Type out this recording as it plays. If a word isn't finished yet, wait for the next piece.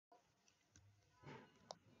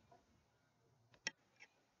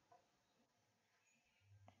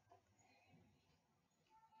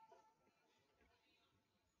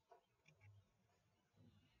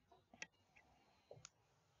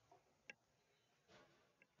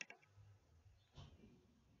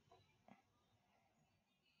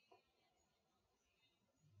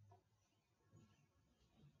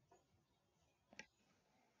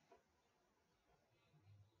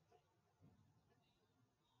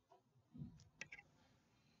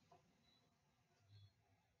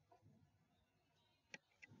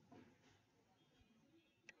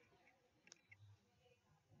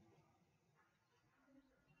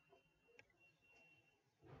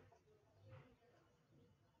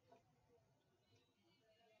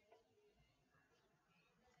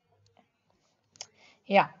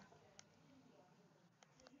Yeah.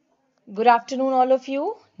 Good afternoon, all of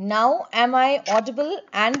you. Now, am I audible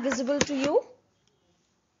and visible to you?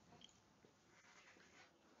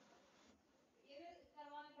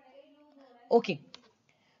 Okay.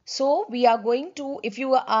 So we are going to, if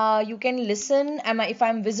you can listen, if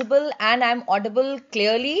I'm visible and I'm audible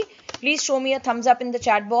clearly, please show me a thumbs up in the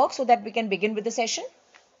chat box so that we can begin with the session.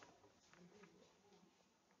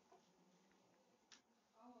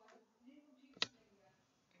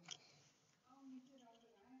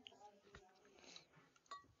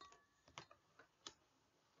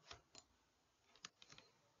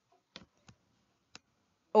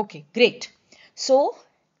 Okay, great. So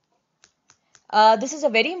this is a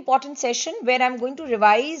very important session where I'm going to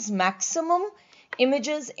revise maximum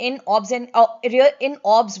images in OBS and in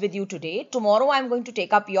OBS with you today. Tomorrow I'm going to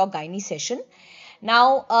take up your gynae session.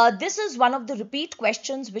 Now, this is one of the repeat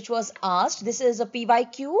questions which was asked. This is a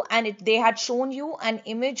PYQ and they had shown you an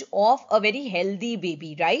image of a very healthy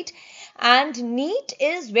baby, right? And NEET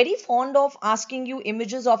is very fond of asking you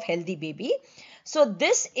images of healthy baby. So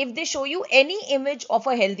this, if they show you any image of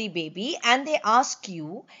a healthy baby and they ask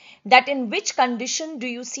you that in which condition do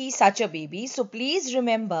you see such a baby? So please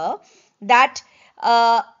remember that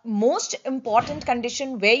most important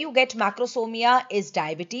condition where you get macrosomia is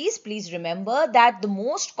diabetes. Please remember that the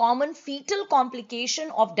most common fetal complication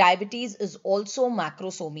of diabetes is also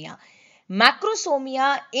macrosomia.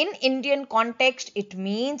 Macrosomia in Indian context, it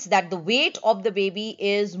means that the weight of the baby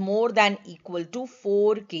is more than equal to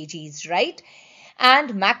 4 kgs, right?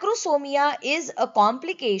 And macrosomia is a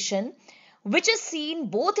complication which is seen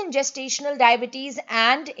both in gestational diabetes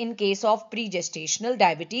and in case of pre-gestational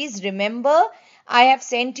diabetes. Remember, I have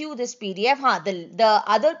sent you this PDF. The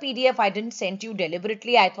other PDF I didn't send you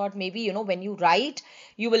deliberately. I thought maybe, when you write,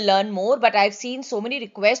 you will learn more. But I've seen so many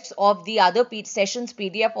requests of the other sessions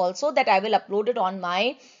PDF also that I will upload it on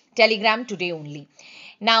my Telegram today only.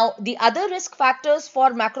 Now, the other risk factors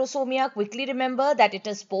for macrosomia, quickly remember that it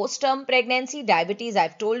is post-term pregnancy, diabetes,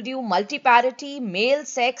 I've told you, multiparity, male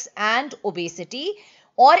sex and obesity,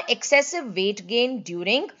 or excessive weight gain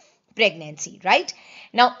during pregnancy, right?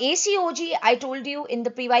 Now, ACOG, I told you in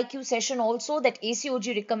the PYQ session also that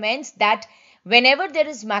ACOG recommends that whenever there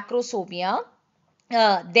is macrosomia,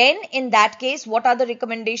 then in that case, what are the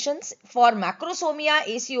recommendations for macrosomia?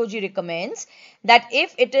 ACOG recommends that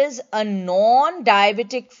if it is a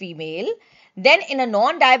non-diabetic female, then in a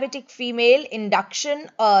non-diabetic female induction,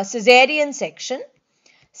 cesarean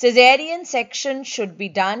section should be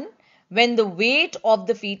done when the weight of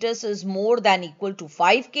the fetus is more than equal to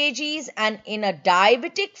 5 kgs, and in a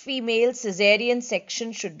diabetic female, cesarean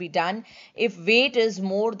section should be done if weight is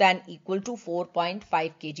more than equal to 4.5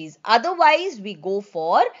 kgs. Otherwise, we go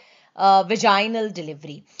for vaginal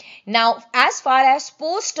delivery. Now, as far as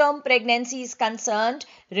post-term pregnancy is concerned,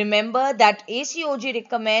 remember that ACOG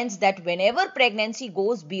recommends that whenever pregnancy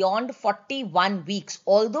goes beyond 41 weeks,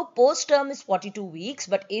 although post-term is 42 weeks,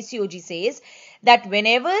 but ACOG says that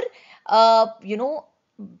whenever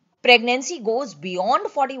pregnancy goes beyond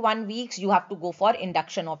 41 weeks, you have to go for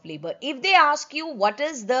induction of labor. If they ask you what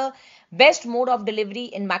is the best mode of delivery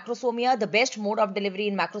in macrosomia, the best mode of delivery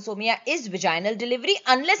in macrosomia is vaginal delivery,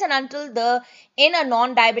 unless and until in a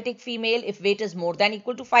non-diabetic female, if weight is more than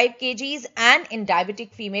equal to 5 kgs, and in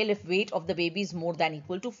diabetic female, if weight of the baby is more than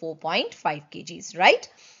equal to 4.5 kgs, right?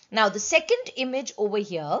 Now, the second image over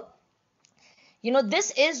here,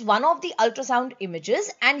 this is one of the ultrasound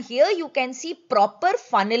images, and here you can see proper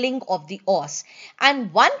funneling of the os.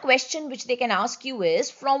 And one question which they can ask you is,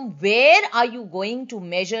 from where are you going to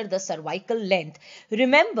measure the cervical length?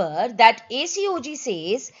 Remember that ACOG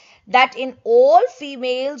says that in all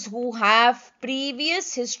females who have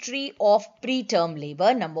previous history of preterm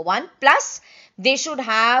labor, number one, plus they should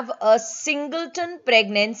have a singleton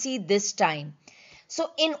pregnancy this time. So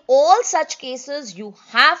in all such cases, you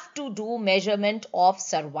have to do measurement of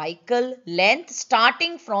cervical length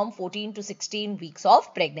starting from 14 to 16 weeks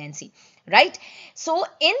of pregnancy, right? So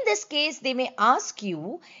in this case, they may ask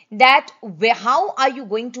you that how are you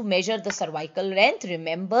going to measure the cervical length?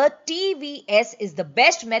 Remember, TVS is the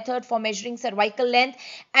best method for measuring cervical length,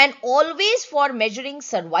 and always for measuring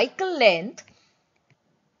cervical length,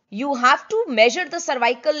 you have to measure the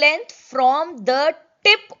cervical length from the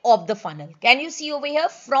tip of the funnel. Can you see over here?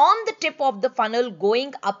 From the tip of the funnel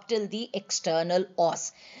going up till the external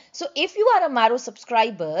os. So if you are a Marrow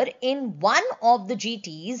subscriber, in one of the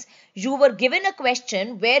GTs, you were given a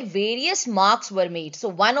question where various marks were made. So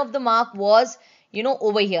one of the mark was,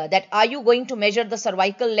 over here, that are you going to measure the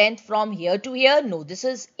cervical length from here to here? No, this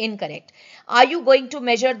is incorrect. Are you going to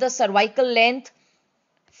measure the cervical length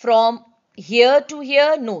from here to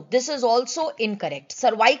here, no, this is also incorrect.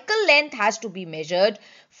 Cervical length has to be measured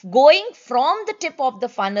going from the tip of the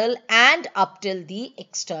funnel and up till the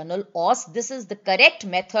external os. This is the correct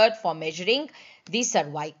method for measuring the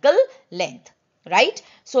cervical length, right?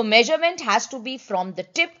 So measurement has to be from the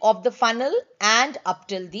tip of the funnel and up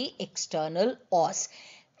till the external os.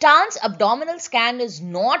 Trans-abdominal scan is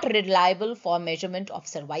not reliable for measurement of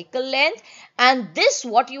cervical length, and this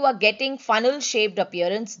what you are getting funnel shaped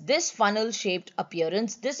appearance, this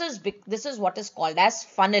is what is called as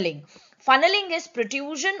funneling. Funneling is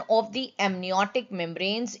protrusion of the amniotic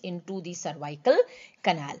membranes into the cervical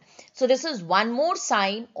canal. So this is one more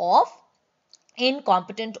sign of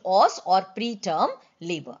incompetent os or preterm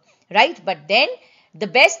labor, right? But then the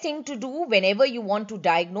best thing to do whenever you want to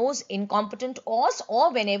diagnose incompetent os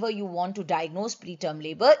or whenever you want to diagnose preterm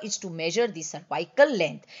labor is to measure the cervical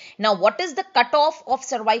length. Now, what is the cutoff of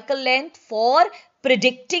cervical length for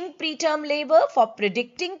predicting preterm labor? For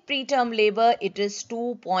predicting preterm labor, it is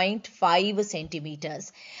 2.5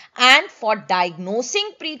 centimeters. And for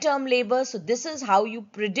diagnosing preterm labor, so this is how you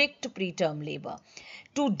predict preterm labor.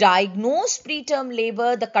 To diagnose preterm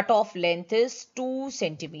labor, the cutoff length is 2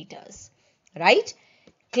 centimeters. Right?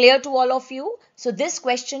 Clear to all of you? So this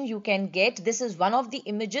question you can get. This is one of the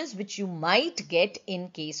images which you might get in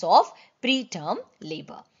case of preterm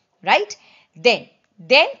labor. Right? Then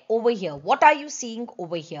over here, what are you seeing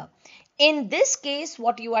over here? In this case,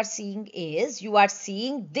 what you are seeing is, you are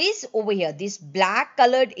seeing this over here. This black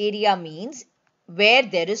colored area means where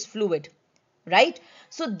there is fluid. Right?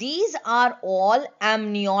 So these are all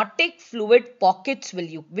amniotic fluid pockets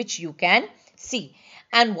which you can see.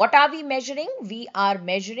 And what are we measuring? We are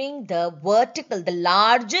measuring the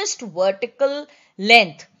largest vertical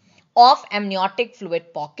length of amniotic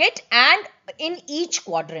fluid pocket and in each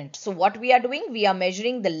quadrant. So what we are doing? We are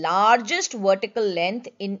measuring the largest vertical length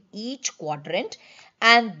in each quadrant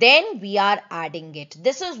and then we are adding it.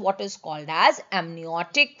 This is what is called as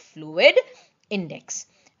amniotic fluid index,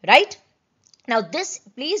 right? Now this,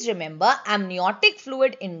 please remember, amniotic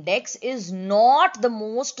fluid index is not the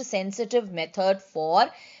most sensitive method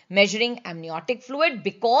for measuring amniotic fluid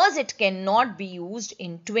because it cannot be used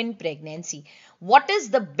in twin pregnancy. What is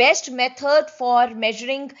the best method for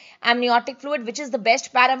measuring amniotic fluid? Which is the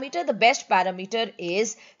best parameter? The best parameter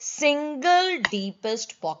is single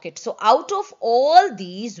deepest pocket. So out of all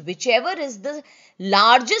these, whichever is the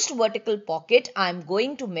largest vertical pocket, I am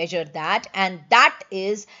going to measure that, and that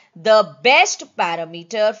is the best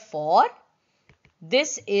parameter for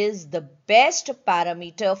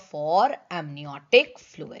amniotic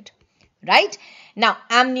fluid. Right? Now,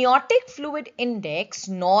 amniotic fluid index,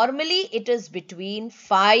 normally it is between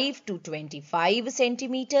 5 to 25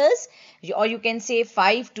 centimeters or you can say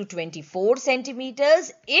 5 to 24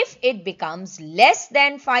 centimeters. If it becomes less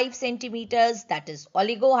than 5 centimeters, that is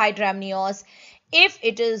oligohydramnios. If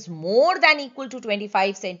it is more than equal to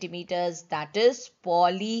 25 centimeters, that is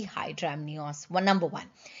polyhydramnios. Number one.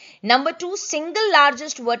 Number two, single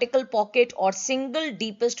largest vertical pocket or single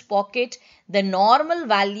deepest pocket. The normal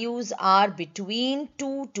values are between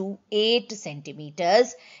 2 to 8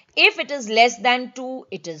 centimeters. If it is less than 2,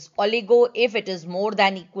 it is oligo. If it is more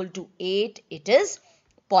than equal to 8, it is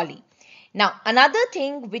poly. Now, another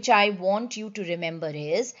thing which I want you to remember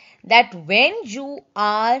is that when you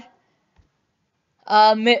are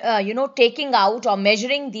taking out or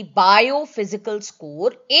measuring the biophysical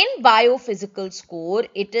score. In biophysical score,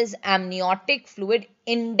 it is amniotic fluid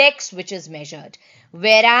index which is measured.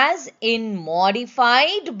 Whereas in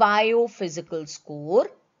modified biophysical score,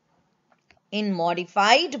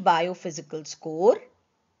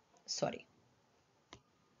 sorry.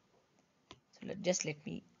 So just let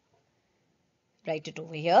me write it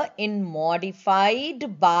over here. In modified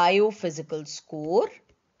biophysical score,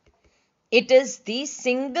 it is the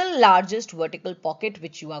single largest vertical pocket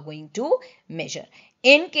which you are going to measure.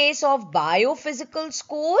 In case of biophysical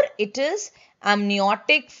score, it is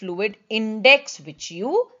amniotic fluid index which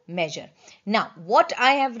you measure. Now, what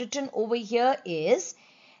I have written over here is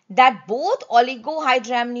that both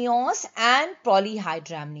oligohydramnios and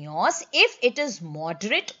polyhydramnios, if it is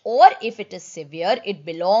moderate or if it is severe, it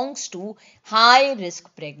belongs to high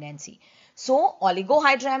risk pregnancy. So,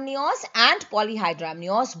 oligohydramnios and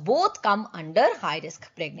polyhydramnios both come under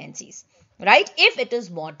high-risk pregnancies, right? If it is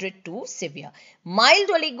moderate to severe. Mild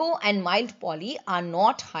oligo and mild poly are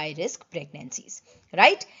not high-risk pregnancies,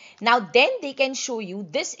 right? Now, then they can show you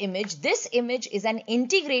this image. This image is an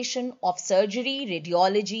integration of surgery,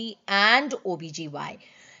 radiology and OBGY.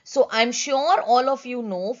 So, I'm sure all of you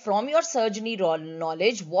know from your surgery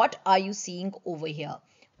knowledge, what are you seeing over here?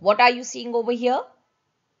 What are you seeing over here?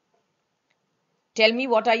 Tell me,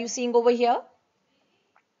 what are you seeing over here?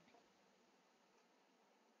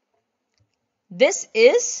 This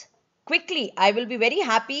is, quickly, I will be very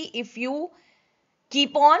happy if you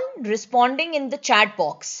keep on responding in the chat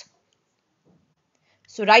box.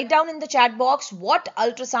 So write down in the chat box, what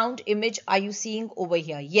ultrasound image are you seeing over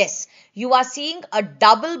here? Yes, you are seeing a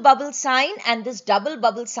double bubble sign, and this double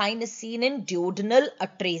bubble sign is seen in duodenal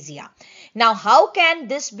atresia. Now, how can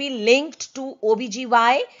this be linked to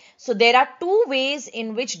OBGY? So there are two ways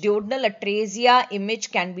in which duodenal atresia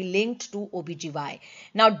image can be linked to OBGY.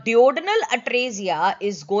 Now, duodenal atresia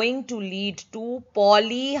is going to lead to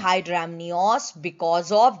polyhydramnios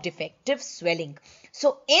because of defective swelling.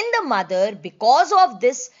 So in the mother, because of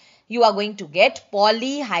this, you are going to get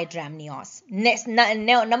polyhydramnios. Next,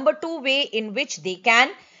 number two way in which they can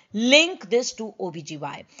link this to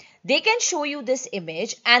OBGY. They can show you this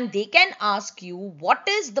image and they can ask you what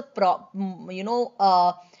is the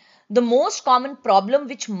the most common problem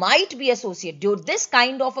which might be associated. This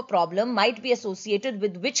kind of a problem might be associated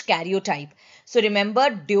with which karyotype. So remember,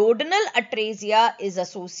 duodenal atresia is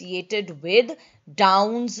associated with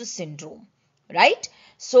Down's syndrome. Right?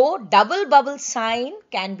 So double bubble sign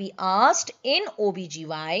can be asked in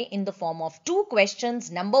OBGY in the form of two questions.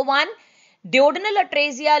 Number one, duodenal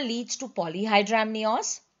atresia leads to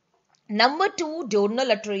polyhydramnios. Number two,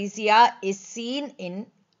 duodenal atresia is seen in,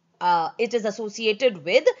 it is associated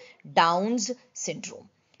with Down's syndrome.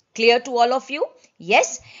 Clear to all of you?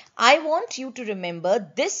 Yes, I want you to remember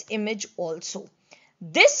this image also.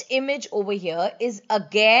 This image over here is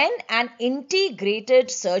again an integrated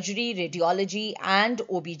surgery, radiology and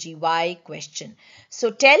OBGY question. So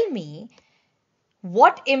tell me,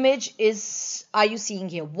 what image are you seeing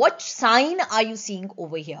here? What sign are you seeing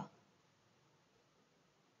over here?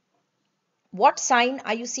 What sign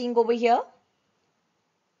are you seeing over here?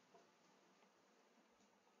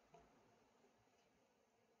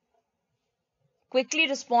 Quickly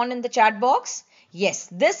respond in the chat box. Yes,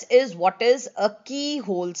 this is what is a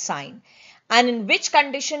keyhole sign. And in which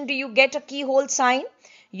condition do you get a keyhole sign?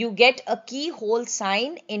 You get a keyhole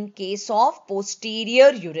sign in case of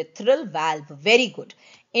posterior urethral valve. Very good.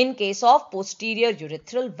 In case of posterior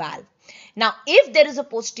urethral valve. Now, if there is a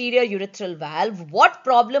posterior urethral valve, what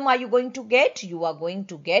problem are you going to get? You are going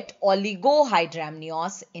to get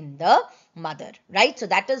oligohydramnios in the mother, right? So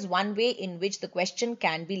that is one way in which the question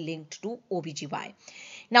can be linked to OBGY.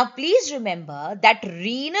 Now, please remember that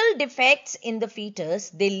renal defects in the fetus,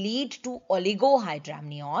 they lead to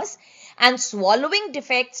oligohydramnios, and swallowing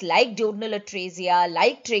defects like duodenal atresia,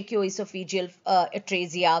 like tracheoesophageal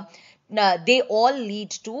atresia, they all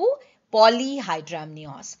lead to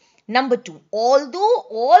polyhydramnios. Number two,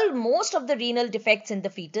 although most of the renal defects in the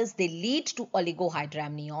fetus, they lead to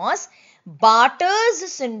oligohydramnios,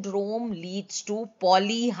 Barter's syndrome leads to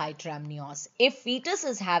polyhydramnios. If fetus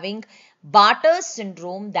is having Barter's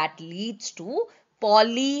syndrome, that leads to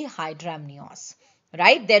polyhydramnios.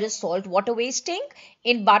 Right? There is salt water wasting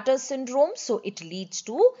in Barter's syndrome, so it leads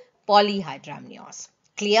to polyhydramnios.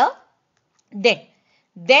 Clear?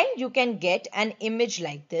 Then you can get an image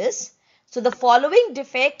like this. So the following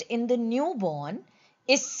defect in the newborn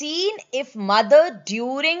is seen if mother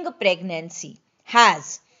during pregnancy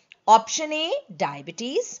has option A,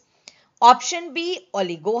 diabetes, option B,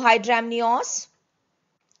 oligohydramnios,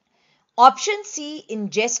 option C,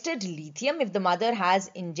 ingested lithium if the mother has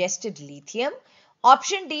ingested lithium,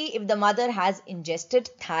 option D, if the mother has ingested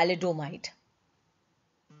thalidomide.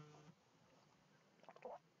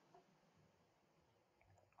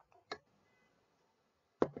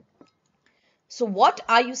 So what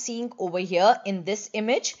are you seeing over here in this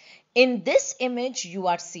image? In this image, you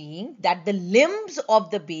are seeing that the limbs of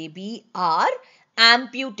the baby are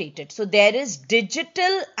amputated. So there is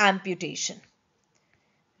digital amputation.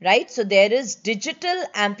 Right? So there is digital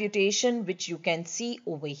amputation which you can see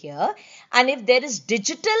over here. And if there is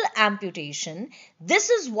digital amputation, this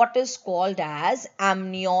is what is called as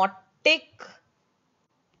amniotic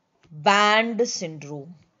band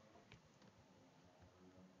syndrome.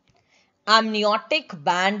 Amniotic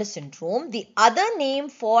band syndrome. The other name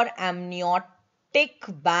for amniotic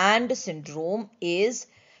band syndrome is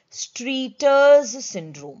Streeter's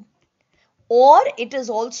syndrome, or it is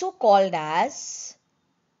also called as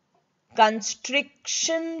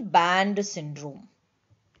constriction band syndrome.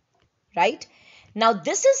 Right? Now,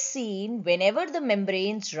 this is seen whenever the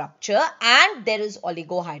membranes rupture and there is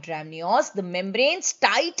oligohydramnios. The membranes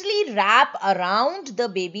tightly wrap around the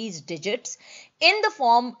baby's digits in the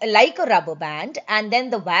form like a rubber band, and then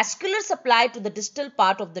the vascular supply to the distal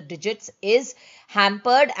part of the digits is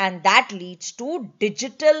hampered, and that leads to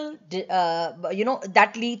digital,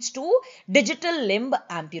 digital limb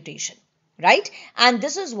amputation. right? And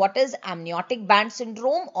this is what is amniotic band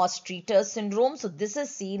syndrome or Streeter syndrome. So this is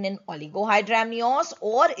seen in oligohydramnios,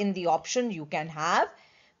 or in the option you can have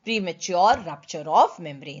premature rupture of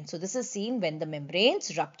membrane. So this is seen when the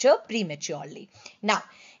membranes rupture prematurely. Now,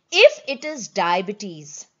 if it is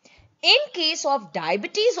diabetes, in case of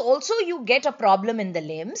diabetes also you get a problem in the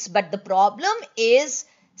limbs, but the problem is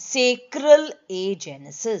sacral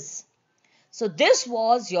agenesis. So this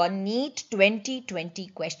was your NEET 2020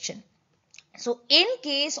 question. So in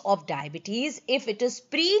case of diabetes, if it is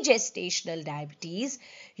pre-gestational diabetes,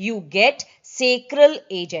 you get sacral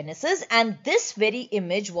agenesis, and this very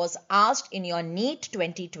image was asked in your NEET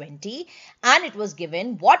 2020, and it was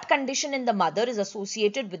given what condition in the mother is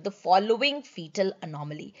associated with the following fetal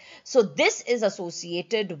anomaly. So this is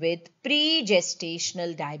associated with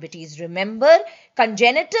pre-gestational diabetes. Remember,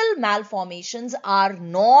 congenital malformations are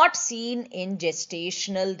not seen in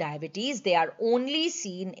gestational diabetes. They are only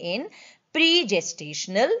seen in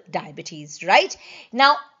pre-gestational diabetes, right?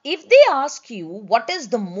 Now, if they ask you what is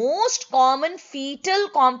the most common fetal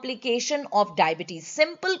complication of diabetes,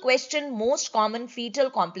 simple question, most common fetal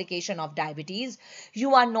complication of diabetes,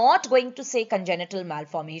 you are not going to say congenital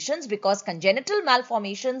malformations, because congenital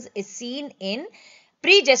malformations is seen in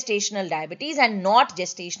pre-gestational diabetes and not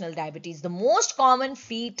gestational diabetes. The most common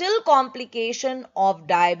fetal complication of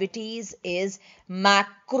diabetes is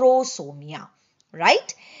macrosomia,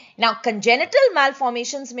 right? Now, congenital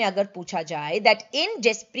malformations में अगर पूछा जाए that in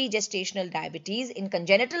pre-gestational diabetes, in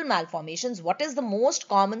congenital malformations, what is the most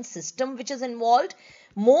common system which is involved?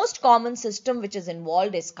 Most common system which is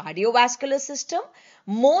involved is cardiovascular system.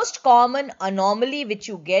 Most common anomaly which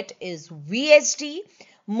you get is VSD.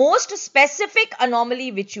 Most specific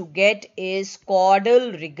anomaly which you get is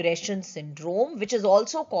caudal regression syndrome, which is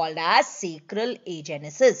also called as sacral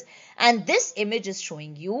agenesis. And this image is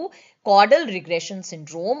showing you caudal regression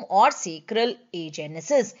syndrome or sacral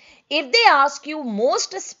agenesis. If they ask you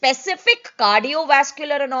most specific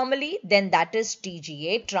cardiovascular anomaly, then that is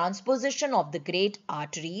TGA, transposition of the great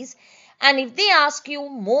arteries. And if they ask you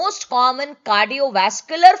most common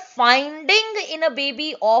cardiovascular finding in a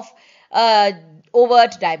baby of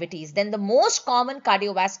overt diabetes, then the most common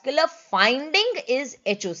cardiovascular finding is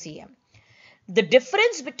HOCM. The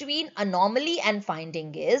difference between anomaly and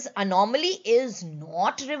finding is anomaly is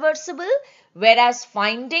not reversible, whereas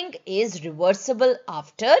finding is reversible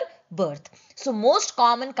after birth. So most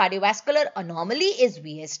common cardiovascular anomaly is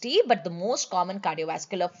VSD, but the most common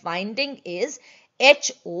cardiovascular finding is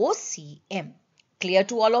HOCM. Clear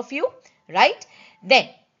to all of you, right? Then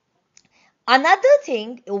another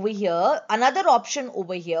thing over here, another option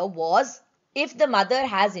over here was if the mother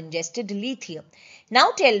has ingested lithium.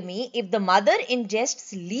 Now tell me, if the mother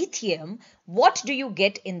ingests lithium, what do you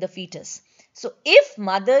get in the fetus? So if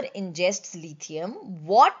mother ingests lithium,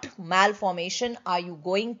 what malformation are you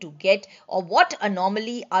going to get, or what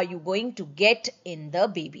anomaly are you going to get in the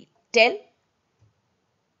baby? Tell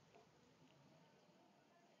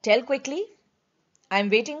quickly. I'm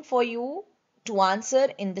waiting for you to answer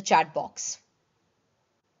in the chat box.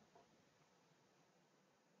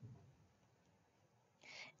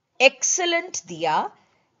 Excellent, Diya.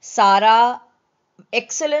 Sara,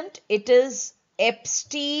 excellent. It is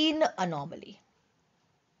Epstein anomaly.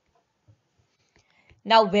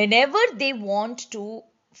 Now, whenever they want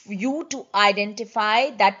you to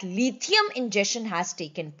identify that lithium ingestion has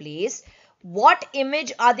taken place, what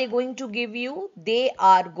image are they going to give you? They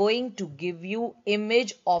are going to give you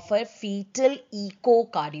image of a fetal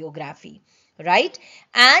echocardiography, right?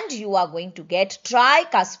 And you are going to get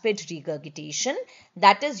tricuspid regurgitation.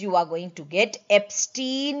 That is, you are going to get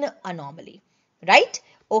Epstein anomaly, right?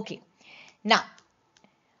 Okay. Now,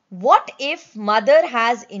 what if mother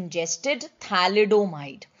has ingested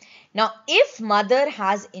thalidomide? Now, if mother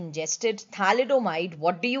has ingested thalidomide,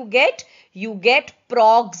 what do you get? You get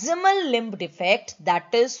proximal limb defect, that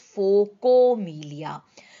is phocomelia.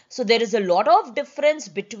 So, there is a lot of difference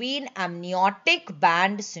between amniotic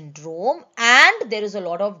band syndrome and there is a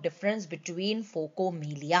lot of difference between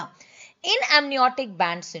phocomelia. In amniotic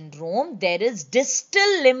band syndrome, there is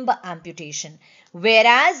distal limb amputation,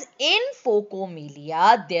 whereas in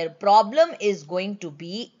phocomelia, their problem is going to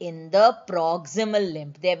be in the proximal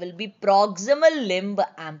limb. There will be proximal limb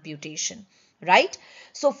amputation, right?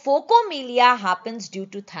 So, phocomelia happens due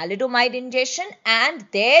to thalidomide ingestion, and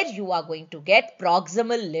there you are going to get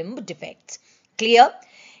proximal limb defects. Clear?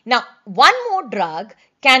 Now, one more drug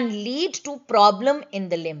can lead to problem in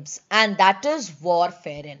the limbs, and that is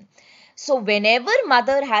warfarin. So whenever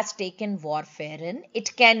mother has taken warfarin,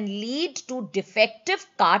 it can lead to defective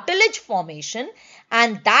cartilage formation,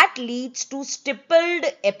 and that leads to stippled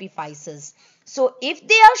epiphyses. So if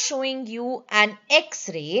they are showing you an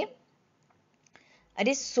X-ray, it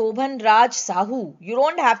is Sobhan Raj Sahu, you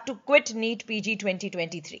don't have to quit NEET PG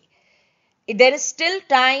 2023. There is still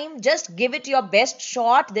time. Just give it your best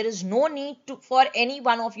shot. There is no need for any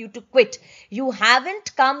one of you to quit. You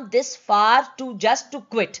haven't come this far just to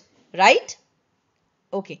quit, right?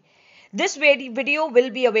 Okay. This video will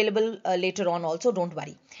be available later on also, don't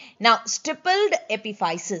worry. Now, stippled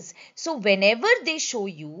epiphyses. So, whenever they show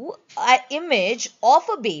you an image of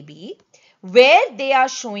a baby where they are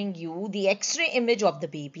showing you the X-ray image of the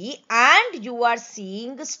baby and you are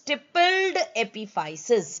seeing stippled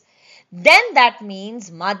epiphyses, then that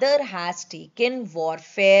means mother has taken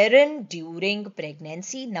warfarin during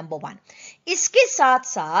pregnancy, number one. Iske saath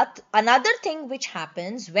saath, another thing which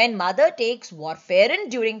happens when mother takes warfarin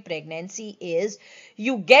during pregnancy is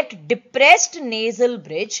you get depressed nasal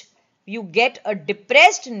bridge. You get a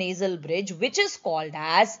depressed nasal bridge which is called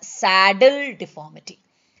as saddle deformity.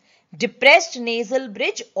 Depressed nasal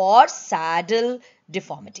bridge or saddle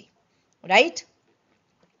deformity. Right?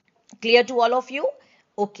 Clear to all of you?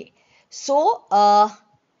 Okay. So,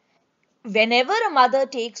 whenever a mother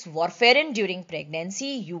takes warfarin during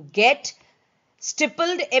pregnancy, you get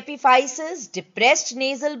stippled epiphyses, depressed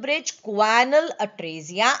nasal bridge, choanal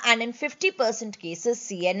atresia, and in 50% cases,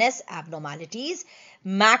 CNS abnormalities.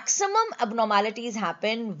 Maximum abnormalities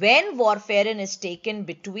happen when warfarin is taken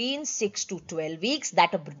between 6 to 12 weeks.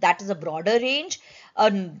 That is a broader range. A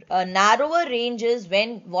narrower range is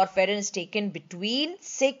when warfarin is taken between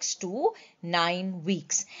 6 to 9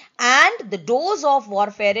 weeks. And the dose of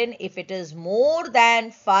warfarin, if it is more than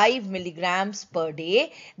 5 milligrams per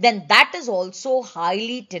day, then that is also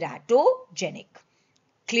highly teratogenic.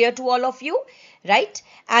 Clear to all of you, right?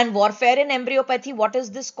 And warfarin embryopathy, what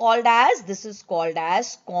is this called as? This is called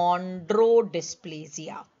as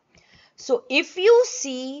chondrodysplasia. So if you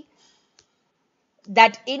see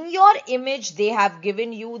that in your image they have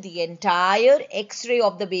given you the entire X-ray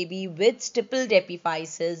of the baby with stippled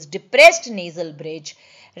epiphyses, depressed nasal bridge,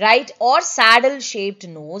 right, or saddle shaped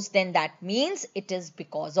nose, then that means it is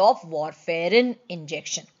because of warfarin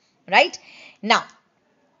injection, right? Now,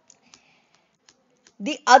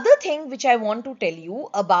 the other thing which I want to tell you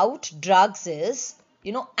about drugs is,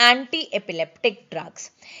 anti-epileptic drugs.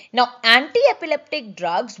 Now, anti-epileptic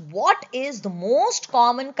drugs, what is the most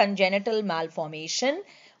common congenital malformation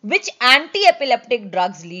which anti-epileptic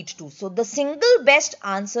drugs lead to? So, the single best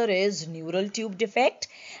answer is neural tube defect,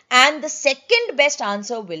 and the second best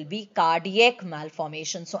answer will be cardiac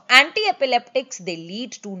malformation. So, anti-epileptics, they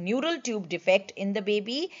lead to neural tube defect in the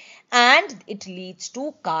baby and it leads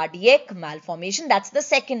to cardiac malformation. That's the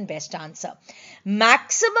second best answer.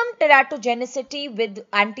 Maximum teratogenicity with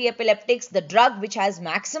anti-epileptics, the drug which has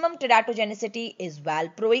maximum teratogenicity is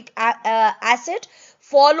valproic acid,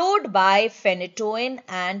 followed by phenytoin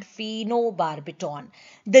and phenobarbital.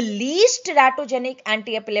 The least teratogenic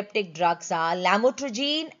anti-epileptic drugs are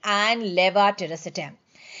lamotrigine and levetiracetam.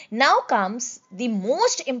 Now comes the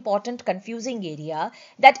most important confusing area,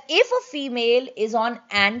 that if a female is on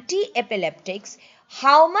anti-epileptics,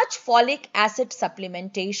 how much folic acid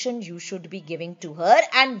supplementation you should be giving to her,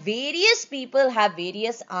 and various people have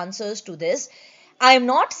various answers to this. I am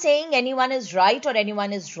not saying anyone is right or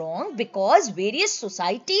anyone is wrong, because various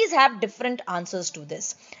societies have different answers to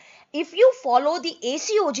this. If you follow the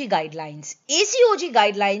ACOG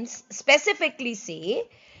guidelines specifically say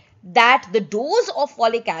that the dose of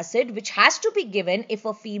folic acid which has to be given if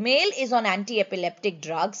a female is on anti-epileptic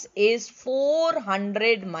drugs is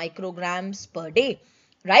 400 micrograms per day,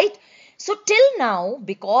 right? So till now,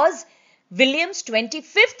 because Williams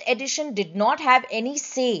 25th edition did not have any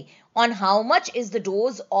say on how much is the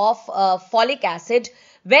dose of folic acid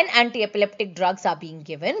when anti-epileptic drugs are being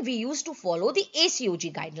given, we used to follow the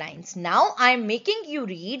ACOG guidelines. Now I am making you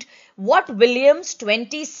read what Williams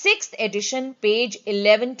 26th edition page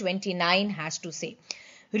 1129 has to say.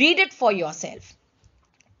 Read it for yourself.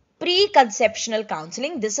 Preconceptional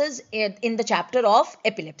counseling, this is in the chapter of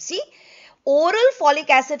epilepsy. Oral folic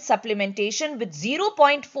acid supplementation with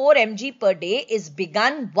 0.4 mg per day is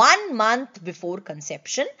begun 1 month before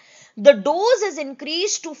conception. The dose is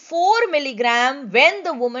increased to 4 milligram when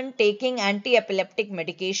the woman taking anti-epileptic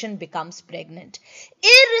medication becomes pregnant,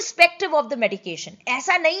 irrespective of the medication.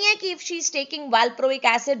 ऐसा नहीं है कि if she is taking valproic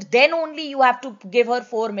acid, then only you have to give her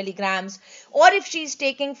 4 milligrams, or if she is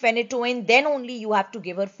taking phenytoin, then only you have to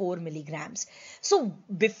give her 4 milligrams. So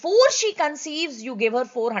before she conceives, you give her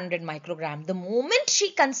 400 microgram. The moment she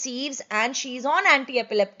conceives and she is on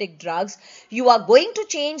anti-epileptic drugs, you are going to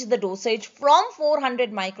change the dosage from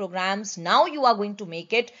 400 micrograms. Now you are going to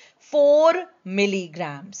make it 4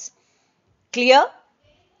 milligrams. Clear?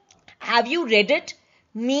 Have you read it?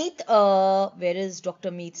 Meet, where is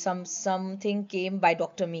Dr. Meet? Something came by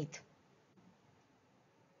Dr. Meet.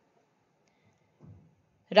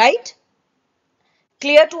 Right?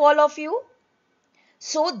 Clear to all of you?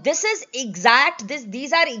 So this is exact,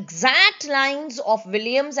 these are exact lines of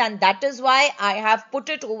Williams, and that is why I have put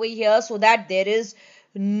it over here so that there is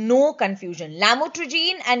no confusion.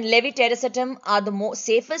 Lamotrigine and levetiracetam are the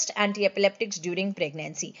safest anti-epileptics during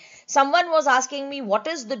pregnancy. Someone was asking me what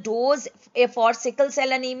is the dose for sickle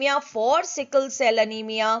cell anemia. For sickle cell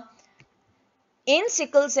anemia, in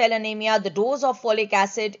sickle cell anemia, the dose of folic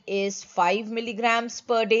acid is 5 milligrams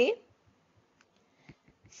per day.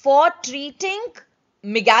 For treating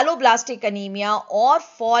megaloblastic anemia or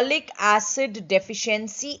folic acid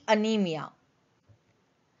deficiency anemia,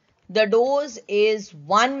 the dose is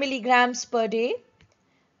 1 milligrams per day,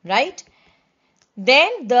 right?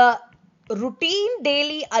 Then the routine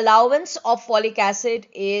daily allowance of folic acid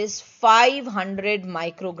is 500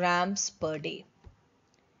 micrograms per day.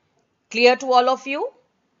 Clear to all of you?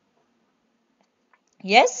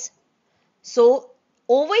 Yes? So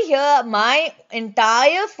over here, my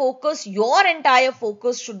entire focus, your entire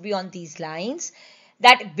focus should be on these lines,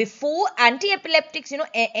 that before anti-epileptics,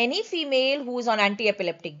 any female who is on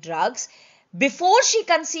anti-epileptic drugs, before she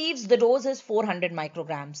conceives, the dose is 400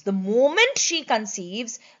 micrograms. The moment she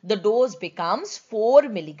conceives, the dose becomes 4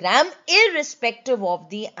 milligram, irrespective of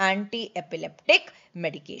the anti-epileptic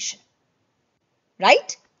medication.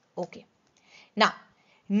 Right? Okay. Now,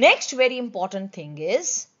 next very important thing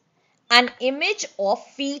is an image of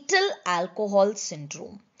fetal alcohol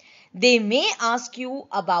syndrome. They may ask you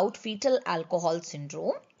about fetal alcohol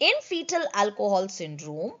syndrome. In fetal alcohol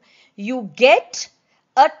syndrome, you get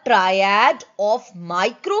a triad of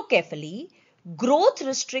microcephaly, growth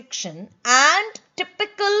restriction, and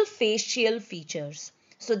typical facial features.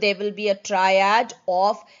 So there will be a triad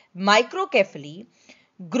of microcephaly,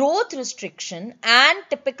 growth restriction, and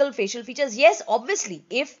typical facial features. Yes, obviously,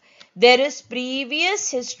 if there is previous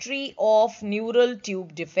history of neural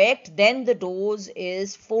tube defect, then the dose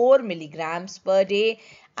is 4 milligrams per day.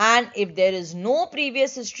 And if there is no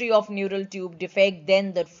previous history of neural tube defect,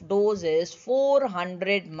 then the dose is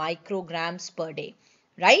 400 micrograms per day.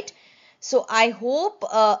 Right? So I hope,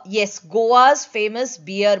 yes, Goa's famous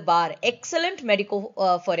beer bar. Excellent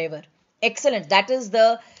Medico Forever. Excellent. That is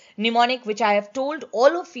the mnemonic which I have told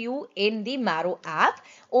all of you in the Marrow app.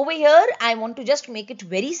 Over here, I want to just make it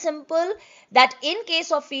very simple that in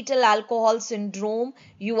case of fetal alcohol syndrome,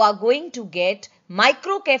 you are going to get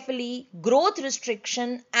microcephaly, growth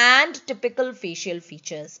restriction, and typical facial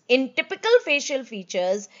features. In typical facial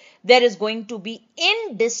features, there is going to be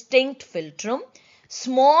indistinct philtrum,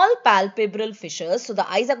 small palpebral fissures. So the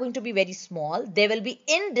eyes are going to be very small. There will be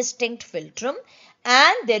indistinct philtrum,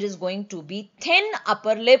 and there is going to be thin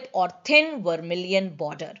upper lip or thin vermilion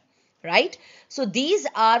border. Right? So these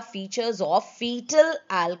are features of fetal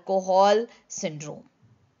alcohol syndrome.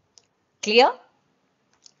 Clear?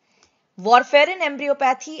 Warfarin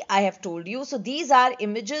embryopathy, I have told you. So these are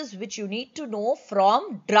images which you need to know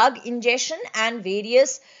from drug ingestion and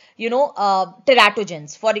various,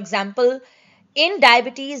 teratogens. For example, in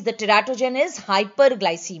diabetes, the teratogen is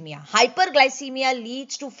hyperglycemia. Hyperglycemia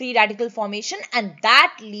leads to free radical formation, and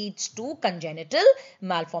that leads to congenital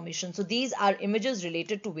malformation. So these are images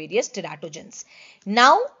related to various teratogens.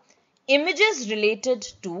 Now, images related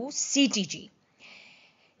to CTG.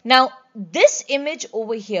 Now, this image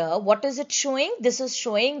over here, what is it showing? This is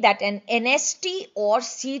showing that an NST or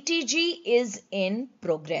CTG is in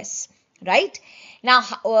progress, right? Now,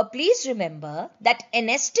 please remember that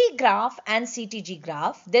NST graph and CTG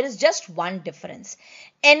graph, there is just one difference.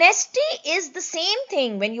 NST is the same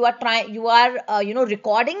thing when you are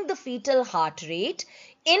recording the fetal heart rate.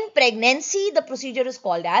 In pregnancy, the procedure is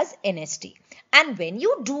called as NST. And when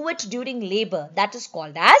you do it during labor, that is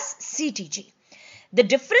called as CTG. The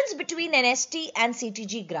difference between NST and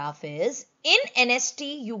CTG graph is, in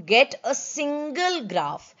NST, you get a single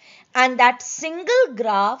graph, and that single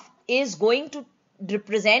graph is going to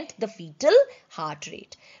represent the fetal heart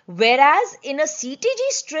rate. Whereas in a CTG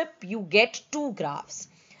strip, you get two graphs.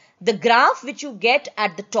 The graph which you get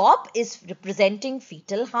at the top is representing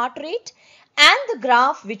fetal heart rate, and the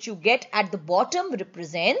graph which you get at the bottom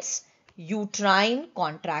represents uterine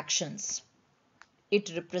contractions.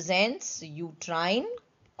 It represents uterine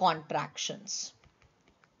contractions.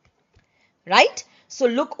 Right? So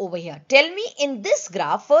look over here. Tell me in this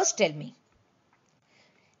graph, first tell me.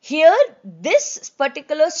 Here, this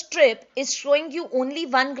particular strip is showing you only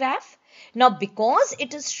one graph. Now, because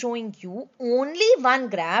it is showing you only one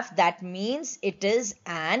graph, that means it is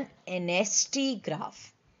an NST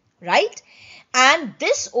graph, right? And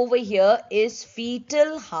this over here is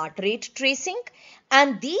fetal heart rate tracing.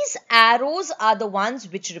 And these arrows are the ones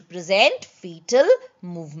which represent fetal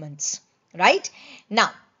movements, right?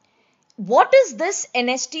 Now, what is this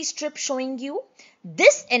NST strip showing you?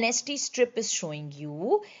 This NST strip is showing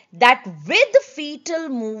you that with fetal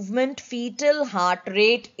movement, fetal heart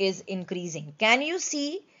rate is increasing. Can you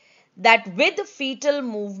see that with fetal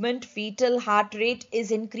movement, fetal heart rate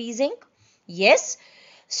is increasing? Yes.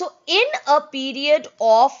 So in a period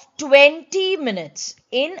of 20 minutes,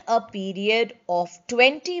 if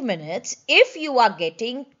you are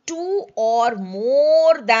getting 2 or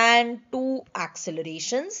more than 2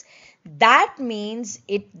 accelerations, that means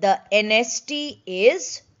the NST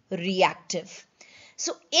is reactive.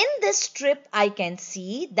 So in this strip, I can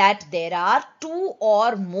see that there are 2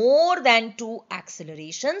 or more than 2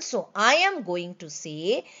 accelerations. So I am going to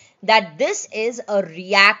say that this is a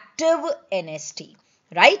reactive NST.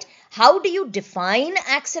 Right? How do you define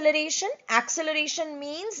acceleration? Acceleration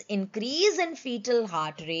means increase in fetal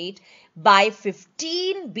heart rate by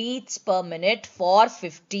 15 beats per minute for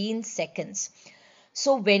 15 seconds.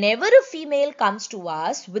 So whenever a female comes to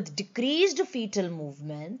us with decreased fetal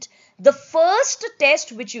movement, the first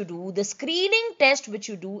test which you do, the screening test which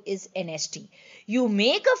you do is NST. You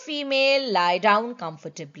make a female lie down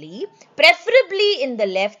comfortably, preferably in the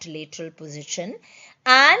left lateral position,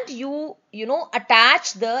 and you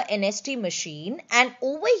attach the NST machine, and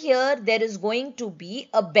over here there is going to be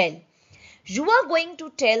a bell. You are going to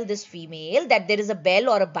tell this female that there is a bell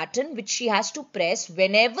or a button which she has to press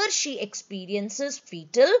whenever she experiences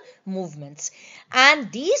fetal movements.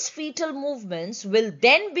 And these fetal movements will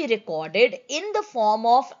then be recorded in the form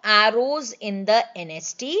of arrows in the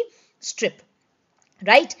NST strip.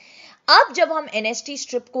 Right? अब जब हम NST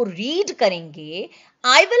strip को read करेंगे,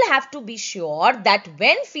 I will have to be sure that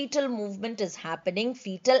when fetal movement is happening,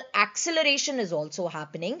 fetal acceleration is also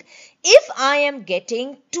happening. If I am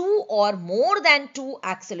getting 2 or more than 2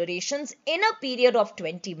 accelerations in a period of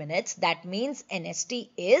 20 minutes, that means NST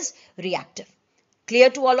is reactive. Clear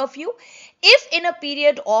to all of you? If in a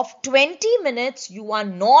period of 20 minutes you are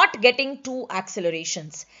not getting 2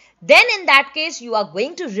 accelerations, then in that case you are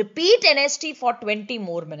going to repeat NST for 20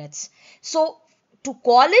 more minutes. So to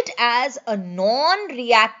call it as a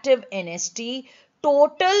non-reactive NST,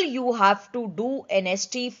 total you have to do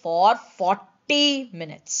NST for 40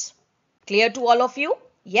 minutes. Clear to all of you?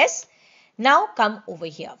 Yes? Now come over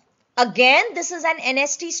here. Again, this is an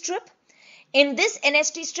NST strip. In this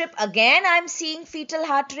NST strip, again I am seeing fetal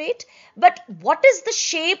heart rate. But what is the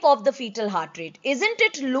shape of the fetal heart rate? Isn't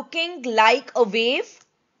it looking like a wave?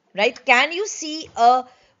 Right? Can you see a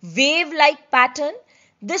wave-like pattern?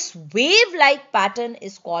 This wave-like pattern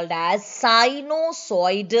is called as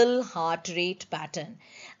sinusoidal heart rate pattern.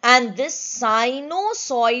 And this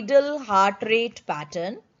sinusoidal heart rate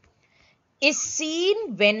pattern is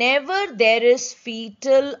seen whenever there is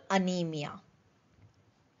fetal anemia.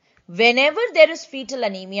 Whenever there is fetal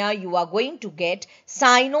anemia, you are going to get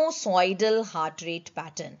sinusoidal heart rate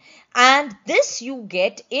pattern. And this you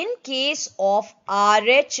get in case of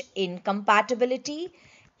RH incompatibility,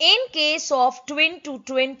 in case of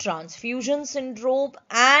twin-to-twin transfusion syndrome,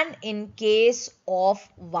 and in case of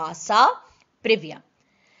vasa previa.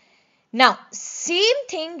 Now, same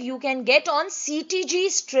thing you can get on CTG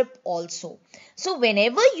strip also. So,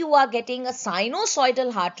 whenever you are getting a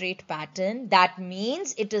sinusoidal heart rate pattern, that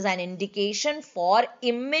means it is an indication for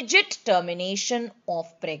immediate termination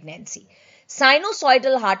of pregnancy.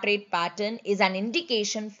 Sinusoidal heart rate pattern is an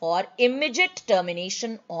indication for immediate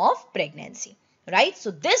termination of pregnancy. Right?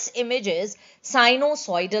 So, this image is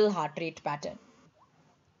sinusoidal heart rate pattern.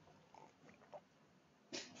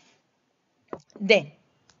 Then,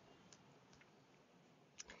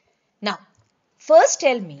 now, first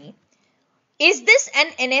tell me, is this an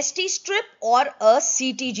NST strip or a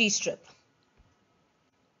CTG strip?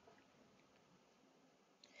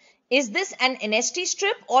 Is this an NST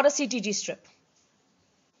strip or a CTG strip?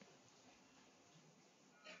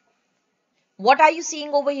 What are you seeing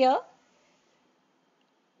over here?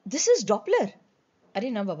 This is Doppler.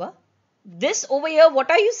 Arey na baba. This over here, what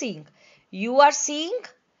are you seeing? You are seeing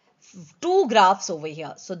two graphs over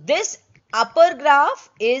here. So this upper graph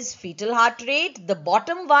is fetal heart rate. The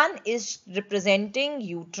bottom one is representing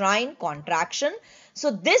uterine contraction.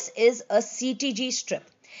 So this is a CTG strip.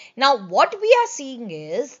 Now what we are seeing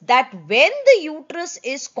is that when the uterus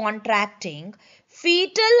is contracting,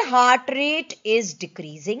 fetal heart rate is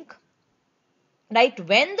decreasing. Right,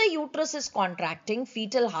 when the uterus is contracting,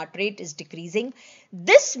 fetal heart rate is decreasing.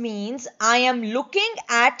 This means I am looking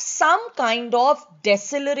at some kind of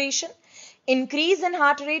deceleration. Increase in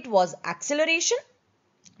heart rate was acceleration.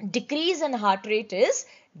 Decrease in heart rate is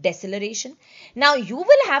deceleration. Now you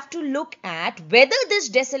will have to look at whether this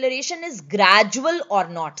deceleration is gradual or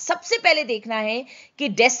not. सबसे पहले देखना है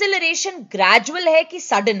कि deceleration gradual है कि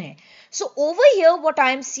sudden है. So over here what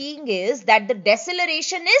I am seeing is that the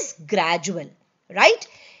deceleration is gradual. Right?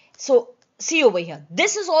 So see over here.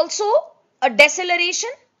 This is also a deceleration.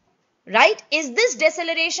 Right? Is this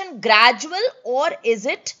deceleration gradual or is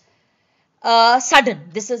it sudden?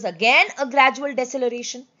 This is again a gradual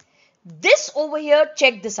deceleration. This over here,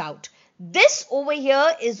 check this out. This over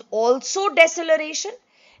here is also deceleration.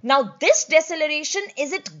 Now this deceleration,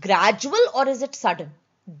 is it gradual or is it sudden?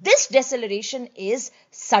 This deceleration is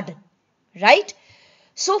sudden. Right?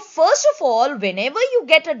 So first of all, whenever you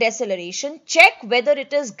get a deceleration, check whether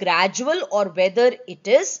it is gradual or whether it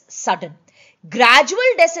is sudden.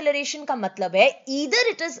 Gradual deceleration का मतलब है either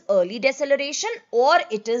it is early deceleration or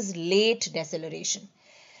it is late deceleration.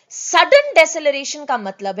 Sudden deceleration का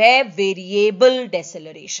मतलब है variable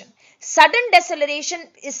deceleration. Sudden deceleration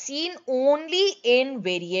is seen only in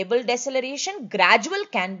variable deceleration. Gradual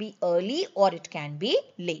can be early or it can be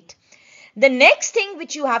late. The next thing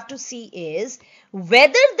which you have to see is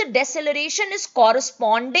whether the deceleration is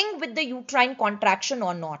corresponding with the uterine contraction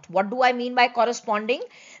or not. What do I mean by corresponding?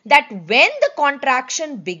 That when the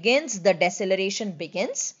contraction begins, the deceleration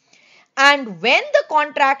begins, and when the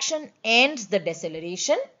contraction ends, the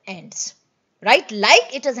deceleration ends. Right?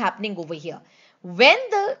 Like it is happening over here. When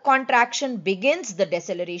the contraction begins, the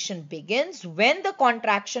deceleration begins. When the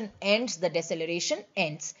contraction ends, the deceleration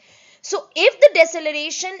ends. So if the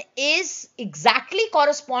deceleration is exactly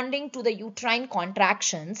corresponding to the uterine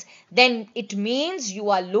contractions, then it means you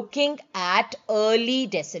are looking at early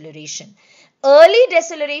deceleration. Early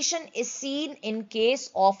deceleration is seen in case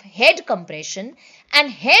of head compression, and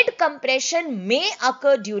head compression may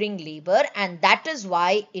occur during labor, and that is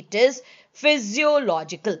why it is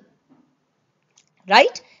physiological.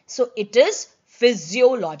 Right? So it is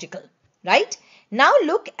physiological. Right? Now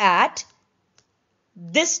look at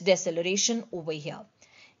this deceleration over here.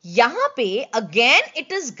 यहाँ पे again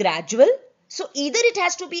it is gradual. So either it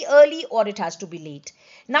has to be early or it has to be late.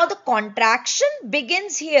 Now the contraction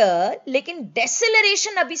begins here, लेकिन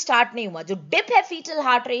deceleration अभी start नहीं हुआ. जो dip है fetal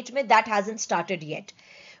heart rate में, that hasn't started yet.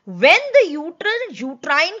 When the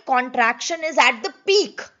uterine contraction is at the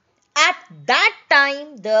peak, at that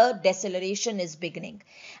time the deceleration is beginning.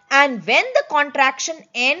 And when the contraction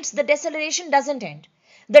ends, the deceleration doesn't end.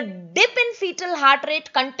 The dip in fetal heart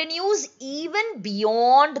rate continues even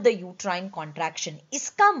beyond the uterine contraction.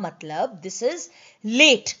 इसका मतलब this is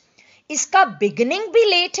late. इसका beginning भी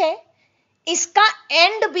late है. इसका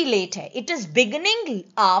end भी late है. It is beginning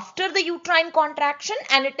after the uterine contraction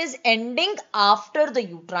and it is ending after the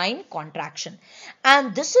uterine contraction.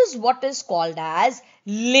 And this is what is called as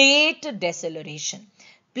late deceleration.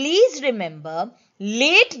 Please remember,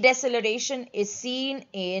 late deceleration is seen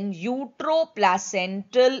in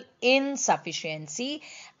uteroplacental insufficiency,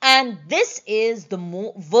 and this is the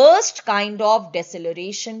worst kind of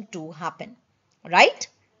deceleration to happen. Right?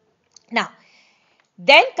 Now,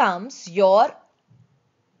 then comes your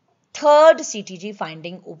third CTG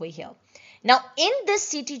finding over here. Now, in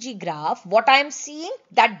this CTG graph, what I am seeing,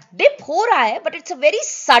 that dip हो रहा है, but it's a very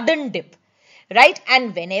sudden dip. Right?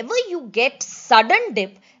 And whenever you get sudden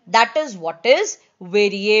dip, that is what is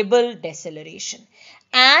variable deceleration.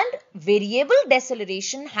 And variable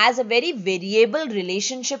deceleration has a very variable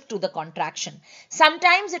relationship to the contraction.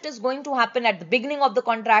 Sometimes it is going to happen at the beginning of the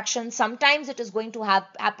contraction. Sometimes it is going to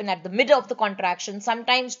happen at the middle of the contraction.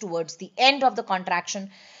 Sometimes towards the end of the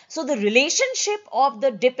contraction. So the relationship of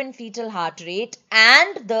the dip in fetal heart rate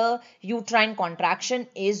and the uterine contraction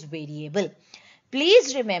is variable.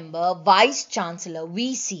 Please remember, Vice Chancellor,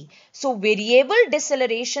 VC. So variable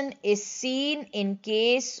deceleration is seen in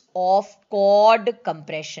case of cord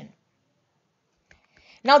compression.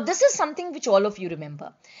 Now this is something which all of you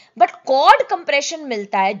remember. But cord compression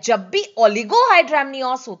मिलता है जब भी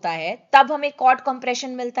oligohydramnios होता है, तब हमें cord compression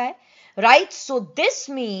मिलता है. Right? So this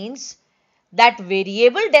means that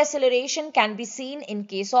variable deceleration can be seen in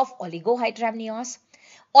case of oligohydramnios.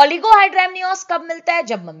 Oligohydramnios कब मिलता है?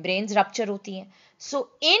 जब membranes rupture होती हैं. So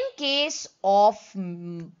in case of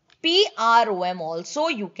PROM also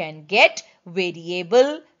you can get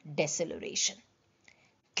variable deceleration.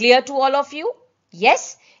 Clear to all of you?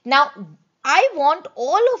 Yes. Now I want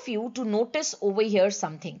all of you to notice over here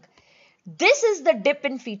something. This is the dip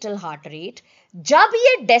in fetal heart rate. जब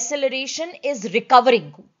ये deceleration is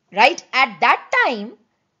recovering, right? At that time,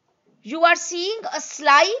 you are seeing a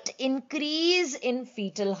slight increase in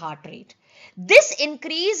fetal heart rate. This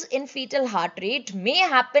increase in fetal heart rate may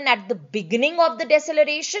happen at the beginning of the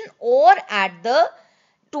deceleration or at the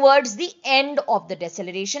towards the end of the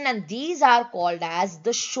deceleration, and these are called as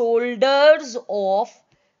the shoulders of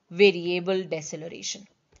variable deceleration.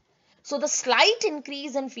 So the slight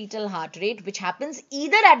increase in fetal heart rate which happens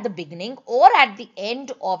either at the beginning or at the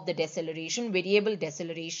end of the deceleration, variable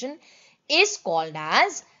deceleration, is called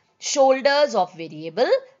as shoulders of variable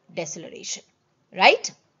deceleration,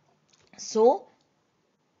 right? So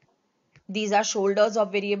these are shoulders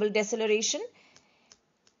of variable deceleration.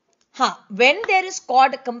 When there is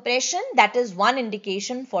cord compression, that is one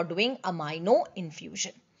indication for doing amino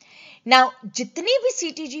infusion. Now, जितनी भी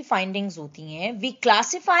CTG findings होती हैं, we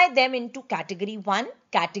classify them into category 1,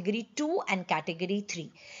 category 2 and category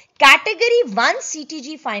 3. Category 1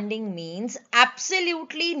 CTG finding means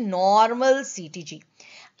absolutely normal CTG.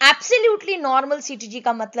 Absolutely normal CTG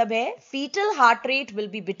का मतलब है fetal heart rate will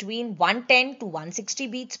be between 110 to 160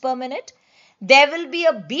 beats per minute. There will be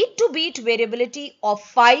a beat-to-beat variability of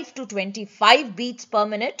 5 to 25 beats per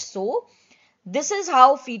minute. So, this is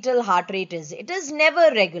how fetal heart rate is. It is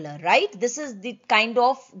never regular, right? This is the kind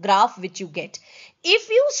of graph which you get.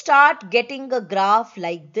 If you start getting a graph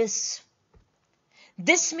like this,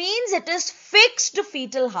 this means it is fixed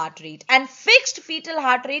fetal heart rate, and fixed fetal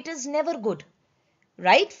heart rate is never good,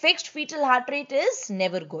 right? Fixed fetal heart rate is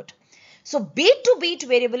never good. So beat to beat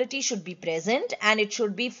variability should be present and it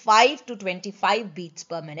should be 5 to 25 beats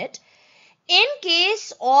per minute. In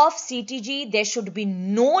case of CTG, there should be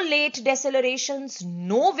no late decelerations,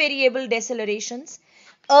 no variable decelerations.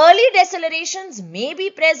 Early decelerations may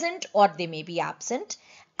be present or they may be absent.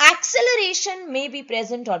 Acceleration may be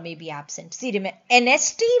present or may be absent. See, remember,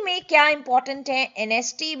 NST में क्या important है?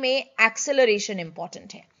 NST में acceleration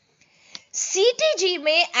important है. CTG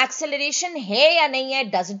में acceleration है या नहीं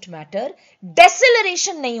है doesn't matter.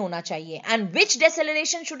 Deceleration नहीं होना चाहिए. And which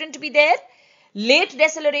deceleration shouldn't be there? Late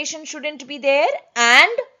deceleration shouldn't be there and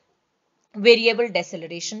variable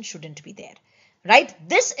deceleration shouldn't be there, right?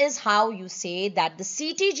 This is how you say that the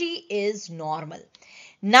CTG is normal.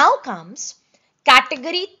 Now comes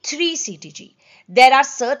category 3 CTG. There are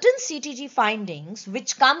certain CTG findings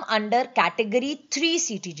which come under category 3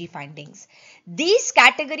 CTG findings. These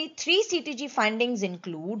category 3 CTG findings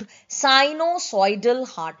include sinusoidal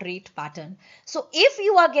heart rate pattern. So if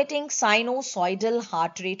you are getting sinusoidal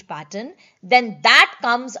heart rate pattern, then that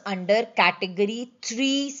comes under category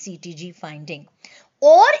 3 CTG finding.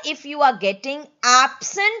 Or if you are getting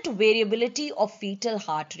absent variability of fetal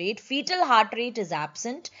heart rate is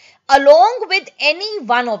absent along with any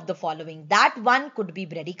one of the following. That one could be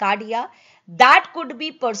bradycardia, that could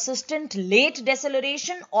be persistent late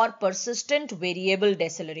deceleration or persistent variable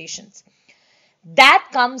decelerations. That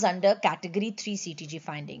comes under category 3 CTG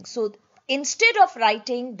findings. So instead of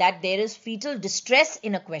writing that there is fetal distress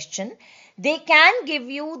in a question, they can give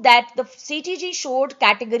you that the CTG showed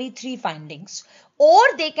category 3 findings, or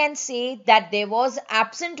they can say that there was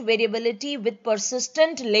absent variability with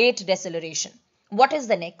persistent late deceleration. What is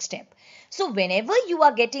the next step? So whenever you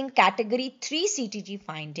are getting category 3 CTG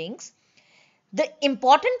findings, the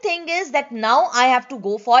important thing is that now I have to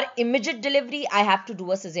go for immediate delivery. I have to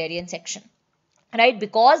do a cesarean section, right?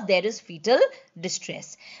 Because there is fetal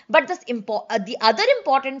distress. But the other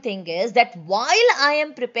important thing is that while I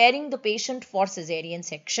am preparing the patient for cesarean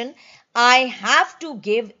section, I have to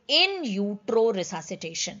give in utero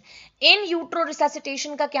resuscitation. In utero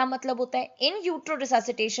resuscitation का क्या मतलब होता है? In utero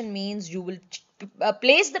resuscitation means you will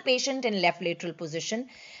place the patient in left lateral position.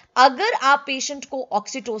 अगर आप patient को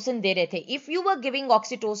oxytocin दे रहे थे, if you were giving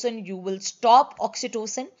oxytocin, you will stop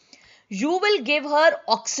oxytocin. You will give her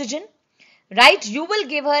oxygen, right? You will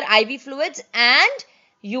give her IV fluids and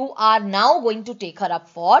you are now going to take her up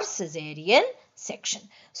for cesarean section.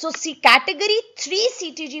 So see, category 3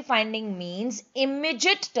 CTG finding means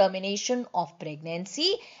immediate termination of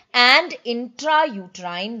pregnancy and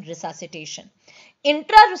intrauterine resuscitation.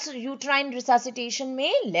 Intrauterine resuscitation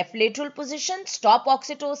में left lateral position, stop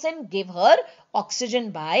oxytocin, give her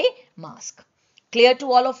oxygen by mask. Clear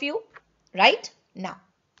to all of you, right? Now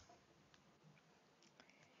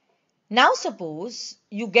suppose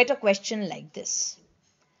you get a question like this.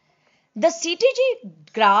 The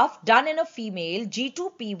CTG graph done in a female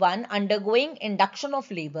G2P1 undergoing induction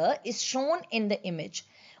of labor is shown in the image.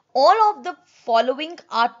 All of the following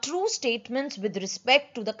are true statements with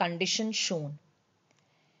respect to the condition shown.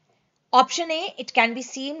 Option A, it can be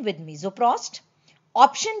seen with mesoprost.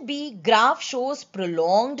 Option B, graph shows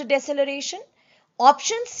prolonged deceleration.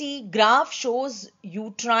 Option C, graph shows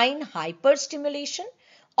uterine hyperstimulation.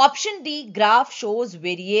 Option D, graph shows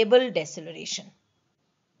variable deceleration.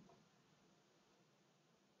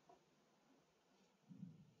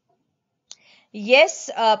 Yes,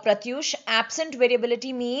 Pratyush, absent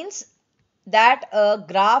variability means that a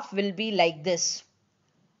graph will be like this,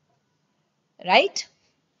 right?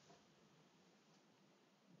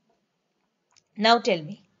 Now tell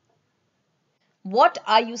me, what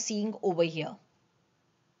are you seeing over here?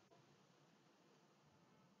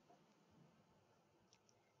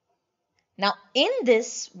 Now, in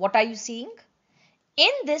this, what are you seeing?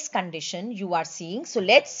 In this condition, you are seeing, so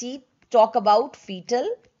let's see, talk about fetal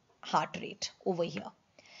heart rate over here.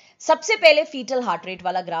 सबसे पहले fetal heart rate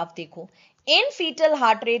वाला graph देखो. In fetal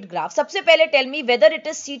heart rate graph, सबसे पहले tell me whether it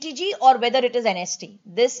is CTG or whether it is NST.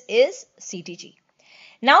 This is CTG.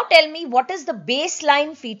 Now tell me what is the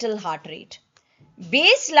baseline fetal heart rate.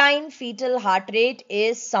 Baseline fetal heart rate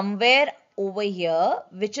is somewhere over here,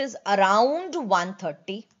 which is around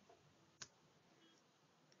 130.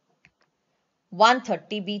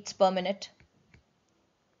 130 beats per minute.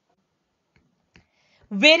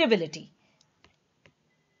 Variability.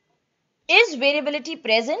 Is variability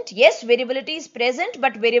present? Yes, variability is present,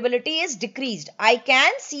 but variability is decreased. I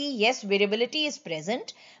can see, yes, variability is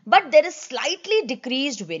present, but there is slightly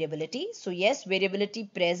decreased variability. So, yes, variability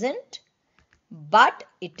present, but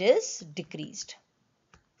it is decreased.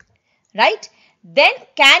 Right? Then,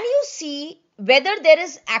 can you see whether there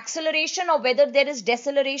is acceleration or whether there is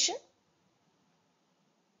deceleration?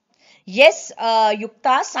 Yes,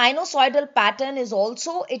 Yukta, sinusoidal pattern is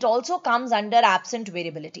also, it also comes under absent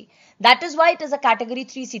variability. That is why it is a category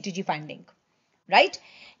 3 CTG finding, right?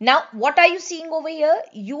 Now, what are you seeing over here?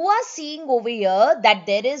 You are seeing over here that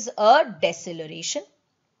there is a deceleration,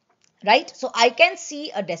 right? So, I can see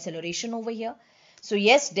a deceleration over here. So,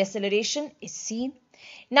 yes, deceleration is seen.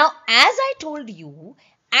 Now, as I told you,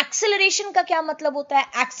 acceleration का क्या मतलब होता है?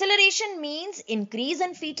 Acceleration means increase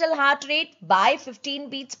in fetal heart rate by 15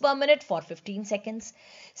 beats per minute for 15 seconds.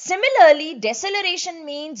 Similarly, deceleration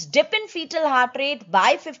means dip in fetal heart rate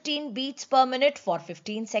by 15 beats per minute for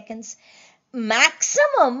 15 seconds.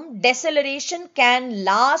 Maximum deceleration can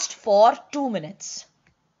last for 2 minutes.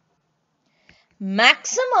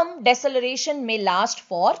 Maximum deceleration may last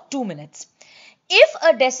for 2 minutes. If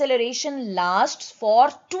a deceleration lasts for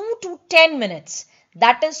 2 to 10 minutes,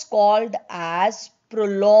 that is called as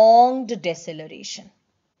prolonged deceleration.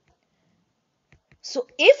 So,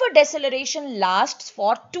 if a deceleration lasts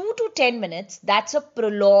for 2 to 10 minutes, that's a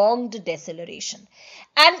prolonged deceleration.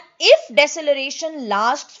 And if deceleration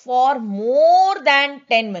lasts for more than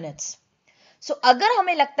 10 minutes, so अगर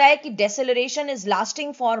हमें लगता है कि deceleration is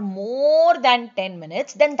lasting for more than 10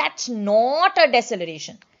 minutes, then that's not a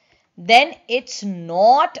deceleration. Then it's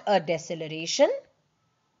not a deceleration.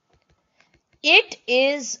 It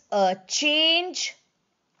is a change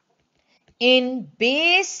in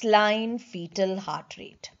baseline fetal heart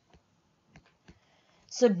rate.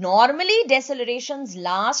 So normally decelerations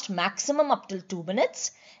last maximum up till 2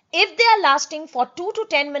 minutes. If they are lasting for 2 to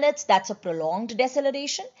 10 minutes, that's a prolonged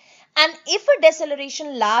deceleration. And if a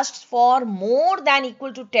deceleration lasts for more than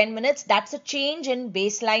equal to 10 minutes, that's a change in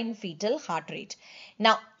baseline fetal heart rate.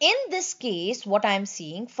 Now, in this case, what I am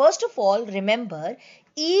seeing, first of all, remember,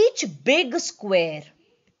 each big square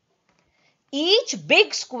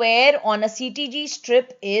on a CTG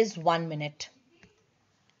strip is 1 minute,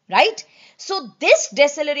 right? So, this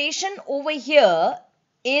deceleration over here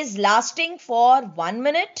is lasting for 1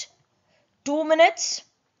 minute, 2 minutes,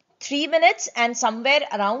 3 minutes and somewhere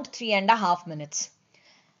around 3.5 minutes,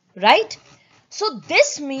 right? So,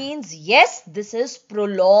 this means, yes, this is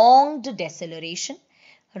prolonged deceleration,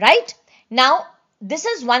 right? Now, this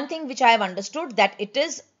is one thing which I have understood, that it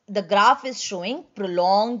is, the graph is showing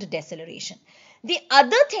prolonged deceleration. The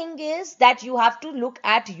other thing is that you have to look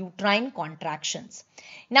at uterine contractions.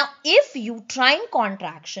 Now, if uterine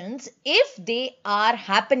contractions, if they are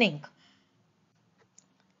happening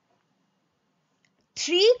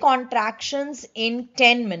 3 contractions in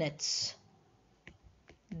 10 minutes,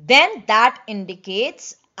 then that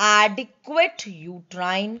indicates adequate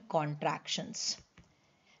uterine contractions,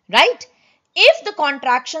 right? If the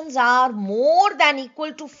contractions are more than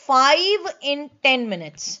equal to 5 in 10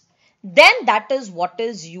 minutes, then that is what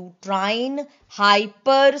is uterine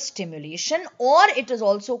hyperstimulation, or it is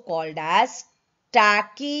also called as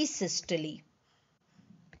tachysystole.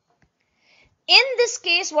 In this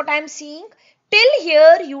case, what I am seeing, till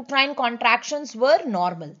here uterine contractions were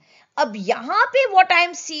normal. Ab yahan pe what I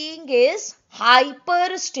am seeing is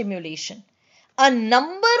hyperstimulation. A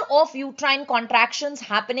number of uterine contractions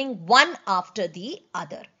happening one after the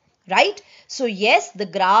other. Right? So yes, the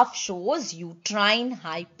graph shows uterine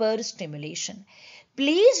hyperstimulation.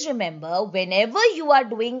 Please remember, whenever you are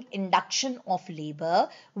doing induction of labor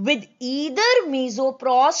with either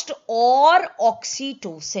misoprost or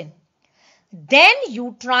oxytocin, then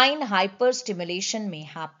uterine hyperstimulation may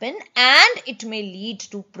happen and it may lead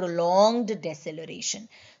to prolonged deceleration.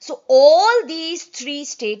 So all these three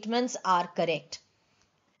statements are correct.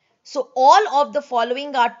 So all of the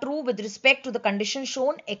following are true with respect to the condition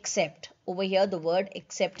shown, except. Over here the word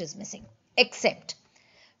except is missing. Except.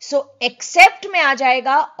 So except में आ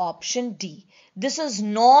जाएगा option D. This is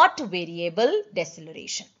not variable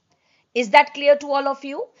deceleration. Is that clear to all of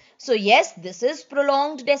you? So yes, this is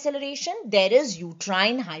prolonged deceleration. There is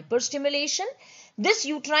uterine hyperstimulation. This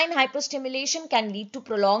uterine hyperstimulation can lead to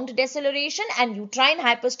prolonged deceleration, and uterine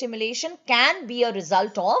hyperstimulation can be a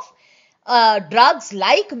result of drugs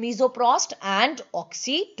like misoprost and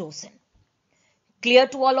oxytocin. Clear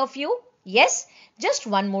to all of you? Yes. Just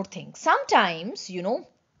one more thing. Sometimes,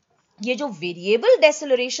 ये जो variable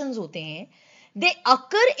decelerations होते हैं, they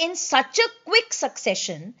occur in such a quick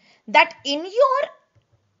succession that in your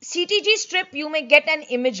CTG strip you may get an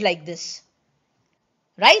image like this.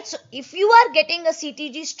 Right? So if you are getting a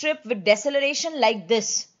CTG strip with deceleration like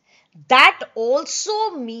this, that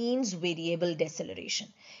also means variable deceleration.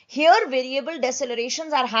 Here variable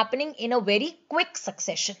decelerations are happening in a very quick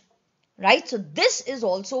succession. Right? So this is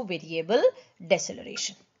also variable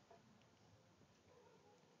deceleration.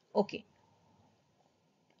 Okay.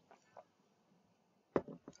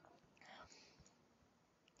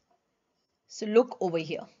 So look over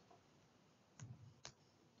here.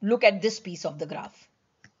 Look at this piece of the graph.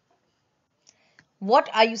 What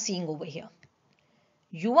are you seeing over here?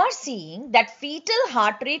 You are seeing that fetal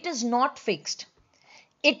heart rate is not fixed.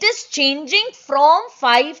 It is changing from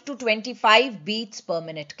 5 to 25 beats per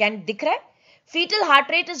minute. Can dikh raha hai? Fetal heart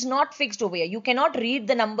rate is not fixed over here. You cannot read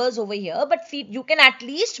the numbers over here, but you can at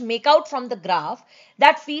least make out from the graph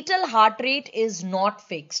that fetal heart rate is not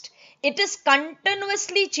fixed. It is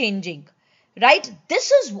continuously changing. Right?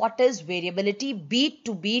 This is what is variability, beat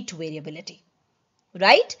to beat variability.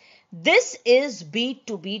 Right? This is beat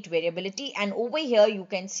to beat variability, and over here you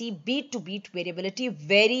can see beat to beat variability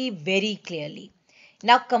very, very clearly.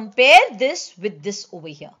 Now compare this with this over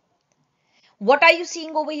here. What are you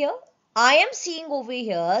seeing over here? I am seeing over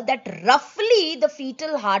here that roughly the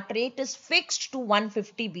fetal heart rate is fixed to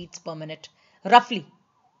 150 beats per minute. Roughly.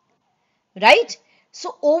 Right?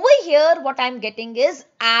 So over here what I am getting is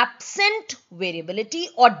absent variability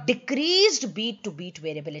or decreased beat to beat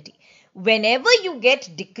variability. Whenever you get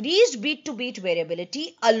decreased beat to beat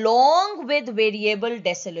variability along with variable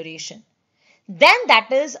deceleration, then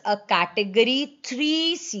that is a category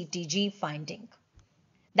 3 CTG finding.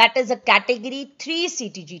 That is a category 3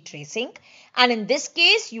 CTG tracing, and in this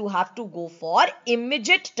case you have to go for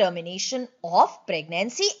immediate termination of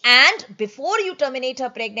pregnancy, and before you terminate a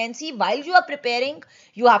pregnancy, while you are preparing,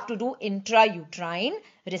 you have to do intrauterine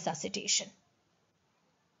resuscitation.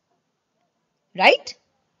 Right?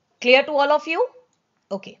 Clear to all of you?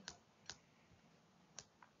 Okay.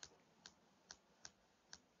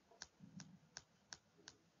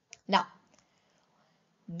 Now,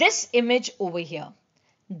 this image over here.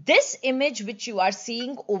 This image which you are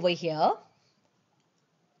seeing over here,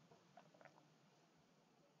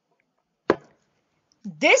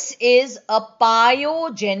 this is a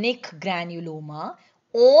pyogenic granuloma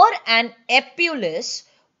or an epulis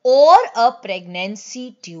or a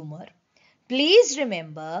pregnancy tumor. Please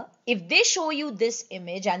remember, if they show you this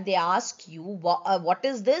image and they ask you what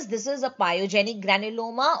is this? This is a pyogenic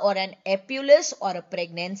granuloma or an epulis or a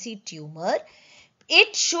pregnancy tumor.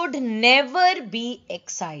 It should never be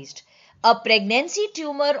excised. A pregnancy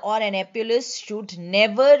tumor or an epulis should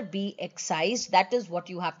never be excised. That is what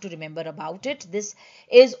you have to remember about it. This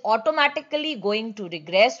is automatically going to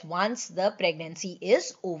regress once the pregnancy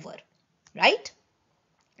is over. Right?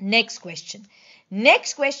 Next question.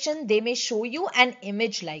 Next question, they may show you an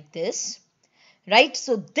image like this. Right?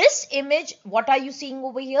 So this image, what are you seeing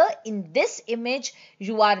over here? In this image,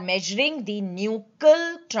 you are measuring the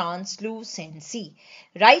nuchal translucency.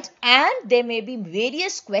 Right? And there may be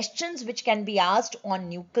various questions which can be asked on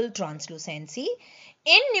nuchal translucency.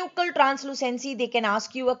 In nuchal translucency, they can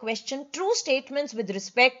ask you a question. True statements with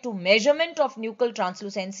respect to measurement of nuchal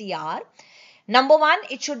translucency are: number one,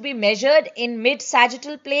 it should be measured in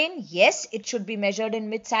mid-sagittal plane. Yes, it should be measured in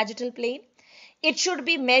mid-sagittal plane. It should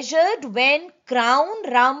be measured when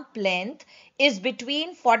crown rump length is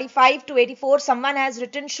between 45 to 84. Someone has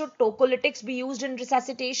written, should tocolytics be used in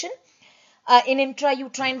resuscitation? In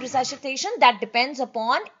intrauterine resuscitation, that depends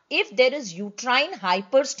upon if there is uterine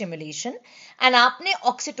hyperstimulation and आपने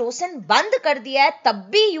oxytocin बंद कर दिया है तब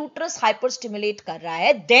भी uterus hyperstimulate कर रहा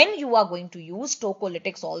है, then you are going to use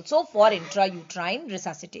tocolytics also for intrauterine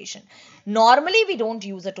resuscitation. Normally we don't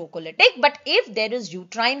use a tocolytic, but if there is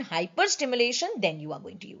uterine hyperstimulation, then you are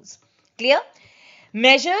going to use. Clear?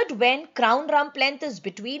 Measured when crown rump length is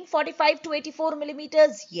between 45 to 84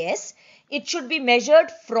 millimeters. Yes, it should be measured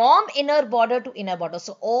from inner border to inner border.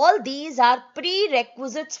 So all these are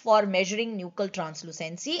prerequisites for measuring nuchal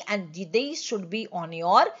translucency, and these should be on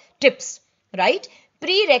your tips, right?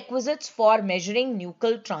 Prerequisites for measuring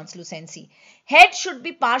nuchal translucency. Head should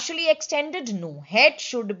be partially extended. No, head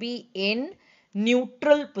should be in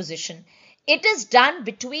neutral position. It is done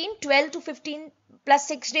between 12 to 15 plus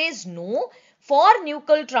 6 days. No. For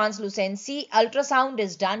nuchal translucency, ultrasound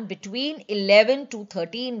is done between 11 to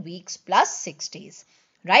 13 weeks plus 6 days,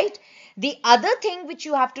 right? The other thing which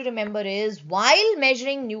you have to remember is, while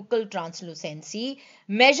measuring nuchal translucency,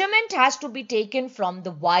 measurement has to be taken from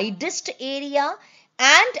the widest area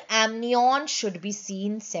and amnion should be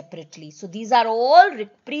seen separately. So these are all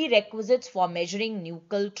prerequisites for measuring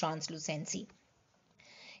nuchal translucency.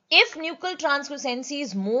 If nuchal translucency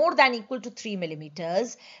is more than equal to 3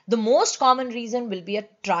 millimeters, the most common reason will be a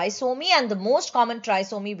trisomy, and the most common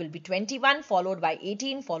trisomy will be 21 followed by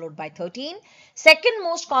 18 followed by 13. Second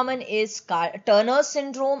most common is Turner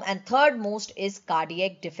syndrome, and third most is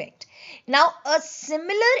cardiac defect. Now a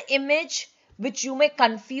similar image which you may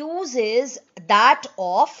confuse is that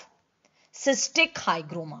of cystic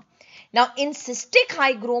hygroma. Now in cystic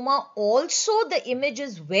hygroma also the image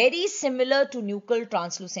is very similar to nuchal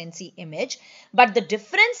translucency image, but the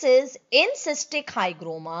difference is, in cystic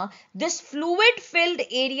hygroma this fluid filled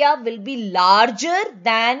area will be larger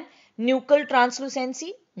than nuchal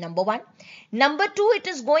translucency, number one. Number two, it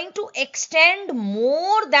is going to extend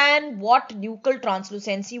more than what nuchal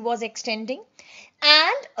translucency was extending,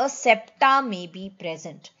 and a septa may be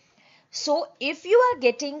present. So if you are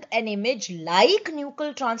getting an image like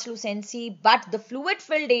nuchal translucency, but the fluid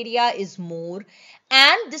filled area is more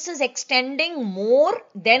and this is extending more,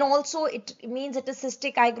 then also it means it is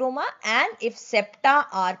cystic hygroma, and if septa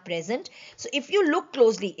are present. So if you look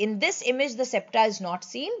closely, in this image the septa is not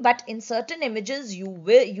seen, but in certain images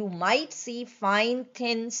you might see fine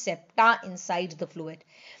thin septa inside the fluid.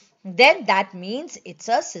 Then that means it's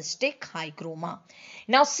a cystic hygroma.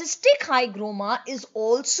 Now cystic hygroma is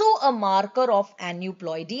also a marker of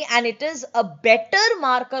aneuploidy, and it is a better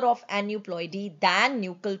marker of aneuploidy than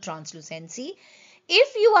nuchal translucency.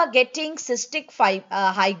 If you are getting cystic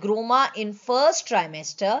hygroma in first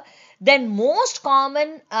trimester, then most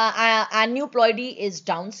common aneuploidy is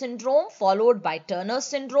Down syndrome followed by Turner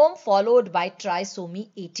syndrome followed by trisomy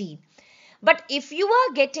 18. But if you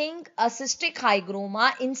are getting a cystic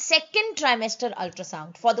hygroma in second trimester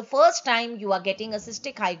ultrasound, for the first time you are getting a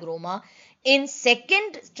cystic hygroma in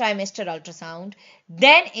second trimester ultrasound,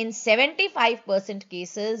 then in 75%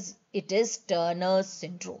 cases it is Turner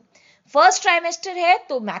syndrome. First trimester hai,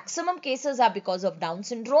 to maximum cases are because of Down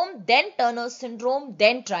syndrome, then Turner syndrome,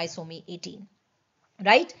 then trisomy 18.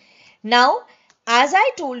 Right? Now, as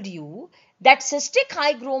I told you, that cystic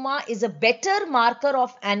hygroma is a better marker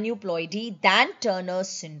of aneuploidy than Turner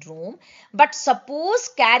syndrome. But suppose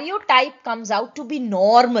karyotype comes out to be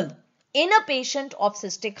normal in a patient of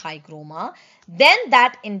cystic hygroma, then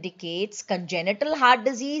that indicates congenital heart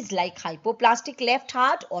disease like hypoplastic left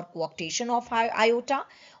heart or coarctation of aorta,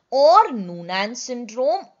 or Noonan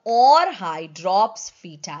syndrome or hydrops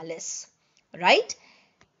fetalis. Right?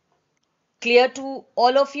 Clear to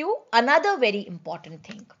all of you? Another very important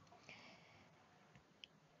thing.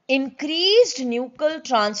 Increased nuchal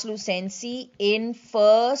translucency in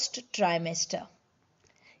first trimester.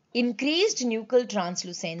 Increased nuchal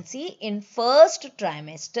translucency in first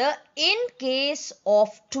trimester in case of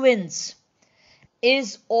twins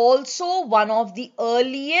is also one of the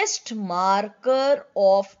earliest marker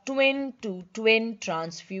of twin-to-twin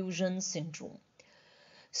transfusion syndrome.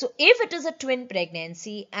 So if it is a twin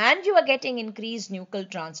pregnancy and you are getting increased nuchal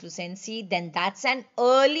translucency, then that's an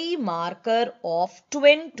early marker of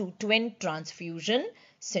twin-to-twin transfusion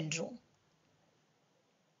syndrome.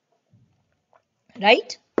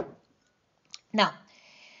 Right? Now,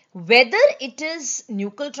 whether it is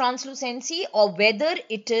nuchal translucency or whether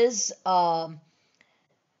it is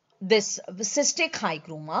this cystic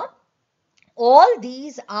hygroma, all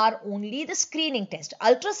these are only the screening test.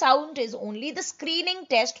 Ultrasound is only the screening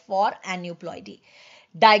test for aneuploidy.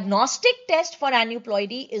 Diagnostic test for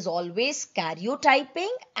aneuploidy is always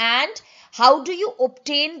karyotyping. And how do you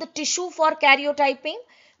obtain the tissue for karyotyping?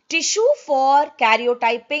 Tissue for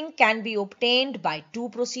karyotyping can be obtained by two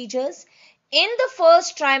procedures. In the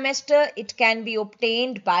first trimester, it can be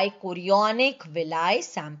obtained by chorionic villi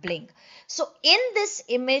sampling. So in this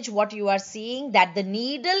image, what you are seeing, that the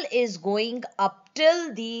needle is going up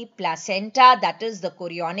till the placenta, that is the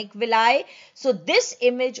chorionic villi. So this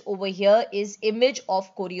image over here is image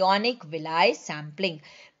of chorionic villi sampling.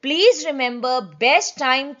 Please remember, best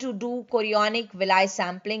time to do chorionic villi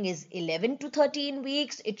sampling is 11 to 13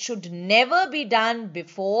 weeks. It should never be done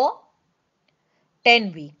before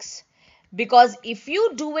 10 weeks. Because if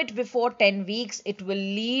you do it before 10 weeks, it will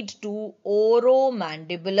lead to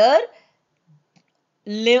oromandibular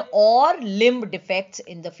or limb defects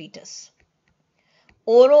in the fetus.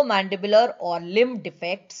 Oromandibular or limb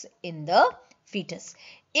defects in the fetus.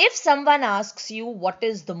 If someone asks you what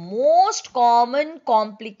is the most common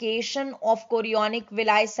complication of chorionic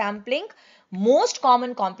villi sampling, most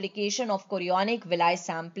common complication of chorionic villi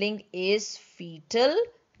sampling is fetal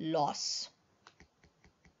loss.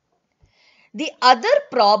 The other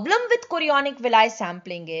problem with chorionic villi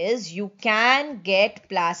sampling is you can get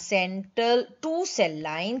placental two cell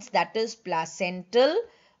lines, that is placental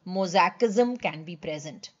mosaicism can be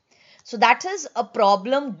present. So that is a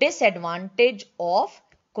problem, disadvantage of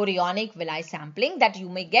chorionic villi sampling, that you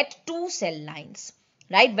may get two cell lines,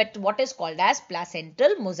 right? But what is called as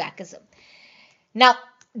placental mosaicism. Now,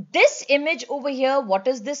 this image over here, what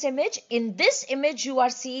is this image? In this image, you are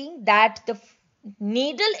seeing that the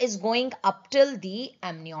needle is going up till the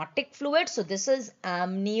amniotic fluid. So this is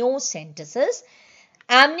amniocentesis.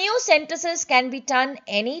 Amniocentesis can be done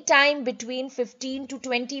anytime between 15 to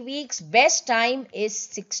 20 weeks. Best time is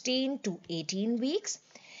 16 to 18 weeks.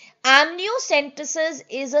 Amniocentesis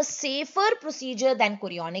is a safer procedure than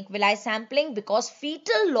chorionic villi sampling because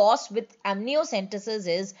fetal loss with amniocentesis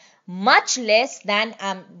is much less than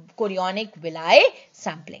chorionic villi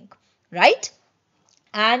sampling, right?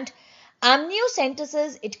 And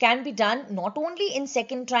amniocentesis, it can be done not only in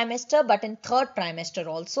second trimester but in third trimester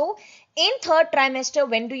also. In third trimester,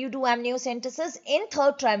 when do you do amniocentesis? In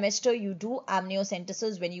third trimester, you do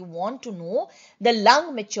amniocentesis when you want to know the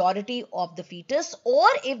lung maturity of the fetus, or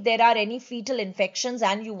if there are any fetal infections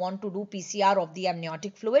and you want to do PCR of the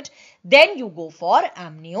amniotic fluid, then you go for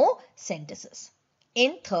amniocentesis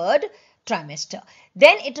in third trimester.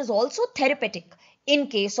 Then it is also therapeutic in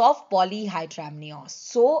case of polyhydramnios.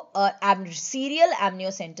 So, serial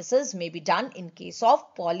amniocentesis may be done in case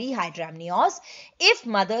of polyhydramnios if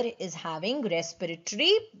mother is having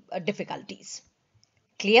respiratory difficulties.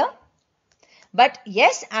 Clear? But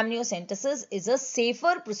yes, amniocentesis is a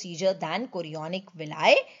safer procedure than chorionic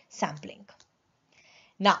villi sampling.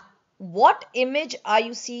 Now, what image are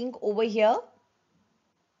you seeing over here?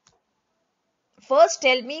 First,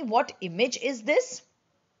 tell me what image is this?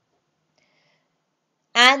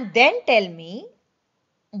 And then tell me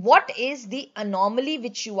what is the anomaly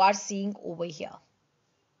which you are seeing over here.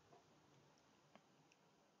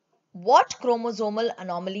 What chromosomal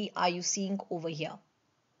anomaly are you seeing over here?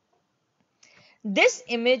 This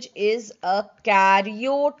image is a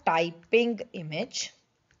karyotyping image,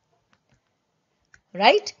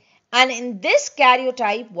 right? And in this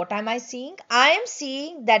karyotype, what am I seeing? I am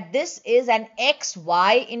seeing that this is an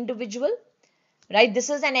XY individual. Right, this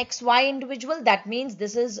is an XY individual. That means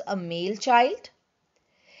this is a male child.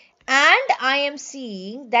 And I am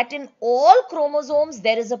seeing that in all chromosomes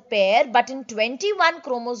there is a pair, but in 21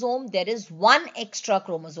 chromosome there is one extra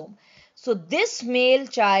chromosome. So this male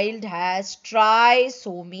child has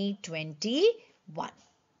trisomy 21.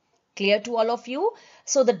 Clear to all of you?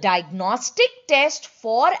 So the diagnostic test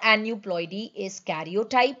for aneuploidy is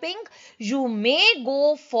karyotyping. You may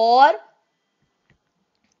go for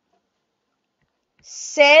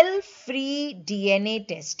cell-free DNA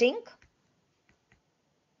testing,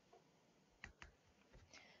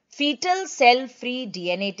 fetal cell-free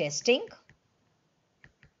DNA testing.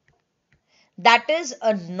 That is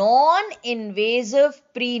a non-invasive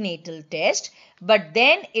prenatal test, but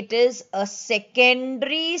then it is a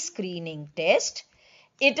secondary screening test.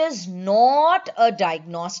 It is not a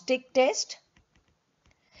diagnostic test.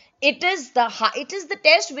 It is the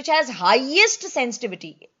test which has highest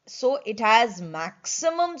sensitivity. So it has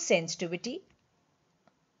maximum sensitivity,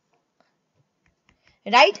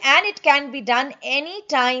 right? And it can be done any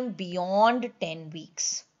time beyond 10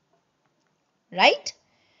 weeks. right?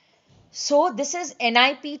 So this is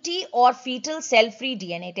NIPT or fetal cell-free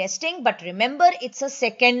DNA testing, but remember it's a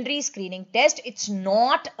secondary screening test. It's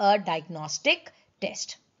not a diagnostic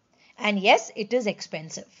test. And yes, it is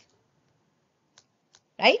expensive,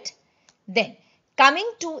 right? Then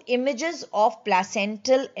coming to images of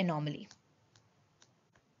placental anomaly.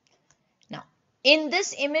 Now, in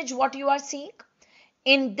this image, what you are seeing?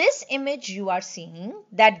 In this image, you are seeing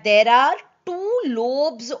that there are two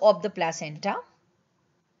lobes of the placenta,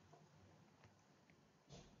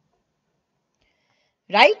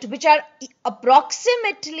 right, which are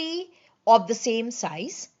approximately of the same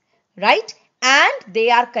size, right, and they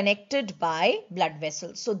are connected by blood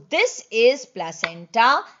vessels. So this is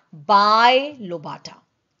placenta bilobata,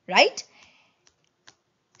 right?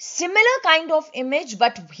 Similar kind of image,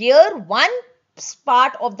 but here one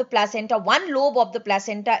part of the placenta, one lobe of the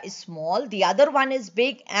placenta is small, the other one is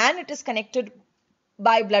big, and it is connected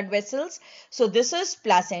by blood vessels. So this is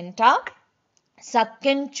placenta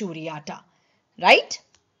subcinturiata, right?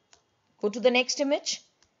 Go to the next image.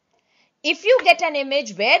 If you get an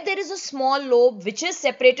image where there is a small lobe which is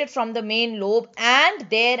separated from the main lobe and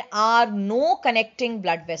there are no connecting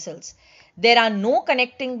blood vessels, then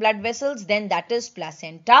that is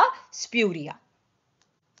placenta spuria.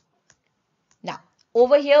 Now,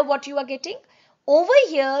 over here what you are getting? Over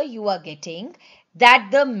here you are getting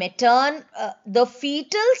that the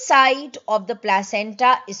fetal side of the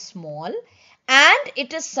placenta is small and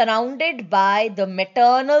it is surrounded by the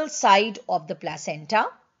maternal side of the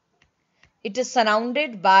placenta. It is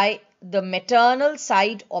surrounded by the maternal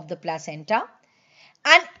side of the placenta.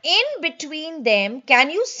 And in between them, can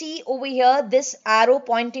you see over here this arrow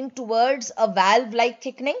pointing towards a valve-like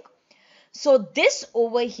thickening? So this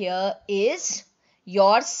over here is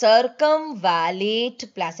your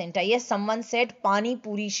circumvallate placenta. Yes, someone said pani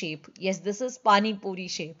puri shape. Yes, this is pani puri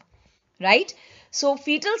shape, right? So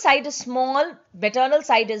fetal side is small, maternal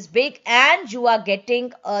side is big, and you are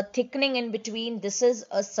getting a thickening in between. This is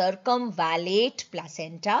a circumvallate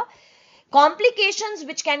placenta. Complications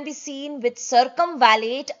which can be seen with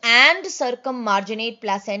circumvallate and circummarginate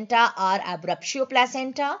placenta are abruptio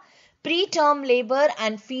placenta, preterm labor,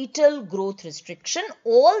 and fetal growth restriction.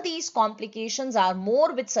 All these complications are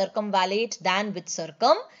more with circumvallate than with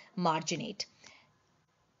circummarginate.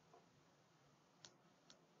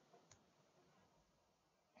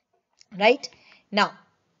 Right? Now,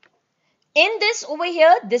 in this over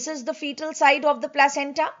here, this is the fetal side of the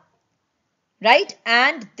placenta, right?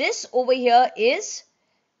 And this over here is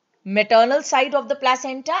maternal side of the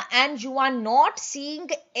placenta, and you are not seeing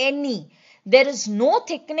there is no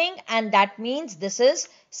thickening, and that means this is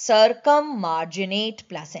circummarginate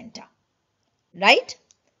placenta, right?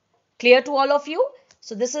 Clear to all of you?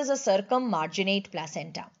 So this is a circummarginate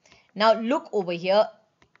placenta. Now look over here.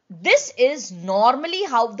 This is normally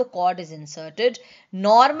how the cord is inserted.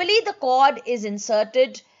 Normally the cord is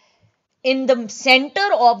inserted in the center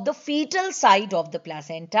of the fetal side of the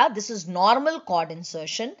placenta. This is normal cord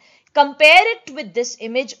insertion. Compare it with this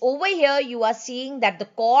image. Over here you are seeing that the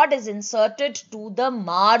cord is inserted to the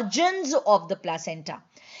margins of the placenta.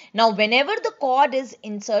 Now whenever the cord is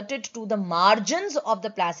inserted to the margins of the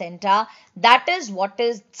placenta, that is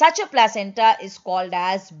such a placenta is called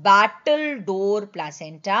as battledore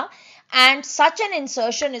placenta, and such an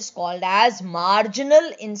insertion is called as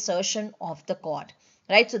marginal insertion of the cord.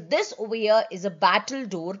 Right, so this over here is a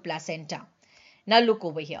battledore placenta. Now look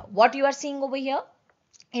over here. What you are seeing over here?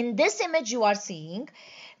 In this image you are seeing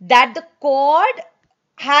that the cord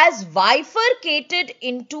has bifurcated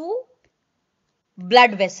into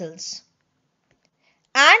blood vessels.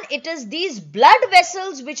 And it is these blood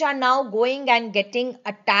vessels which are now going and getting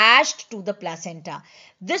attached to the placenta.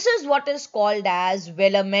 This is what is called as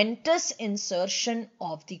velamentous insertion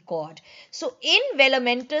of the cord. So in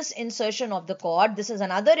velamentous insertion of the cord, this is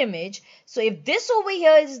another image. So if this over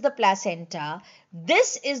here is the placenta,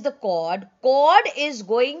 this is the cord. Cord is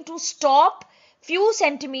going to stop few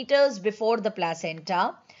centimeters before the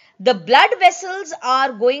placenta. The blood vessels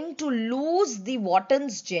are going to lose the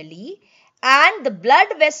Wotton's jelly, and the blood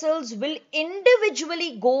vessels will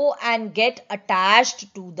individually go and get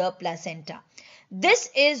attached to the placenta. This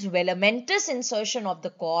is velamentous insertion of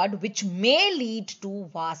the cord, which may lead to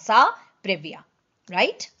vasa previa,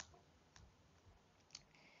 right?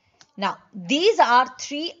 Now, these are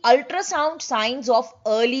 3 ultrasound signs of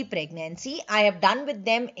early pregnancy. I have done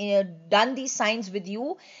these signs with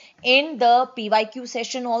you in the PYQ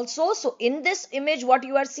session also. So, in this image, what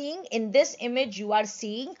you are seeing? In this image, you are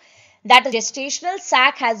seeing That is, gestational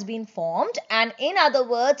sac has been formed, and in other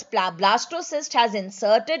words, blastocyst has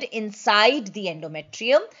inserted inside the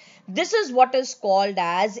endometrium. This is what is called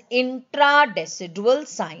as intradecidual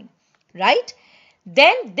sign, right?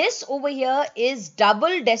 Then this over here is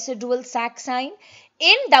double decidual sac sign.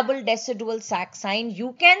 In double decidual sac sign,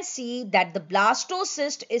 you can see that the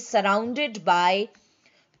blastocyst is surrounded by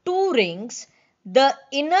two rings. The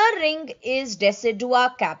inner ring is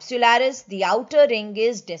decidua capsularis, the outer ring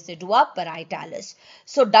is decidua parietalis.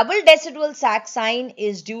 So double decidual sac sign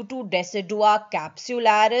is due to decidua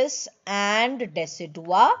capsularis and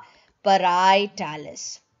decidua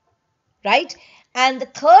parietalis, right? And the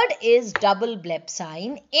third is double bleb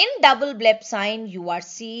sign. In double bleb sign, you are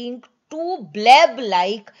seeing two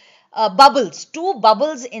bleb-like two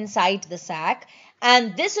bubbles inside the sac,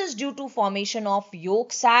 and this is due to formation of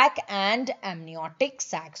yolk sac and amniotic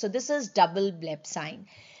sac. So this is double bleb sign.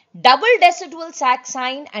 Double decidual sac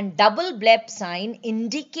sign and double bleb sign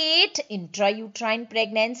indicate intrauterine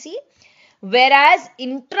pregnancy, whereas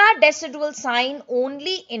intradecidual sign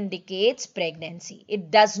only indicates pregnancy.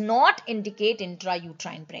 It does not indicate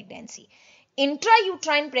intrauterine pregnancy.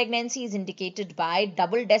 Intrauterine pregnancy is indicated by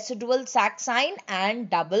double decidual sac sign and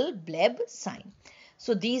double bleb sign.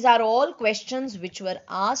 So these are all questions which were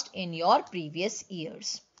asked in your previous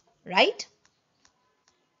years, right?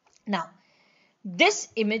 Now, this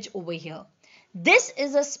image over here, this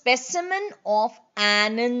is a specimen of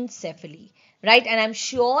anencephaly, right? And I'm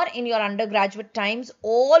sure in your undergraduate times,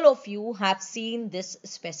 all of you have seen this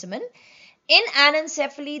specimen. In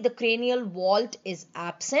anencephaly, the cranial vault is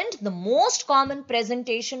absent. The most common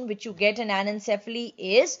presentation which you get in anencephaly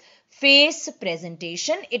is face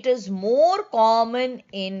presentation. It is more common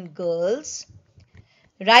in girls,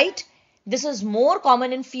 right? This is more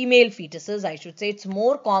common in female fetuses, I should say. It's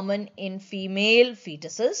more common in female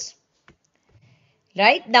fetuses.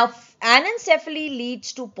 Right? Now, anencephaly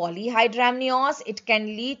leads to polyhydramnios. It can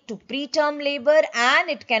lead to preterm labor, and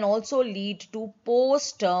it can also lead to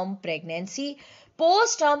post-term pregnancy.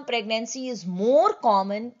 Post-term pregnancy is more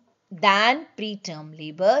common than preterm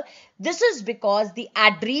labor. This is because the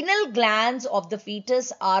adrenal glands of the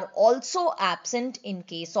fetus are also absent in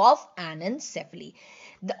case of anencephaly.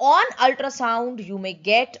 On ultrasound, you may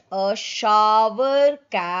get a shower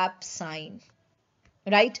cap sign,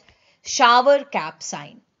 right? Shower cap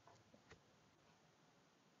sign.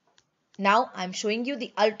 Now I'm showing you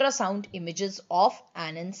the ultrasound images of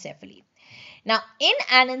anencephaly. Now in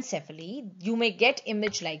anencephaly, you may get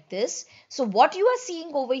image like this. So what you are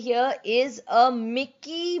seeing over here is a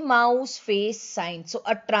Mickey Mouse face sign. So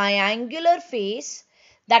a triangular face,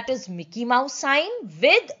 that is Mickey Mouse sign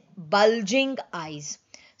with bulging eyes.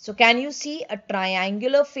 So can you see a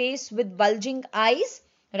triangular face with bulging eyes,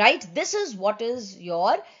 right? This is what is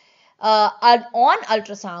your on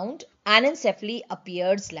ultrasound. Anencephaly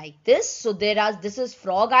appears like this. So this is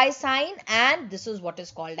frog eye sign, and this is what is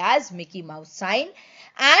called as Mickey Mouse sign.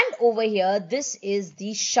 And over here, this is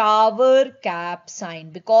the shower cap sign.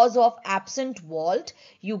 Because of absent vault,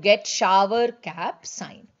 you get shower cap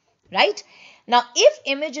sign, right? Now, if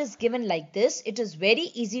image is given like this, it is very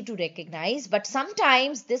easy to recognize, but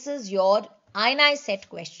sometimes this is your gynae set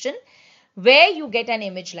question, where you get an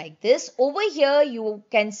image like this. Over here, you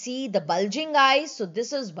can see the bulging eyes. So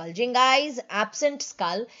this is bulging eyes, absent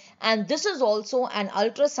skull, and this is also an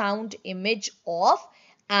ultrasound image of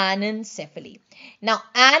anencephaly. Now,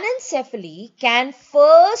 anencephaly can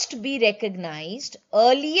first be recognized,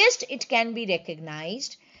 earliest it can be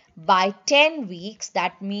recognized by 10 weeks.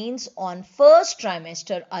 That means on first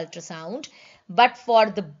trimester ultrasound. But for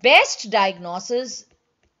the best diagnosis,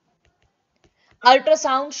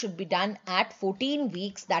 ultrasound should be done at 14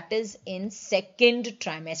 weeks, that is in second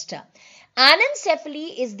trimester.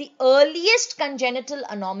 Anencephaly is the earliest congenital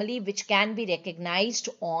anomaly which can be recognized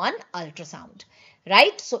on ultrasound,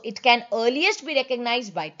 right? So it can earliest be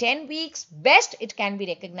recognized by 10 weeks, best it can be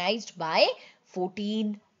recognized by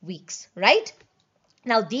 14 weeks, right?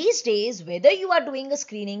 Now these days, whether you are doing a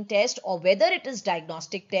screening test or whether it is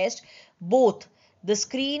diagnostic test, both the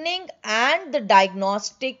screening and the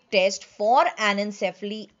diagnostic test for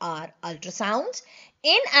anencephaly are ultrasounds.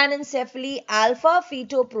 In anencephaly, alpha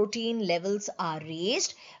fetoprotein levels are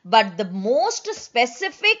raised, but the most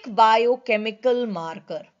specific biochemical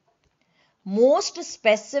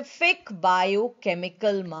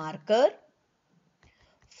marker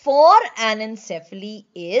for anencephaly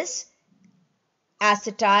is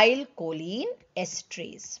acetylcholine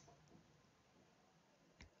esterase.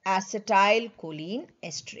 Acetylcholine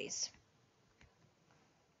esterase.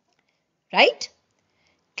 Right?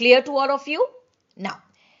 Clear to all of you? Now,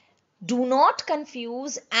 Do not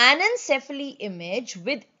confuse anencephaly image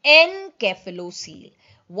with encephalocele.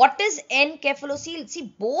 What is encephalocele?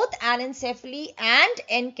 See, both anencephaly and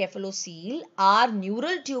encephalocele are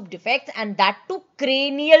neural tube defects, and that too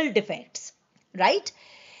cranial defects, right?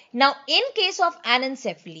 Now, in case of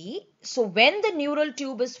anencephaly, so when the neural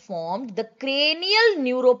tube is formed, the cranial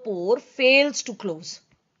neuropore fails to close.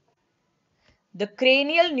 The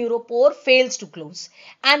cranial neuropore fails to close,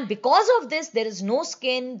 and because of this there is no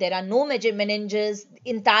skin, there are no meninges, the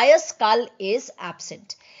entire skull is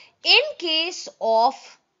absent. In case of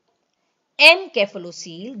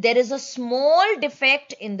encephalocele, there is a small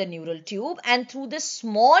defect in the neural tube, and through this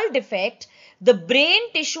small defect the brain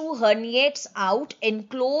tissue herniates out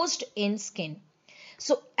enclosed in skin.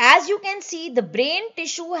 So as you can see, the brain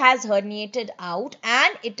tissue has herniated out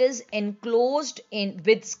and it is enclosed in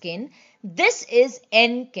with skin. This is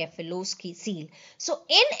encephalocele. So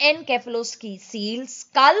in encephalocele,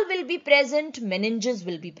 skull will be present, meninges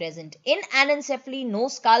will be present. In anencephaly, no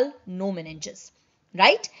skull, no meninges,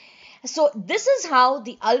 right? So this is how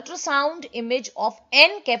the ultrasound image of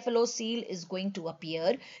encephalocele is going to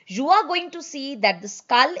appear. You are going to see that the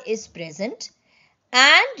skull is present,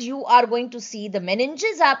 and you are going to see the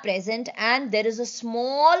meninges are present, and there is a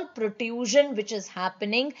small protrusion which is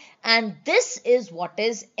happening, and this is what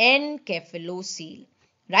is encephalocele,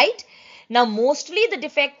 right? Now mostly the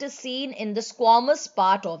defect is seen in the squamous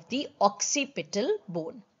part of the occipital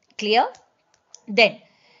bone. Clear? Then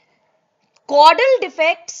caudal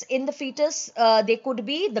defects in the fetus, they could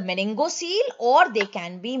be the meningocele or they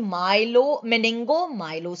can be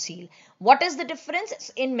meningomyelocele. What is the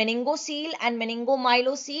difference in meningocele and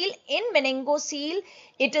meningomyelocele? In meningocele,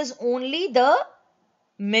 it is only the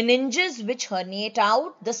meninges which herniate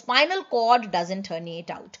out. The spinal cord doesn't herniate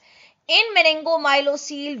out. In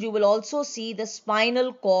meningomyelocele, you will also see the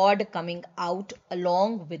spinal cord coming out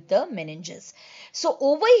along with the meninges. So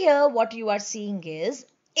over here, what you are seeing is,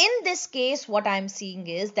 in this case, what I am seeing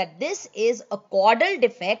is that this is a caudal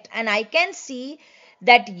defect, and I can see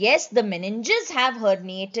that yes, the meninges have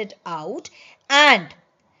herniated out, and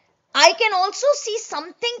I can also see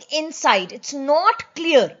something inside. It's not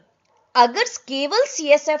clear. अगर केवल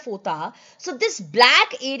CSF होता, so this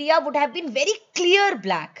black area would have been very clear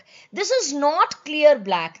black. This is not clear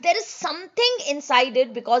black. There is something inside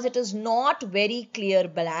it because it is not very clear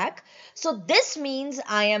black. So this means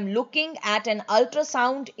I am looking at an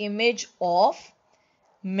ultrasound image of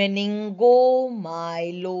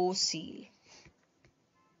meningomyelocele.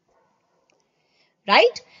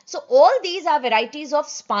 Right? So all these are varieties of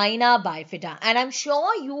spina bifida, and I'm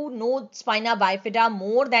sure you know spina bifida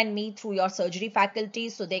more than me through your surgery faculty.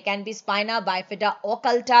 So they can be spina bifida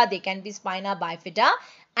occulta, they can be spina bifida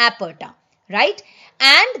aperta, right?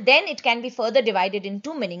 And then it can be further divided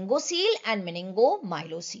into meningocele and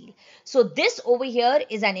meningomyelocele. So this over here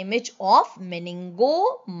is an image of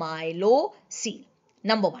meningomyelocele,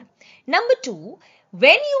 number one. Number two,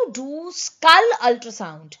 when you do skull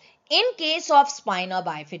ultrasound, in case of spina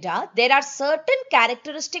bifida, there are certain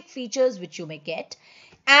characteristic features which you may get,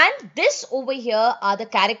 and this over here are the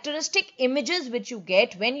characteristic images which you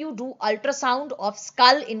get when you do ultrasound of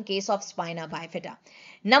skull in case of spina bifida.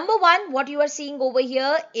 Number one, what you are seeing over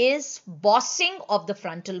here is bossing of the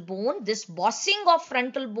frontal bone. This bossing of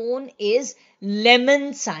frontal bone is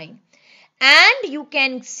lemon sign. And you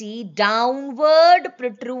can see downward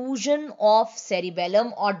protrusion of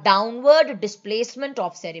cerebellum or downward displacement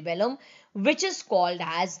of cerebellum, which is called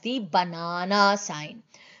as the banana sign.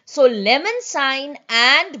 So lemon sign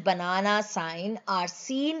and banana sign are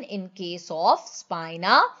seen in case of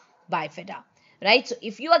spina bifida, right? So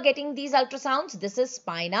if you are getting these ultrasounds, this is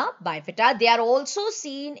spina bifida. They are also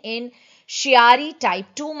seen in Chiari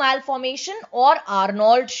type 2 malformation or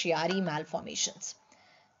Arnold-Chiari malformations,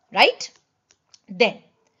 right? Then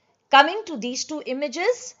coming to these two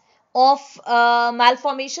images of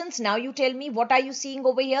malformations, now you tell me, what are you seeing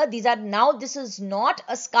over here? This is not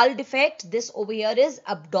a skull defect. This over here is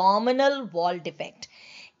abdominal wall defect.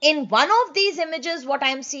 In one of these images, what I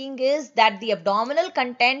am seeing is that the abdominal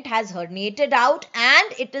content has herniated out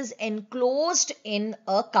and it is enclosed in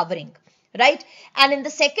a covering, right? And in the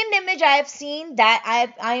second image, I have seen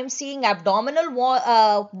that I am seeing abdominal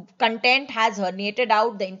content has herniated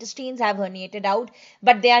out, the intestines have herniated out,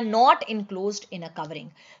 but they are not enclosed in a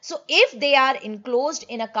covering. So if they are enclosed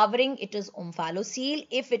in a covering, it is omphalocele.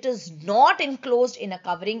 If it is not enclosed in a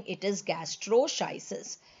covering, it is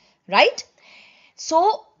gastroschisis, right?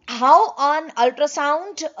 So how on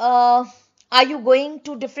ultrasound are you going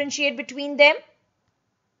to differentiate between them?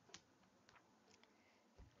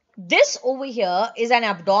 This over here is an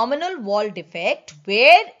abdominal wall defect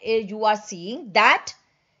where you are seeing that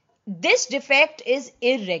this defect is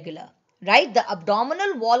irregular, right? The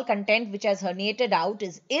abdominal wall content which has herniated out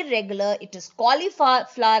is irregular. It is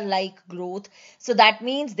cauliflower-like growth. So that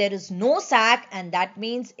means there is no sac, and that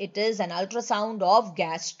means it is an ultrasound of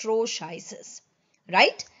gastroschisis,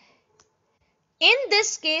 right? In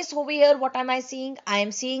this case over here, what am I seeing? I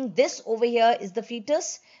am seeing this over here is the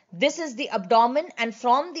fetus. This is the abdomen, and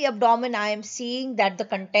from the abdomen I am seeing that the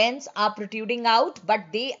contents are protruding out,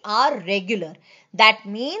 but they are regular. That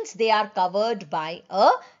means they are covered by a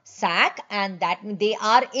sac, and that they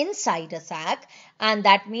are inside a sac, and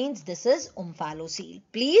that means this is omphalocele.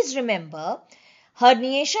 Please remember,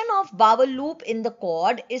 herniation of bowel loop in the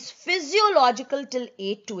cord is physiological till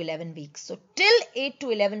 8 to 11 weeks. So till 8 to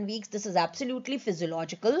 11 weeks, this is absolutely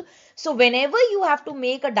physiological. So whenever you have to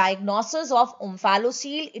make a diagnosis of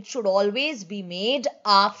omphalocele, it should always be made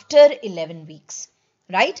after 11 weeks,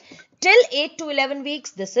 right? Till 8 to 11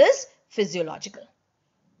 weeks, this is physiological,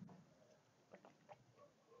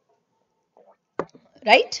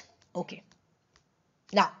 right? Okay.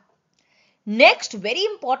 Now, next very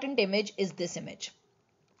important image is this image.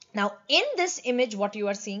 Now, in this image, what you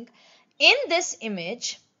are seeing, in this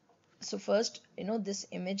image, so first, this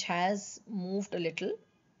image has moved a little.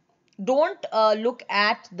 Don't look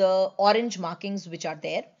at the orange markings which are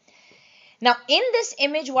there. Now, in this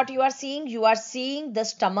image, what you are seeing the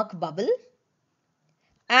stomach bubble,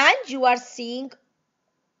 and you are seeing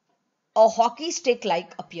a hockey stick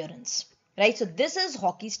like appearance, right? So this is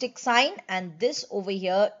hockey stick sign, and this over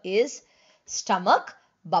here is stomach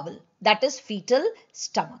bubble, that is fetal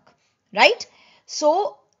stomach, right?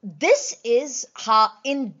 So this is how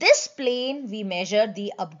in this plane we measure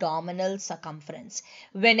the abdominal circumference.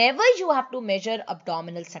 Whenever you have to measure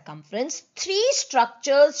abdominal circumference, three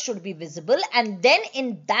structures should be visible, and then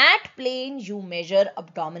in that plane you measure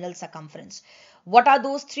abdominal circumference. What are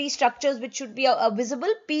those three structures which should be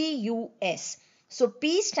visible? PUS. So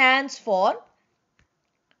P stands for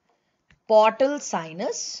portal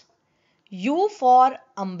sinus, U for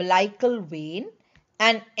umbilical vein,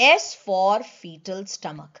 and S for fetal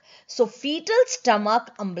stomach. So fetal stomach,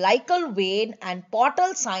 umbilical vein, and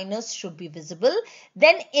portal sinus should be visible.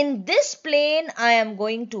 Then in this plane, I am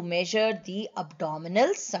going to measure the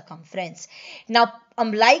abdominal circumference. Now,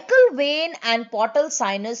 umbilical vein and portal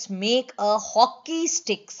sinus make a hockey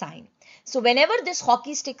stick sign. So whenever this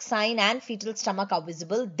hockey stick sign and fetal stomach are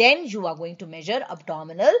visible, then you are going to measure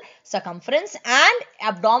abdominal circumference, and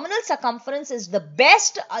abdominal circumference is the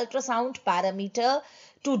best ultrasound parameter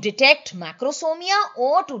to detect macrosomia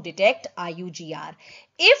or to detect IUGR.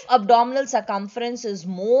 If abdominal circumference is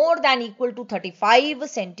more than equal to 35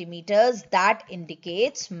 centimeters, that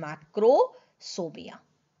indicates macrosomia.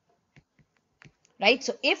 Right?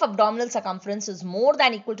 So if abdominal circumference is more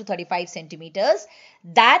than equal to 35 centimeters,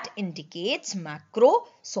 that indicates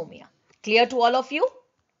macrosomia. Clear to all of you?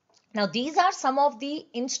 Now, these are some of the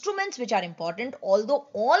instruments which are important, although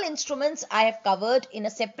all instruments I have covered in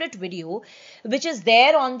a separate video, which is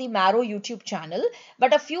there on the Marrow YouTube channel.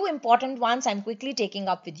 But a few important ones I'm quickly taking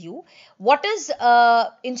up with you. What is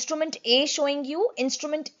instrument A showing you?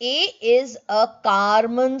 Instrument A is a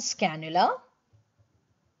Carman's cannula.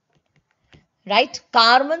 Right,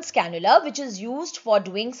 Carman's cannula, which is used for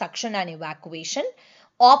doing suction and evacuation.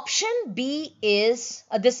 Option B is,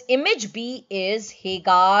 this image B is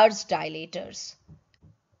Hagar's dilators.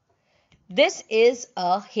 This is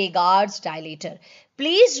a Hagar's dilator.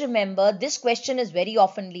 Please remember, this question is very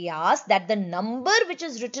oftenly asked, that the number which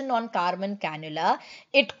is written on Carman cannula,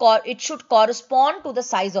 it should correspond to the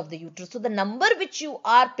size of the uterus. So the number which you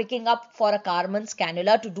are picking up for a Carman's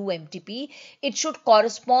cannula to do MTP, it should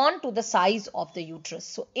correspond to the size of the uterus.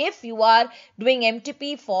 So if you are doing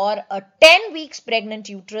MTP for a 10 weeks pregnant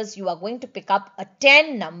uterus, you are going to pick up a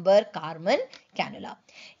 10 number Carman cannula.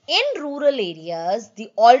 In rural areas, the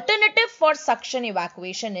alternative for suction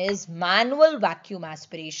evacuation is manual vacuum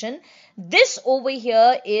aspiration. This over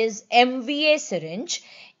here is MVA syringe.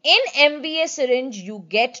 In MVA syringe, you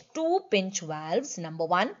get two pinch valves, number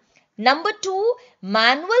one. Number two,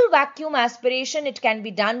 manual vacuum aspiration, it can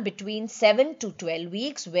be done between 7 to 12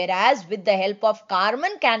 weeks, whereas with the help of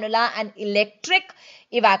Carman cannula and electric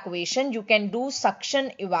evacuation, you can do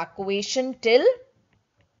suction evacuation till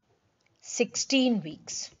 16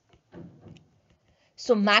 weeks.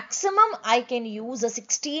 So maximum I can use a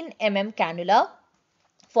 16 mm cannula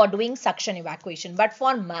for doing suction evacuation. But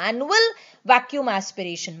for manual vacuum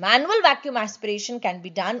aspiration can be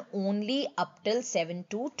done only up till 7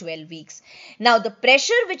 to 12 weeks. Now the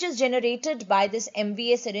pressure which is generated by this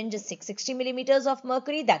MVA syringe is 660 millimeters of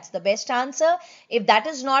mercury. That's the best answer. If that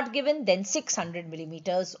is not given, then 600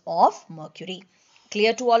 millimeters of mercury.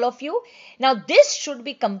 Clear to all of you? Now this should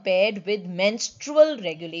be compared with menstrual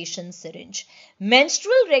regulation syringe.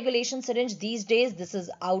 Menstrual regulation syringe these days, this is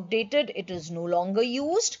outdated. It is no longer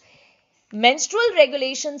used. Menstrual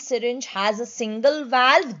regulation syringe has a single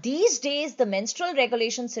valve. These days the menstrual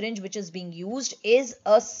regulation syringe which is being used is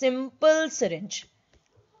a simple syringe.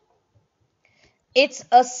 It's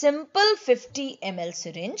a simple 50 ml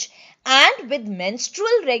syringe, and with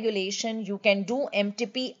menstrual regulation you can do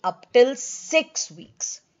MTP up till 6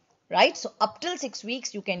 weeks. Right? So up till 6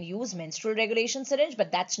 weeks you can use menstrual regulation syringe,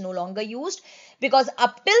 but that's no longer used because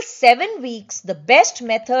up till 7 weeks the best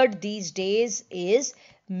method these days is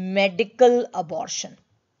medical abortion.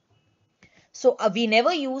 So we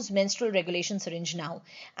never use menstrual regulation syringe now,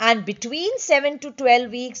 and between 7 to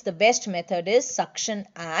 12 weeks the best method is suction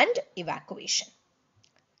and evacuation.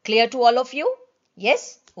 Clear to all of you?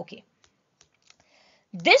 Yes? Okay.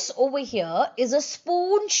 This over here is a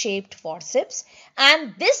spoon shaped forceps,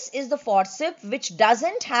 and this is the forceps which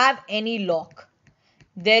doesn't have any lock.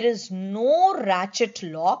 There is no ratchet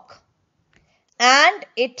lock, and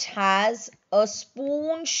it has a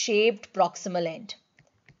spoon shaped proximal end.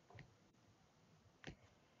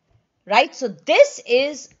 Right? So this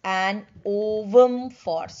is an ovum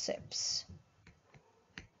forceps.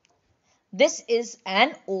 This is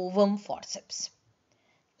an ovum forceps.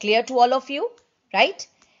 Clear to all of you? Right?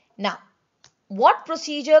 Now, what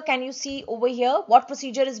procedure can you see over here? What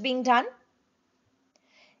procedure is being done?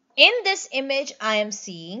 In this image, I am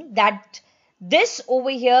seeing that this over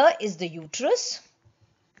here is the uterus.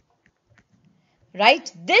 Right?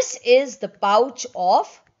 This is the pouch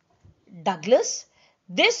of Douglas.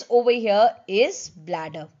 This over here is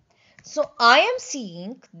bladder. So I am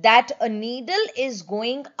seeing that a needle is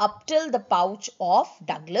going up till the pouch of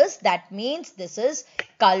Douglas. That means this is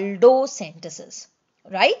culdocentesis.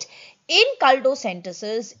 Right? In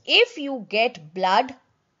culdocentesis, if you get blood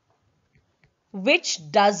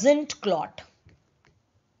which doesn't clot,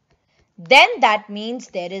 then that means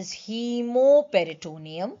there is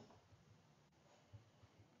hemoperitoneum.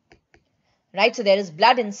 Right? So there is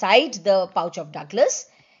blood inside the pouch of Douglas.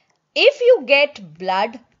 If you get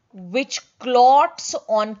blood which clots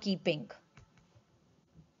on keeping,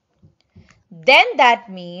 then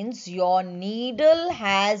that means your needle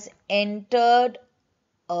has entered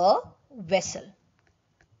a vessel.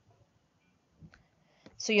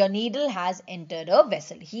 So your needle has entered a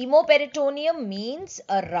vessel. Hemoperitoneum means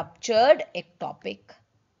a ruptured ectopic.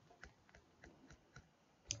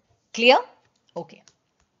 Clear? Okay.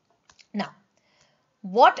 Now,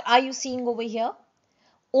 what are you seeing over here?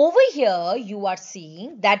 Over here, you are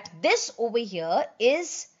seeing that this over here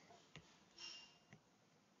is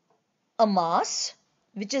a mass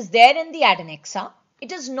which is there in the adnexa.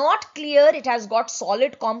 It is not clear. It has got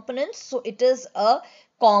solid components. So, it is a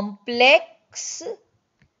complex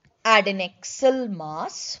adnexal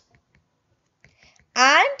mass.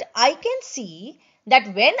 And I can see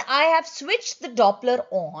that when I have switched the Doppler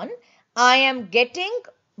on, I am getting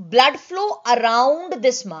blood flow around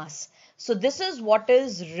this mass. So this is what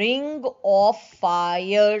is ring of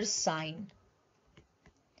fire sign.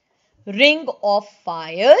 Ring of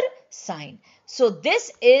fire sign. So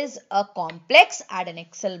this is a complex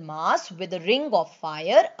adnexal mass with a ring of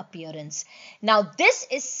fire appearance. Now this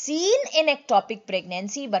is seen in ectopic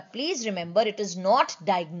pregnancy, but please remember it is not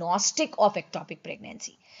diagnostic of ectopic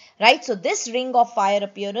pregnancy. Right? So this ring of fire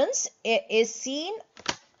appearance is seen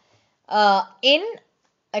in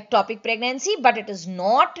ectopic pregnancy, but it is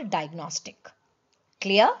not diagnostic.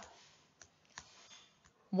 Clear?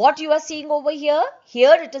 What you are seeing over here,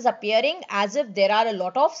 here it is appearing as if there are a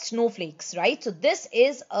lot of snowflakes, right? So this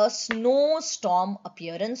is a snowstorm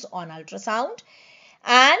appearance on ultrasound,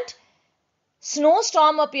 and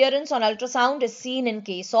snowstorm appearance on ultrasound is seen in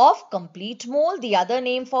case of complete mole. The other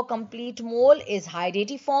name for complete mole is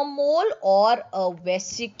hydatiform mole or a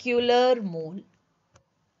vesicular mole.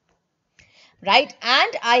 Right?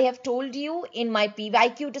 And I have told you in my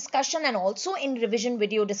PYQ discussion and also in revision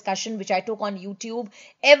video discussion which I took on YouTube,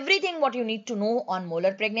 everything what you need to know on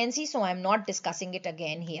molar pregnancy. So I am not discussing it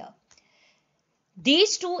again here.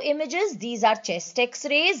 These two images, these are chest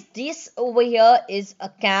x-rays. This over here is a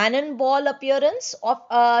cannonball appearance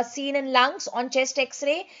of seen in lungs on chest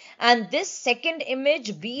x-ray, and this second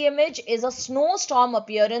image, B image, is a snowstorm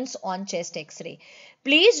appearance on chest x-ray.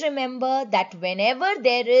 Please remember that whenever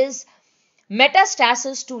there is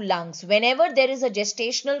metastasis to lungs, whenever there is a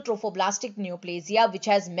gestational trophoblastic neoplasia which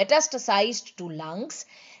has metastasized to lungs,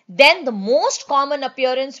 then the most common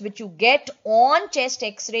appearance which you get on chest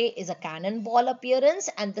x-ray is a cannonball appearance,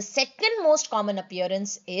 and the second most common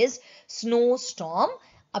appearance is snowstorm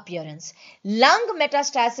appearance. Lung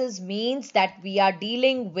metastasis means that we are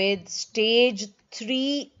dealing with stage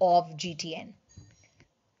 3 of GTN,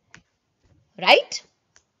 right?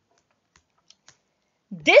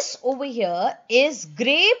 This over here is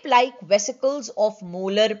grape-like vesicles of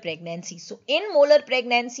molar pregnancy. So in molar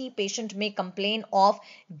pregnancy, patient may complain of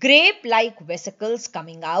grape-like vesicles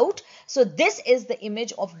coming out. So this is the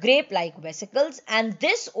image of grape-like vesicles, and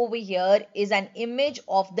this over here is an image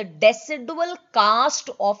of the decidual cast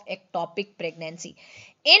of ectopic pregnancy.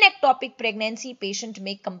 In ectopic pregnancy, patient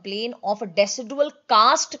may complain of a decidual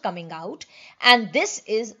cast coming out, and this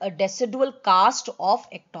is a decidual cast of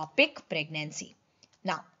ectopic pregnancy.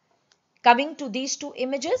 Now, coming to these two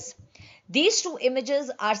images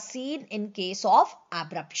are seen in case of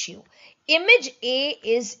abruptio. Image A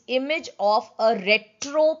is image of a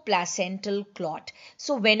retroplacental clot.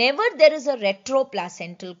 So, whenever there is a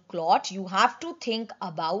retroplacental clot, you have to think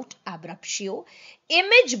about abruptio.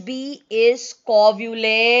 Image B is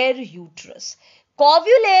covular uterus.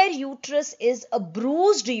 Covular uterus is a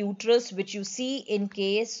bruised uterus which you see in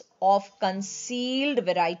case of concealed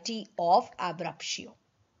variety of abruptio,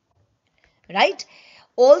 right?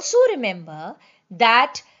 Also remember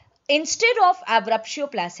that instead of abruptio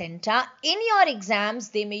placenta, in your exams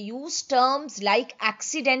they may use terms like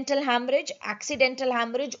accidental hemorrhage. Accidental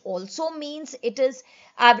hemorrhage also means it is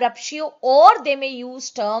abruptio, or they may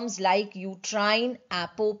use terms like uterine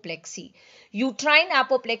apoplexy. Uterine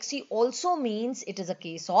apoplexy also means it is a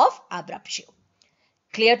case of abruptio.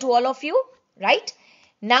 Clear to all of you, right?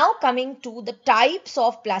 Now coming to the types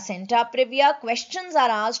of placenta previa, questions are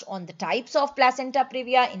asked on the types of placenta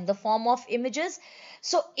previa in the form of images.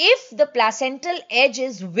 So if the placental edge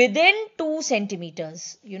is within 2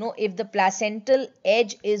 centimeters, if the placental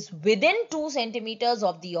edge is within 2 centimeters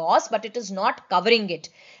of the os but it is not covering it,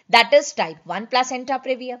 that is type 1 placenta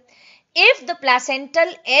previa. If the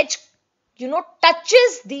placental edge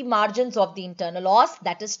touches the margins of the internal os,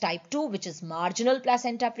 that is type 2, which is marginal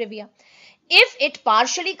placenta previa. If it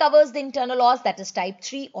partially covers the internal os, that is type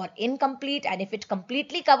 3 or incomplete, and if it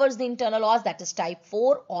completely covers the internal os, that is type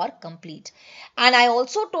 4 or complete. And I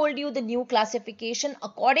also told you the new classification.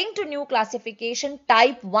 According to new classification,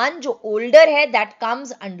 type 1 जो older है, that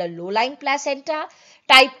comes under low-lying placenta.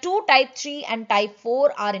 Type 2, type 3 and type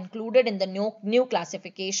 4 are included in the new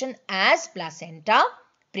classification as placenta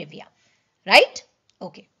previa. Right?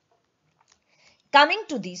 Okay. Coming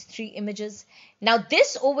to these three images. Now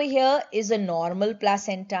this over here is a normal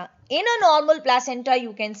placenta. In a normal placenta,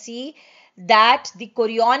 you can see that the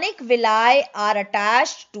chorionic villi are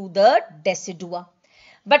attached to the decidua.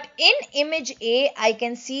 But in image A, I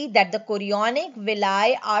can see that the chorionic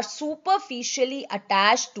villi are superficially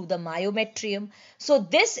attached to the myometrium. So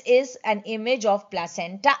this is an image of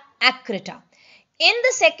placenta accreta. In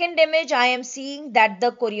the second image, I am seeing that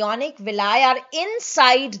the chorionic villi are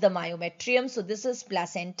inside the myometrium. So this is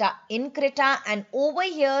placenta increta, and over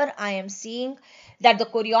here I am seeing that the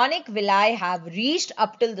chorionic villi have reached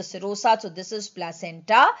up till the serosa. So this is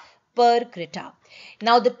placenta percreta.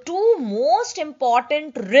 Now the two most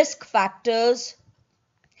important risk factors,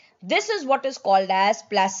 this is what is called as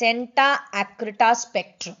placenta accreta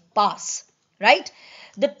spectrum, PAS, right?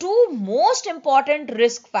 The two most important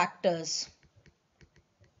risk factors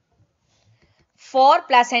for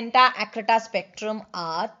placenta accreta spectrum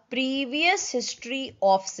are previous history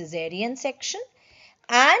of cesarean section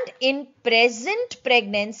and in present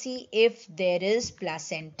pregnancy if there is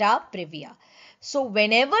placenta previa. So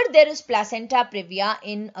whenever there is placenta previa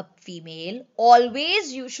in a female,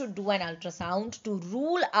 always you should do an ultrasound to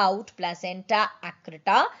rule out placenta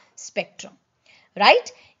accreta spectrum.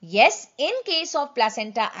 Right? Yes, in case of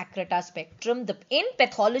placenta accreta spectrum, in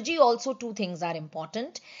pathology also two things are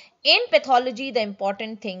important. In pathology, the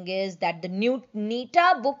important thing is that the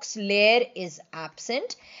Nita-Books layer is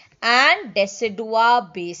absent and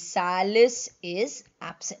decidua basalis is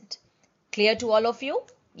absent. Clear to all of you?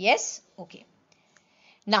 Yes? Okay.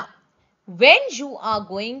 Now, when you are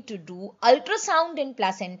going to do ultrasound in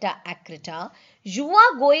placenta accreta, you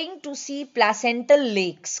are going to see placental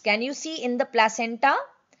lakes. Can you see in the placenta?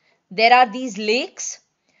 There are these lakes.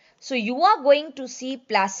 So you are going to see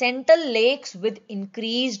placental lakes with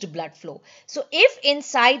increased blood flow. So if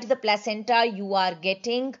inside the placenta you are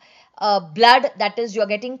getting blood, that is you are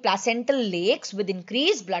getting placental lakes with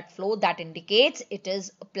increased blood flow, that indicates it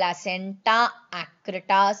is placenta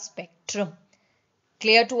accreta spectrum.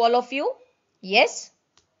 Clear to all of you? Yes?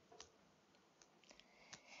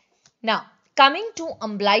 Now, coming to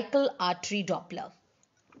umbilical artery Doppler.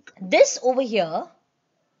 This over here,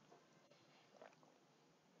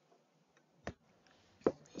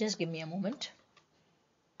 just give me a moment.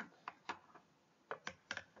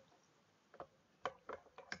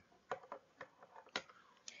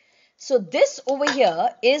 So this over here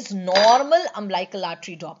is normal umbilical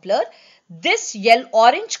artery Doppler. This yellow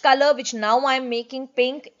orange color, which now I am making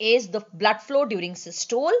pink, is the blood flow during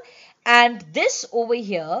systole, and this over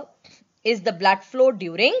here is the blood flow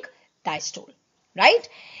during diastole, right?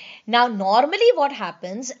 Now normally what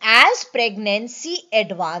happens as pregnancy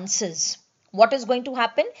advances? What is going to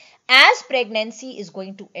happen? As pregnancy is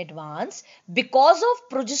going to advance, because of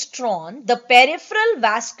progesterone, the peripheral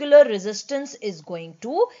vascular resistance is going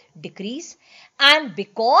to decrease. And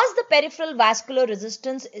because the peripheral vascular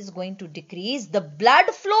resistance is going to decrease, the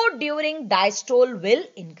blood flow during diastole will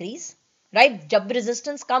increase. Right? जब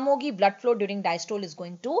resistance कम होगी, blood flow during diastole is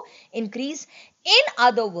going to increase. In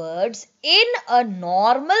other words, in a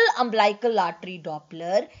normal umbilical artery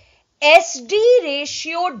Doppler, SD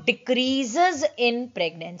ratio decreases in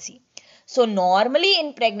pregnancy. So normally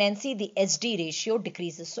in pregnancy the SD ratio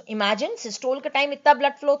decreases. So imagine systole का time इतना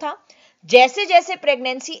blood flow था, जैसे जैसे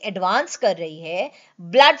pregnancy advance कर रही है,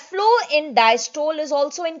 blood flow in diastole is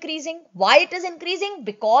also increasing. Why it is increasing?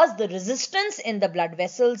 Because the resistance in the blood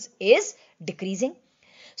vessels is decreasing.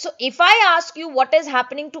 So if I ask you what is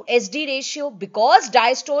happening to SD ratio, because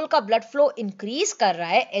diastole का blood flow increase कर रहा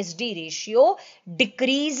है, SD ratio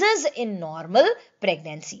decreases in normal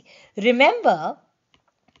pregnancy. Remember,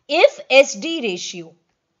 if SD ratio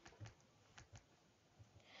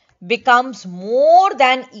becomes more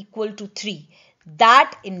than equal to 3,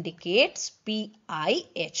 that indicates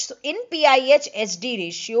PIH. So in PIH, SD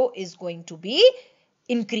ratio is going to be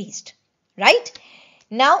increased, right?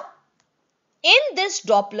 Now, in this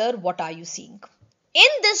Doppler, what are you seeing?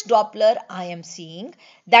 In this Doppler, I am seeing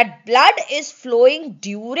that blood is flowing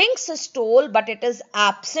during systole, but it is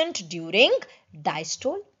absent during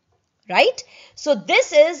diastole, right? So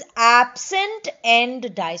this is absent end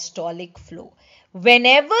diastolic flow.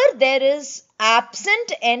 Whenever there is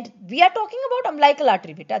absent end, we are talking about umbilical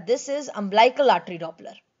artery, beta. This is umbilical artery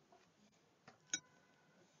Doppler,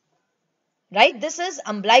 right? This is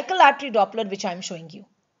umbilical artery Doppler, which I am showing you.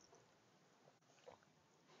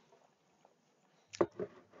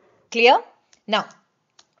 Clear? Now,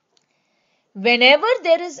 whenever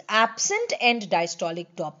there is absent end diastolic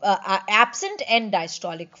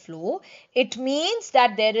flow, it means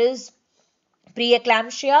that there is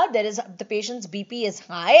preeclampsia, there is the patient's BP is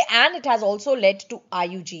high, and it has also led to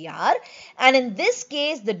IUGR. And in this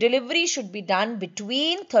case, the delivery should be done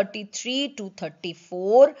between 33 to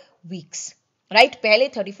 34 weeks. Right?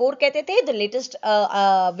 पहले 34 कहते थे. The latest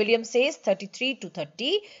Williams says 33 to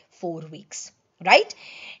 34 weeks. Right?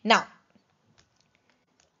 Now,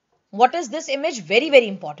 what is this image? Very, very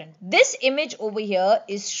important. This image over here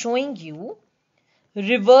is showing you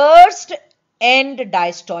reversed end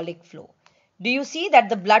diastolic flow. Do you see that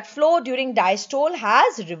the blood flow during diastole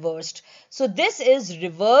has reversed? So this is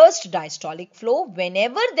reversed diastolic flow.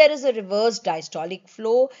 Whenever there is a reversed diastolic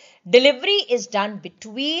flow, delivery is done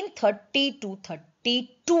between 30 to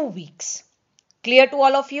 32 weeks. Clear to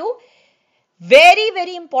all of you? Very,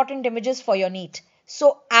 very important images for your NEET.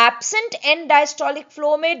 So absent end diastolic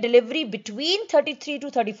flow में delivery between 33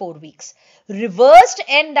 to 34 weeks. Reversed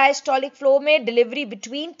end diastolic flow में delivery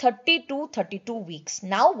between 30 to 32 weeks.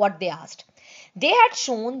 Now what they asked? They had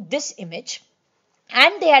shown this image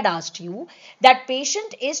and they had asked you that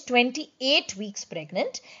patient is 28 weeks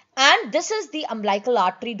pregnant and this is the umbilical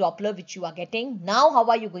artery Doppler which you are getting. Now how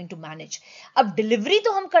are you going to manage? अब delivery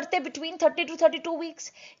तो हम करते between 30 to 32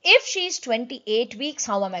 weeks. If she is 28 weeks,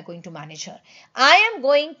 how am I going to manage her? I am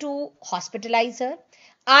going to hospitalize her.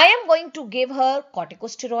 I am going to give her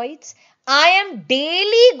corticosteroids. I am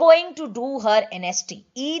daily going to do her NST.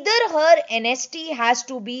 Either her NST has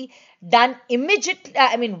to be done immediately,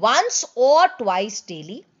 once or twice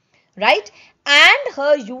daily, right? And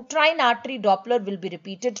her uterine artery Doppler will be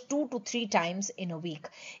repeated 2 to 3 times in a week.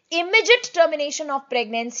 Immediate termination of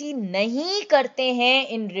pregnancy nahi karte hain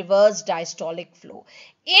in reverse diastolic flow.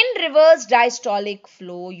 In reverse diastolic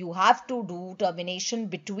flow, you have to do termination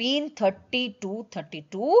between 30 to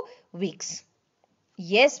 32 weeks.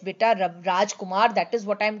 Yes, beta Rajkumar, that is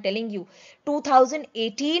what I am telling you.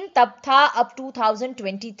 2018 तब था, अब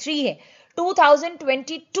 2023 है.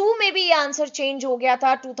 2022 में भी ये answer change हो गया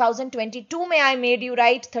था. 2022 में I made you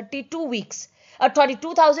write 32 weeks.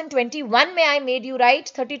 2021 में I made you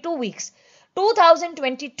write 32 weeks.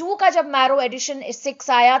 2022 का जब मैरो एडिशन 6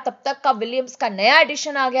 आया, तब तक का विलियम्स का नया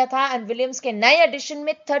एडिशन आ गया था एंड विलियम्स के नए एडिशन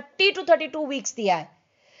में 30 to 32 weeks दिया है.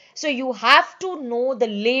 So you have to know the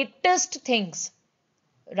latest things.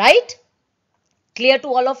 Right? Clear to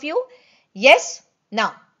all of you? Yes?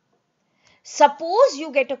 Now, suppose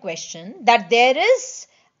you get a question that there is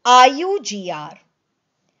IUGR.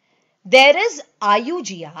 There is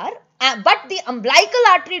IUGR But the umbilical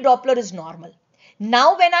artery Doppler is normal.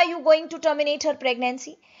 Now when are you going to terminate her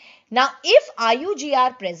pregnancy? Now if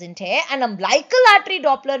IUGR present hai and umbilical artery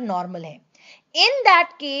Doppler normal hai, in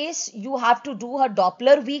that case, you have to do her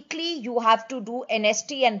Doppler weekly, you have to do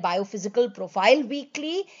NST and biophysical profile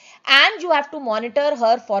weekly, and you have to monitor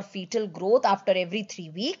her for fetal growth after every 3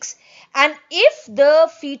 weeks. And if the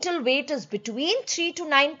fetal weight is between 3 to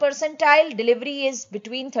 9 percentile, delivery is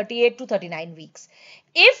between 38 to 39 weeks.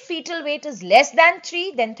 If fetal weight is less than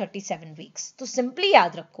 3, then 37 weeks. So simply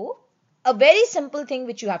yaad rakho, a very simple thing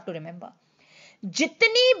which you have to remember.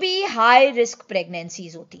 जितनी भी high risk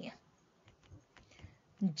pregnancies होती हैं,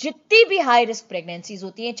 जितनी भी high risk pregnancies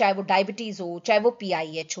होती हैं, चाहे वो डायबिटीज हो, चाहे वो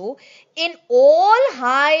PIH हो, in all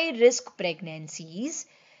high risk pregnancies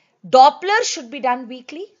Doppler should be done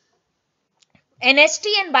weekly,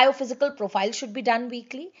 NST and biophysical profile should be done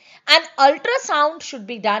weekly, and ultrasound should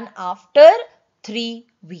be done after 3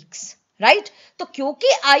 weeks. Right तो क्योंकि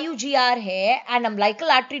IUGR है and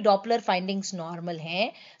umbilical artery Doppler findings normal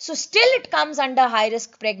हैं, so still it comes under high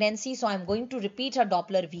risk pregnancy. So I am going to repeat her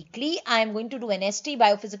Doppler weekly, I am going to do NST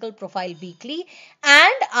biophysical profile weekly,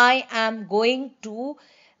 and I am going to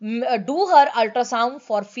do her ultrasound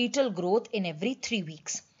for fetal growth in every 3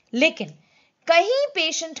 weeks. लेकिन कहीं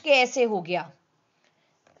patient के ऐसे हो गया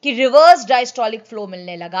कि reverse diastolic flow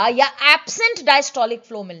मिलने लगा या एब्सेंट डायस्टोलिक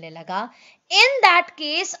फ्लो मिलने लगा, इन दैट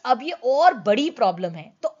केस अब ये और बड़ी प्रॉब्लम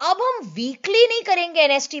है. तो अब हम वीकली नहीं करेंगे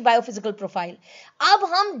NST बायोफिजिकल प्रोफाइल, अब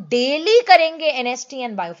हम डेली करेंगे NST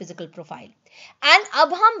and biophysical profile. And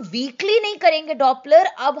अब हम वीकली नहीं करेंगे डॉपलर,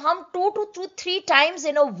 अब हम 2 to 3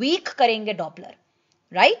 times in a week करेंगे Doppler.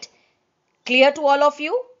 Right? Clear to all of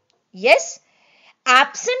you? Yes.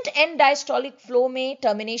 Absent end diastolic flow में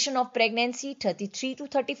termination of pregnancy 33 to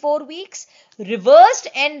 34 weeks. Reversed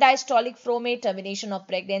end diastolic flow में termination of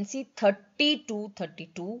pregnancy 30 to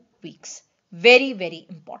 32 weeks. Very, very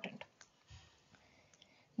important.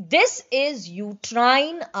 This is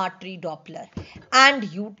uterine artery Doppler. And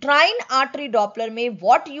uterine artery Doppler में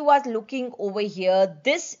what you are looking over here,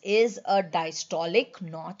 this is a diastolic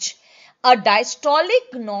notch. A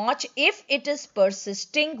diastolic notch, if it is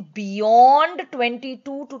persisting beyond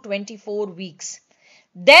 22 to 24 weeks,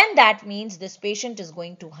 then that means this patient is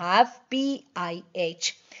going to have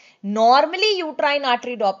PIH. Normally, uterine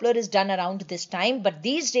artery Doppler is done around this time, but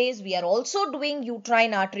these days we are also doing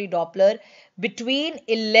uterine artery Doppler between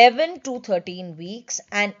 11 to 13 weeks.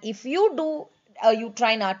 And if you do a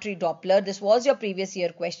uterine artery Doppler, this was your previous year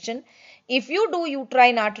question, if you do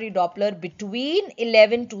uterine artery Doppler between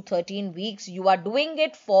 11 to 13 weeks, you are doing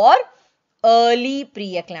it for early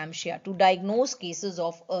preeclampsia, to diagnose cases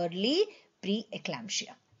of early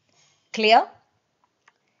preeclampsia. Clear?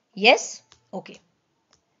 Yes? Okay.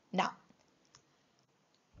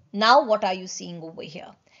 Now what are you seeing over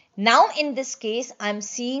here? Now in this case, I am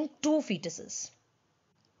seeing 2 fetuses,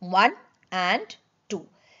 1 and 2.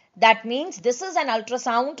 That means this is an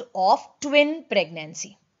ultrasound of twin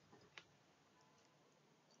pregnancy.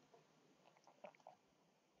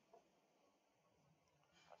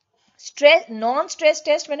 Non-stress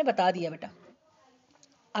test मैंने बता दिया बेटा.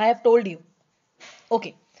 I have told you.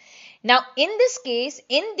 Okay. Now in this case,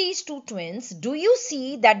 in these 2 twins, do you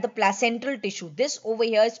see that the placental tissue, this over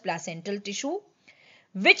here is placental tissue,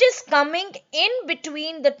 which is coming in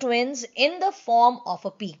between the twins in the form of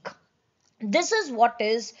a peak. This is what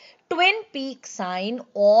is twin peak sign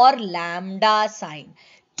or lambda sign.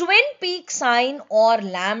 Twin peak sign or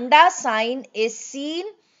lambda sign is seen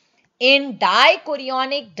in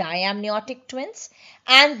dichorionic diamniotic twins,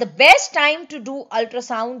 and the best time to do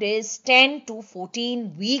ultrasound is 10 to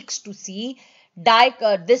 14 weeks to see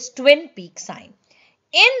this twin peak sign.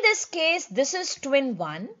 In this case, this is twin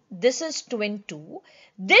 1, this is twin 2,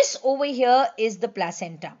 this over here is the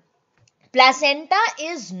placenta. Placenta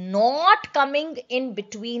is not coming in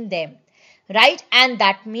between them, right? And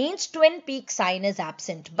that means twin peak sign is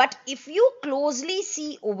absent. But if you closely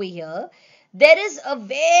see over here, there is a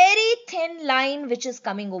very thin line which is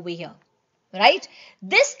coming over here, right?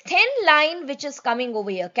 This thin line which is coming over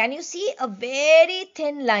here, can you see a very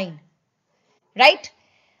thin line, right?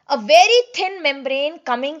 A very thin membrane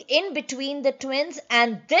coming in between the twins,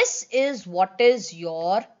 and this is what is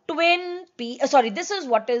your this is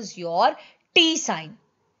what is your T sign,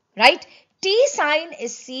 right? T sign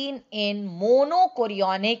is seen in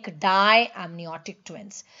monochorionic diamniotic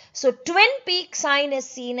twins. So twin peak sign is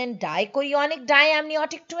seen in dichorionic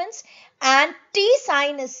diamniotic twins, and T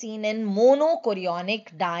sign is seen in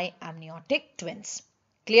monochorionic diamniotic twins.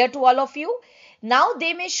 Clear to all of you? Now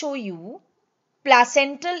they may show you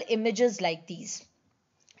placental images like these,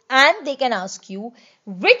 and they can ask you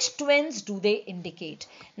Which twins do they indicate?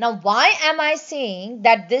 Now, why am I saying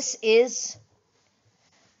that this is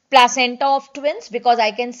placenta of twins? Because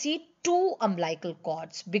I can see two umbilical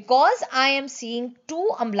cords. Because I am seeing two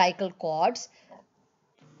umbilical cords,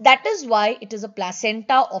 that is why it is a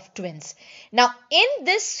placenta of twins. Now, in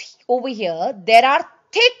this over here, there are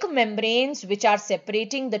thick membranes which are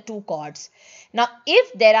separating the two cords. Now,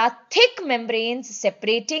 if there are thick membranes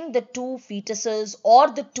separating the two fetuses or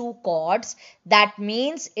the two cords, that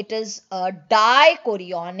means it is a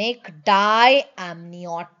dichorionic,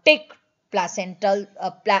 diamniotic placental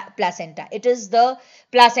placenta. It is the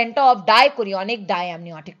placenta of dichorionic,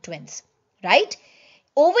 diamniotic twins, right?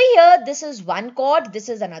 Over here, this is one cord, this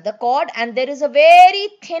is another cord, and there is a very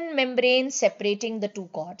thin membrane separating the two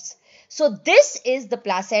cords. So this is the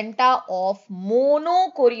placenta of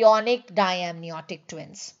monochorionic diamniotic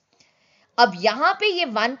twins. अब यहाँ पे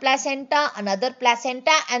ये one placenta, another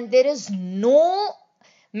placenta, and there is no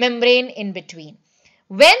membrane in between.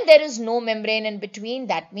 When there is no membrane in between,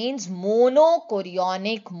 that means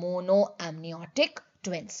monochorionic, monoamniotic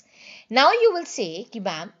twins. Now you will say कि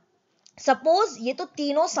ma'am, suppose ये तो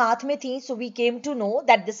तीनों साथ में थी, so we came to know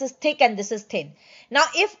that this is thick and this is thin. Now,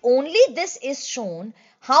 if only this is shown,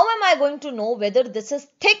 how am I going to know whether this is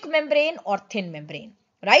thick membrane or thin membrane,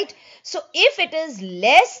 right? So, if it is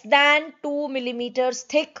less than 2 millimeters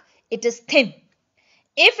thick, it is thin.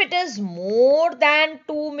 If it is more than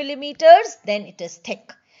 2 millimeters, then it is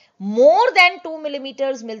thick. More than 2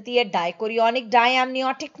 millimeters मिलती है dichorionic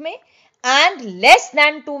diamniotic में, and less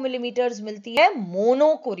than 2 millimeters मिलती है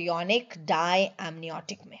monochorionic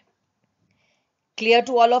diamniotic में. Clear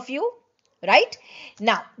to all of you? Right?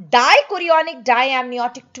 Now, dichorionic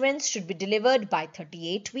diamniotic twins should be delivered by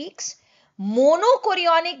 38 weeks.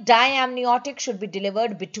 Monochorionic diamniotic should be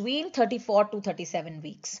delivered between 34 to 37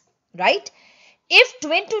 weeks. Right? If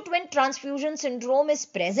twin-to-twin transfusion syndrome is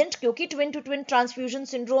present, क्योंकि twin-to-twin transfusion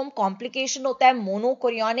syndrome complication होता है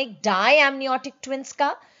monochorionic diamniotic twins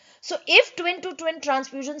का, so if twin-to-twin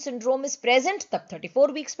transfusion syndrome is present, तब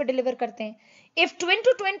 34 weeks पे deliver करते हैं. If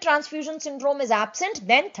twin-to-twin transfusion syndrome is absent,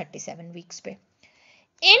 then 37 weeks पे.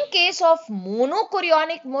 In case of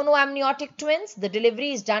monochorionic monoamniotic twins, the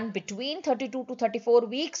delivery is done between 32 to 34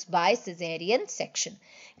 weeks by cesarean section.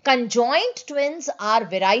 Conjoined twins are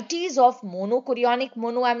varieties of monochorionic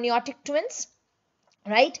monoamniotic twins,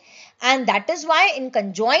 right? And that is why in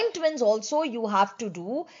conjoined twins also you have to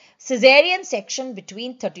do cesarean section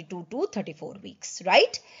between 32 to 34 weeks,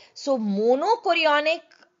 right? So monochorionic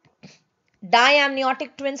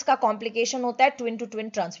डायएमनियोटिक twins का complication होता है twin to twin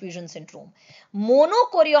transfusion syndrome.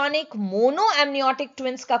 Monochorionic मोनोएमनियोटिक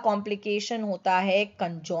twins का complication होता है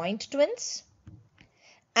conjoint twins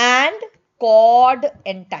and chord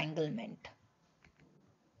entanglement.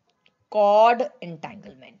 Cord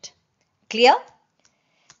entanglement. Clear?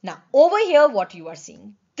 Now over here what you are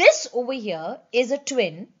seeing, this over here is a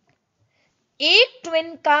twin. एक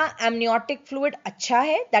twin का amniotic fluid अच्छा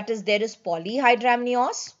है, that is there is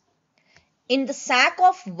polyhydramnios. In the sac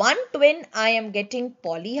of one twin, I am getting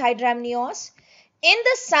polyhydramnios. In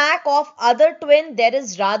the sac of other twin, there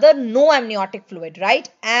is rather no amniotic fluid, right?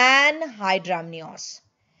 Anhydramnios.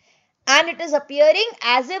 And it is appearing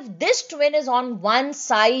as if this twin is on one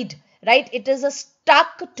side, right? It is a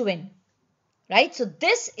stuck twin, right? So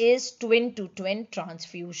this is twin-to-twin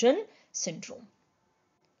transfusion syndrome,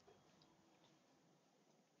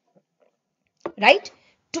 right?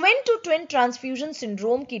 Twin-to-twin transfusion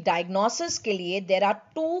syndrome की diagnosis के लिए there are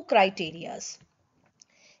two criterias.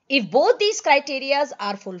 If both these criterias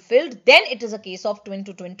are fulfilled, then it is a case of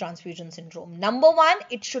twin-to-twin transfusion syndrome. Number one,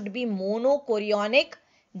 it should be monochorionic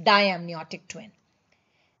diamniotic twin,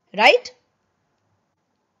 right?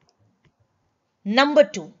 Number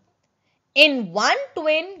two, in one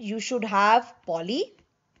twin you should have poly,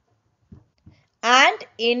 and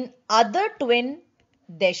in other twin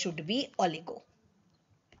there should be oligo.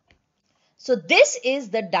 So this is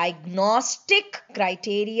the diagnostic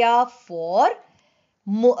criteria for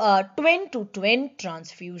twin-to-twin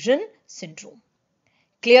transfusion syndrome.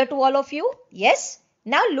 Clear to all of you? Yes.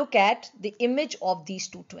 Now look at the image of these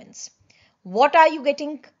two twins. What are you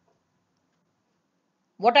getting?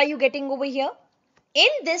 What are you getting over here? In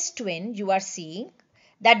this twin, you are seeing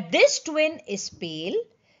that this twin is pale.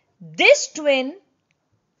 This twin,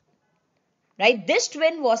 right? This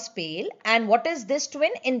twin was pale. And what is this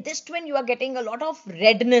twin? In this twin, you are getting a lot of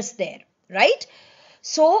redness there, right?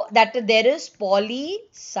 So that there is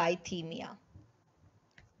polycythemia.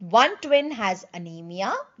 One twin has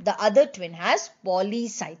anemia. The other twin has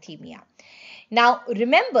polycythemia. Now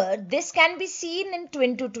remember, this can be seen in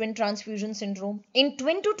twin-to-twin transfusion syndrome. In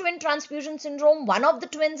twin-to-twin transfusion syndrome, one of the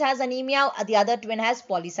twins has anemia, the other twin has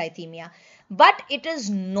polycythemia. But it is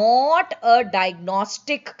not a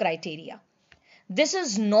diagnostic criteria. This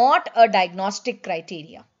is not a diagnostic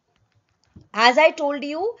criteria. As I told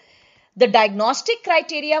you, the diagnostic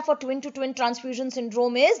criteria for twin-to-twin transfusion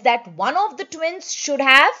syndrome is that one of the twins should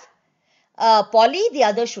have poly, the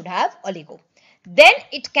other should have oligo. Then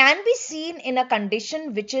it can be seen in a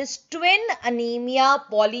condition which is twin anemia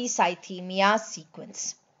polycythemia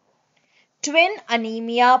sequence. Twin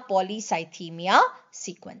anemia polycythemia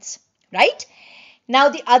sequence, right? Now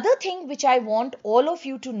the other thing which I want all of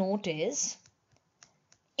you to note is,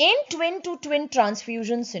 in twin-to-twin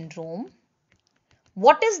transfusion syndrome,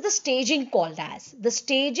 what is the staging called as? The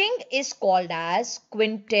staging is called as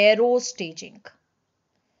Quintero staging.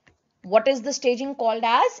 What is the staging called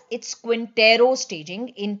as? It's Quintero staging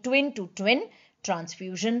in twin-to-twin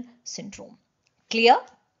transfusion syndrome. Clear?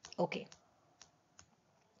 Okay.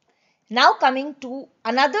 Now coming to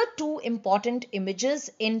another two important images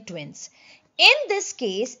in twins. In this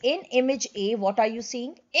case, in image A, what are you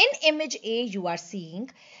seeing? In image A, you are seeing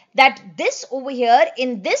that this over here,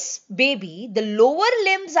 in this baby, the lower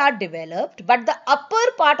limbs are developed, but the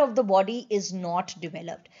upper part of the body is not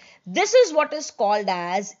developed. This is what is called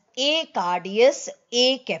as acardious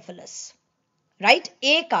acephalus, right?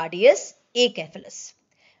 Acardious acephalus,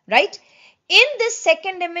 right? In this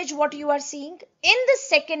second image, what you are seeing? In the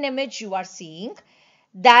second image, you are seeing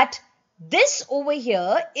that this over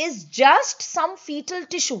here is just some fetal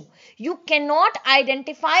tissue. You cannot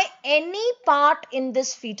identify any part in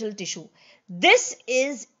this fetal tissue. This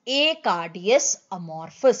is acardious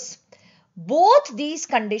amorphous. Both these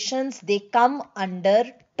conditions, they come under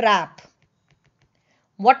TRAP.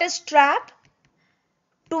 What is TRAP?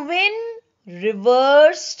 Twin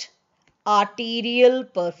reversed arterial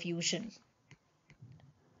perfusion.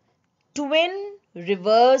 Twin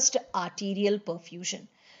reversed arterial perfusion.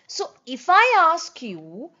 So if I ask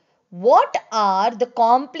you, what are the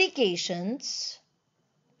complications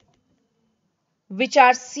which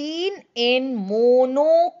are seen in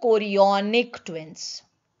monochorionic twins?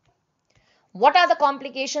 What are the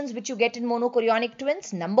complications which you get in monochorionic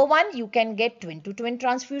twins? Number one, you can get twin-to-twin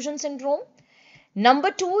transfusion syndrome.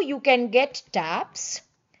 Number two, you can get TAPS.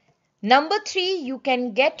 Number three, you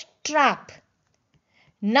can get TRAP.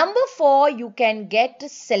 Number four, you can get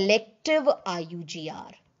selective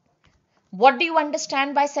IUGR. What do you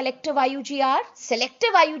understand by selective IUGR?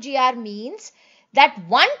 Selective IUGR means that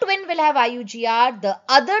one twin will have IUGR, the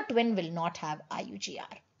other twin will not have IUGR,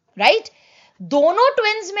 right? दोनों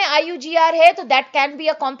twins में IUGR है, तो that can be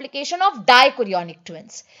a complication of dichorionic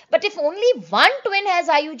twins. But if only one twin has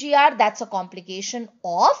IUGR, that's a complication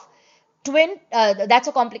of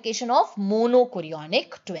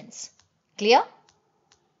monochorionic twins. Clear?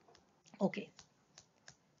 Okay.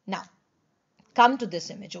 Now, come to this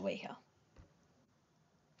image over here.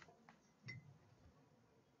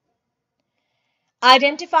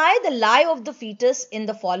 Identify the lie of the fetus in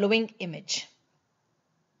the following image.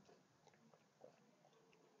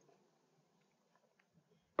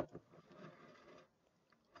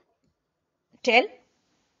 Tell.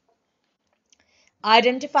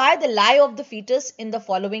 Identify the lie of the fetus in the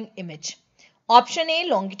following image. Option A,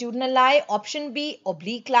 longitudinal lie. Option B,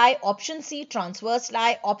 oblique lie. Option C, transverse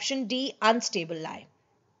lie. Option D, unstable lie.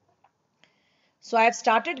 So I have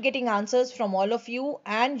started getting answers from all of you,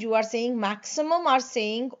 and you are saying, maximum are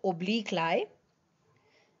saying oblique lie.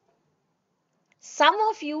 Some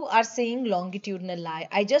of you are saying longitudinal lie.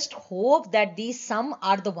 I just hope that these some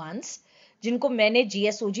are the ones जिनको मैंने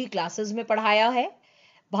GSOG classes में पढ़ाया है,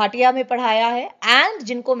 भाटिया में पढ़ाया है, and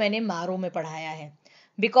जिनको मैंने मारो में पढ़ाया है.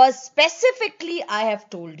 Because specifically I have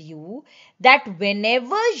told you that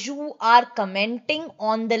whenever you are commenting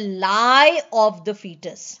on the lie of the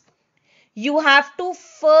fetus, you have to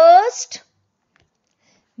first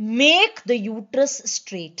make the uterus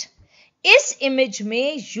straight. इस image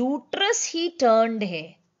में uterus ही turned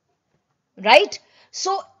है, right?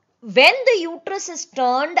 So when the uterus is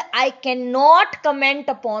turned, I cannot comment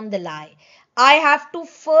upon the lie. I have to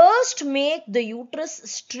first make the uterus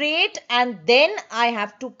straight and then I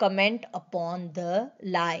have to comment upon the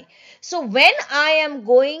lie. So when I am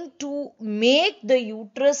going to make the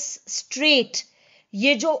uterus straight,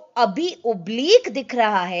 ये जो अभी oblique दिख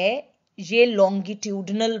रहा है, ये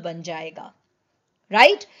longitudinal बन जाएगा.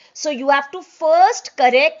 Right? So you have to first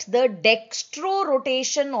correct the dextro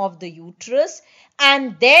rotation of the uterus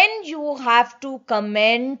and then you have to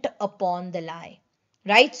comment upon the lie.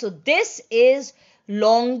 Right? So this is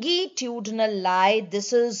longitudinal lie.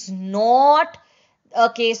 This is not a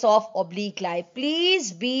case of oblique lie.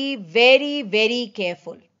 Please be very, very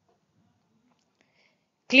careful.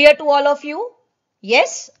 Clear to all of you?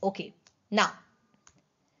 Yes? Okay. Now,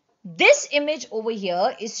 this image over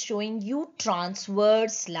here is showing you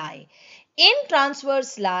transverse lie. In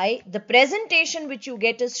transverse lie, the presentation which you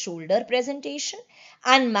get is shoulder presentation,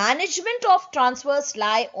 and management of transverse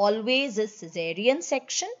lie always is cesarean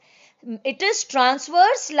section. It is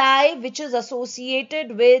transverse lie which is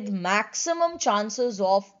associated with maximum chances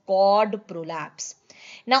of cord prolapse.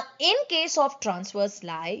 Now, in case of transverse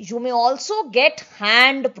lie, you may also get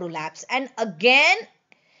hand prolapse, and again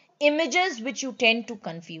images which you tend to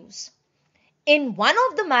confuse. In one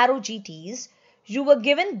of the marrow GTs, you were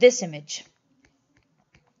given this image.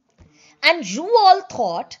 And you all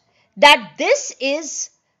thought that this is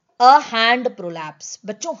a hand prolapse.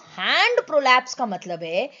 बच्चों hand prolapse का मतलब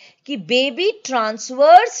है कि baby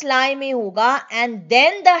transverse lie में होगा and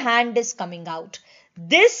then the hand is coming out.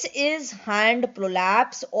 This is hand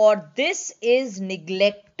prolapse or this is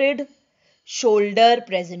neglected shoulder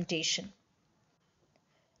presentation.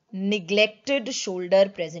 Neglected shoulder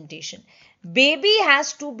presentation. Baby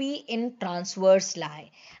has to be in transverse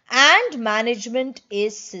lie and management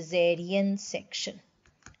is cesarean section.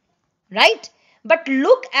 Right? But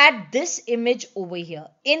look at this image over here.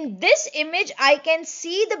 In this image, I can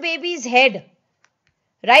see the baby's head.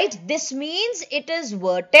 Right? This means it is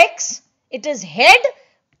vertex, it is head,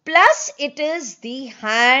 plus it is the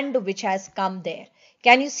hand which has come there.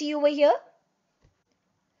 Can you see over here?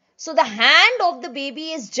 So the hand of the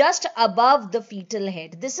baby is just above the fetal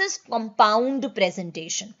head. This is compound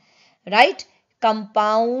presentation, right?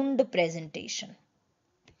 Compound presentation.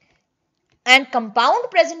 And compound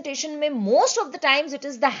presentation mein most of the times it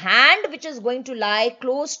is the hand which is going to lie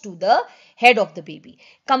close to the head of the baby.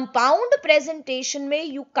 Compound presentation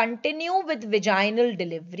mein you continue with vaginal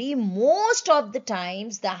delivery. Most of the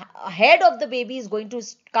times the head of the baby is going to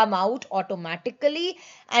come out automatically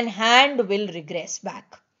and hand will regress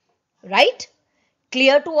back. Right?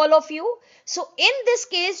 Clear to all of you? So in this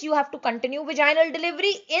case, you have to continue vaginal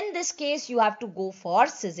delivery. In this case, you have to go for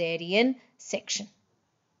cesarean section.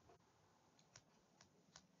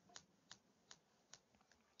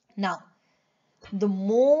 Now, the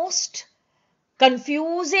most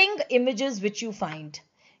confusing images which you find.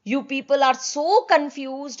 You people are so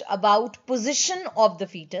confused about position of the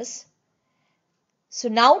fetus. So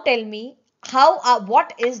now tell me,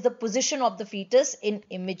 what is the position of the fetus in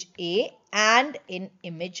image A and in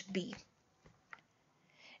image B?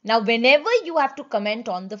 Now, whenever you have to comment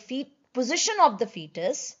on the position of the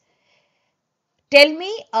fetus, tell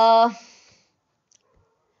me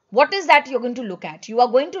what is that you're going to look at? You are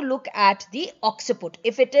going to look at the occiput.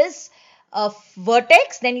 If it is a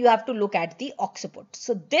vertex, then you have to look at the occiput.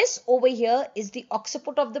 So this over here is the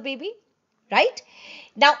occiput of the baby. Right?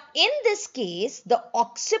 Now, in this case, the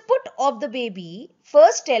occiput of the baby,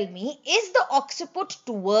 first tell me, is the occiput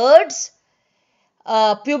towards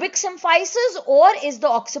pubic symphysis or is the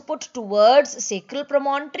occiput towards sacral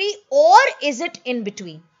promontory or is it in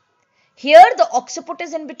between? Here, the occiput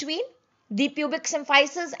is in between the pubic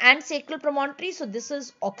symphysis and sacral promontory. So, this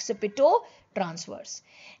is occipito-transverse.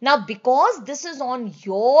 Now, because this is on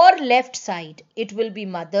your left side, it will be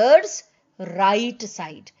mother's right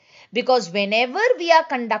side. Because whenever we are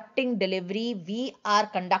conducting delivery, we are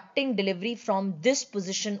conducting delivery from this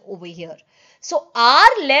position over here. So, our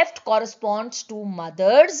left corresponds to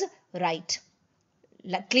mother's right.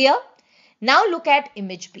 Clear? Now, look at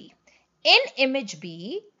image B. In image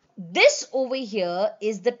B, this over here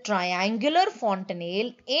is the triangular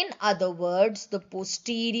fontanelle. In other words, the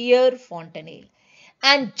posterior fontanelle.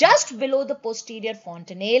 And just below the posterior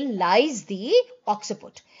fontanelle lies the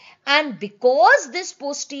occiput. And because this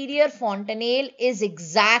posterior fontanelle is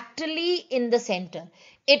exactly in the center,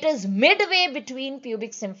 it is midway between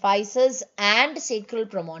pubic symphysis and sacral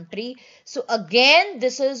promontory. So again,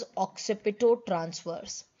 this is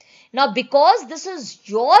occipito-transverse. Now, because this is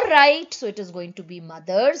your right, so it is going to be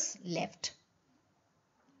mother's left.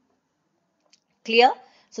 Clear?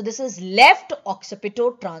 So this is left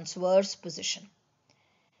occipito-transverse position.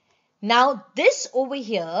 Now, this over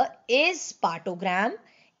here is partogram.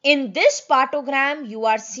 In this partogram, you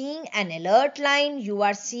are seeing an alert line, you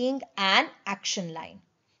are seeing an action line,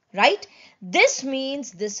 right? This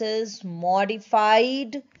means this is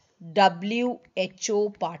modified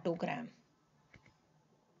WHO partogram.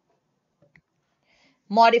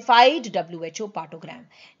 Modified WHO partogram.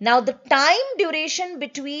 Now, the time duration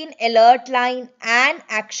between alert line and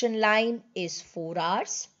action line is 4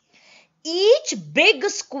 hours. Each big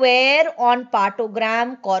square on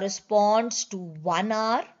partogram corresponds to 1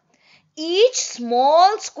 hour. Each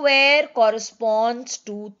small square corresponds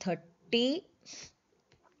to 30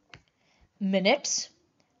 minutes,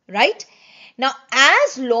 right? Now,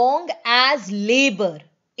 as long as labor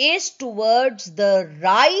is towards the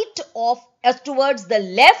towards the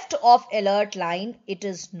left of alert line, it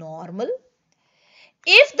is normal.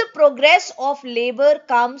 If the progress of labor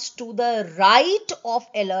comes to the right of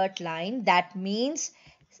alert line, that means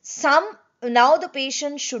now the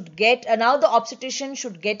patient should get, now the obstetrician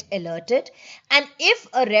should get alerted, and if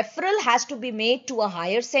a referral has to be made to a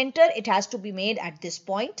higher center, it has to be made at this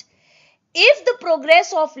point. If the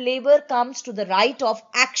progress of labor comes to the right of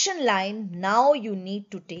action line, now you need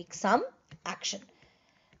to take some action.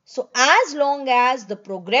 So as long as the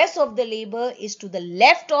progress of the labor is to the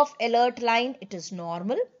left of alert line, it is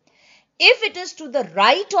normal. If it is to the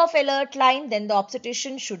right of alert line, then the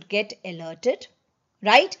obstetrician should get alerted,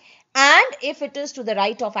 right? And if it is to the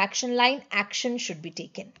right of action line, action should be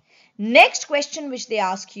taken. Next question which they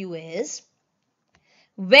ask you is,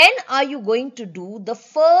 when are you going to do the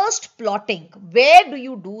first plotting? Where do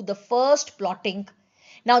you do the first plotting?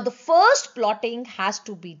 Now, the first plotting has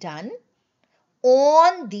to be done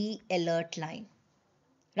on the alert line,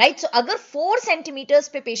 right? So, agar 4 centimeters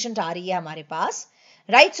pe patient aa rahi hai hamare paas,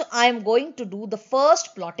 right? So, I am going to do the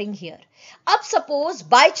first plotting here. Ab suppose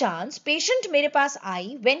by chance patient mere paas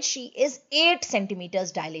aayi when she is 8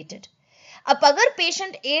 centimeters dilated. Ab agar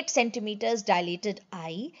patient 8 centimeters dilated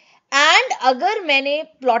aayi and agar मैंने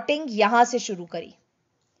plotting यहाँ से शुरू करी,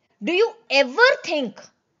 do you ever think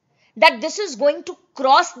that this is going to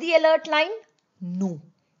cross the alert line? No,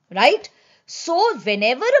 right? So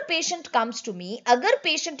whenever a patient comes to me, अगर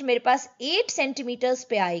patient मेरे पास 8 centimeters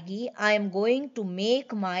पे आएगी, I am going to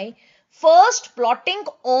make my first plotting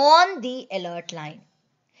on the alert line.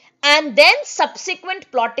 And then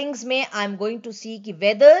subsequent plottings में I am going to see कि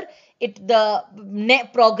whether the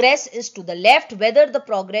progress is to the left, whether the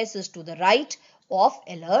progress is to the right of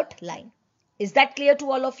alert line. Is that clear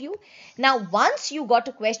to all of you? Now, once you got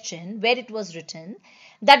a question where it was written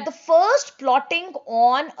that the first plotting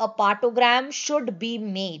on a partogram should be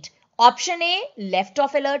made. Option A, left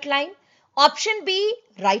of alert line. Option B,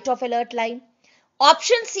 right of alert line.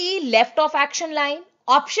 Option C, left of action line.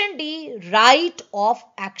 Option D, right of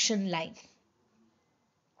action line.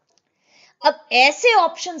 अब ऐसे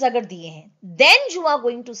options अगर दिए हैं, then you are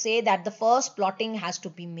going to say that the first plotting has to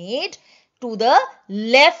be made to the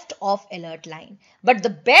left of alert line. But the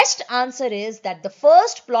best answer is that the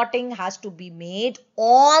first plotting has to be made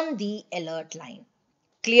on the alert line.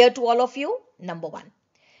 Clear to all of you? Number one.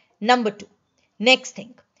 Number two. Next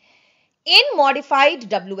thing. In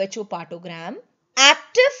modified WHO partogram,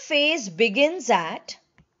 active phase begins at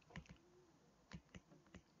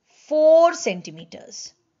 4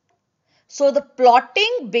 centimeters. So the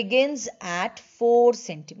plotting begins at 4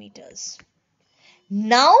 centimeters.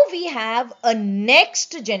 Now we have a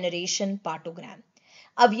next generation partogram.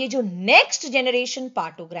 अब ये जो next generation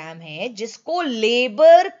partogram है, जिसको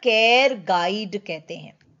labor care guide कहते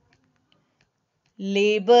हैं.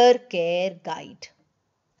 Labor care guide.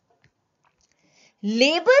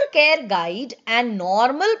 Labor care guide and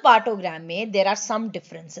normal partogram में there are some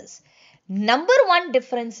differences. Number one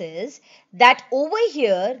difference is that over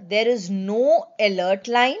here there is no alert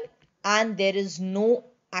line and there is no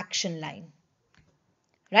action line,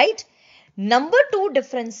 right? Number two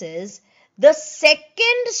difference is the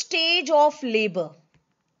second stage of labor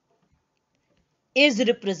is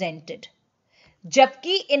represented.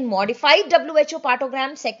 Jabki in modified WHO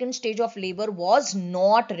partogram, second stage of labor was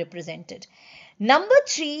not represented. Number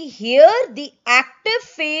three, here the active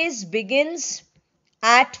phase begins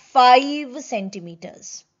at 5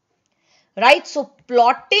 centimeters, right? So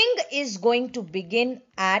plotting is going to begin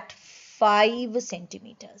at 5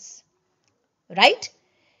 centimeters, right?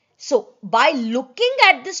 So by looking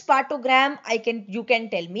at this partogram, you can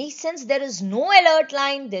tell me, since there is no alert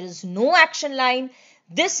line, there is no action line,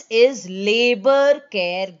 this is labor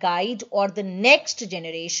care guide or the next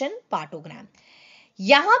generation partogram.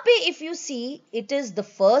 यहाँ पे if you see, it is the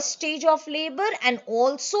first stage of labor and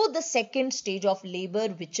also the second stage of labor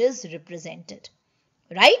which is represented,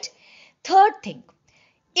 right? Third thing,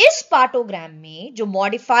 इस partogram में जो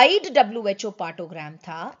modified WHO partogram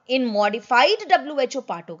था, in modified WHO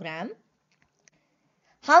partogram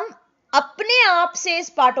हम अपने आप से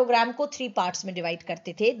इस partogram को 3 parts में divide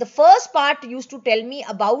करते थे. The first part used to tell me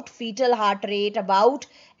about fetal heart rate, about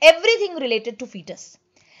everything related to fetus.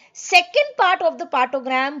 Second part of the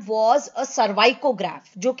partogram was a cervicograph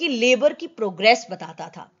जो कि लेबर की प्रोग्रेस बताता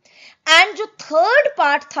था. एंड जो थर्ड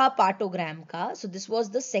पार्ट था partogram का, so this was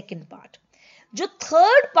the second part. जो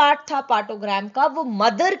third part था पार्टोग्राम का वो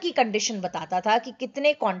मदर की कंडीशन बताता था कि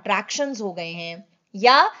कितने कॉन्ट्रैक्शंस हो गए हैं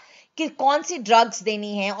या कि कौन सी ड्रग्स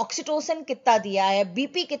देनी है, ऑक्सीटोसिन कितना दिया है,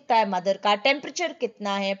 बीपी कितना है मदर का, टेम्परेचर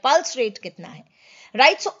कितना है, पल्स रेट कितना है,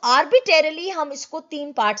 राइट. सो आर्बिट्रेरली हम इसको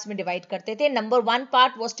 3 पार्ट्स में डिवाइड करते थे. Number 1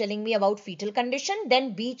 part was telling me about fetal condition, then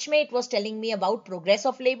बीच में it was telling me about progress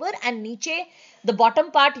of labour and नीचे the bottom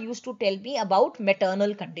part used to tell me about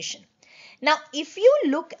maternal condition. Now if you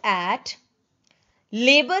look at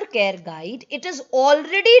labor care guide, it is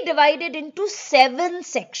already divided into 7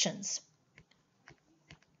 sections,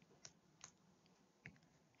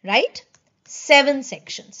 right? 7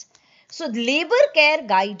 sections. So labor care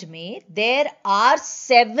guide mein there are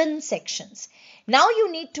 7 sections. Now you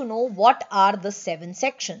need to know what are the 7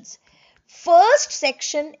 sections. First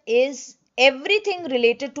section is everything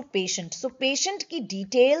related to patient. So patient की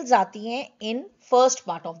details आती हैं in first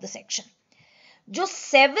part of the section. जो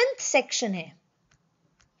 7th section है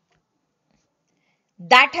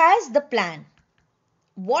that has the plan.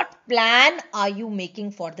 What plan are you making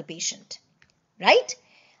for the patient, right?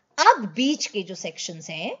 अब बीच के जो sections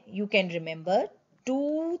हैं, you can remember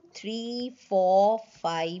 2, 3, 4,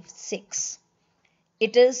 5, 6.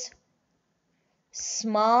 It is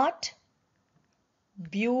smart,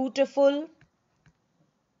 beautiful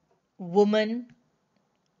woman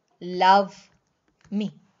love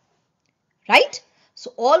me, right?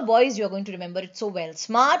 So all boys, you are going to remember it so well.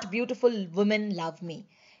 Smart, beautiful women love me.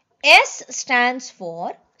 S stands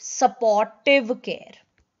for supportive care.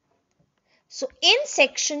 So in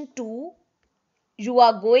section 2, you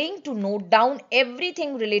are going to note down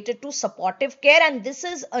everything related to supportive care and this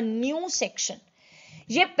is a new section.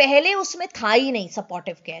 ये पहले उसमें था ही नहीं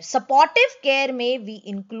supportive care. Supportive care में we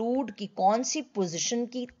include कि कौन सी position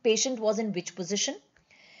की patient was in which position.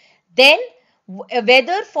 Then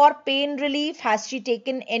whether for pain relief has she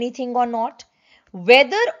taken anything or not,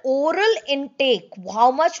 whether oral intake, how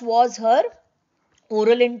much was her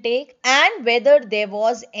oral intake, and whether there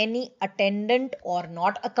was any attendant or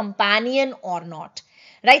not, a companion or not,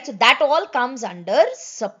 right? So that all comes under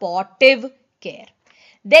supportive care.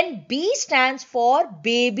 Then B stands for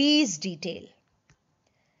baby's detail.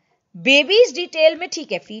 Babies detail में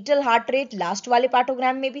ठीक है, fetal heart rate last वाले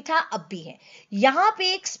पार्टोग्राम में भी था, अब भी है. यहां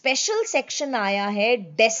पे एक स्पेशल सेक्शन आया है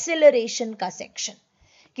डेसिलरेशन का सेक्शन,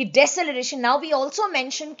 कि डेसिलरेशन, नाउ वी आल्सो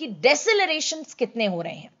मेंशन कि डेसिलरेशंस कितने हो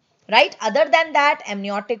रहे हैं, right? Other than that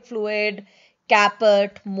amniotic fluid,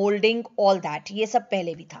 कैपट, moulding, all that, ये सब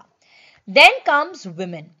पहले भी था. Then comes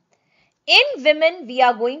women. In women we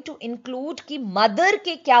are going to include कि mother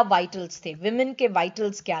के क्या vitals थे, women के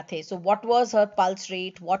vitals क्या थे. So what was her pulse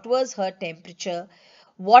rate, what was her temperature,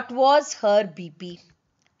 what was her BP,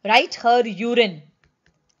 right? Her urine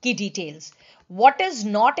की details. What is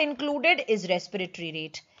not included is respiratory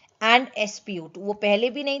rate and SpO2. वो पहले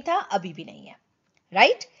भी नहीं था, अभी भी नहीं है,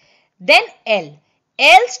 right? Then L.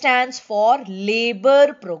 L stands for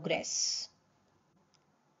labor progress.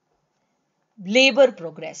 Labor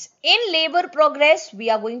progress. In labor progress,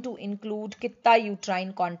 we are going to include kitta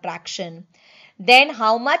uterine contraction, then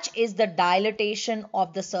how much is the dilatation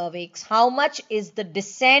of the cervix, how much is the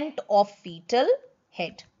descent of fetal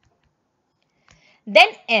head.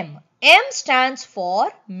 Then M. M stands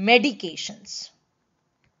for medications.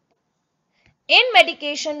 In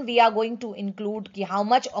medication, we are going to include ki how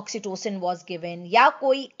much oxytocin was given, ya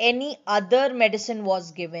koi any other medicine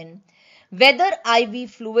was given, whether IV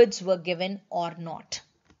fluids were given or not,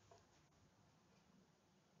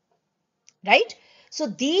 right? So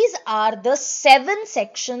these are the 7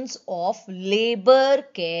 sections of labor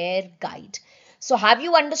care guide. So have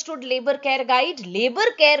you understood labor care guide? Labor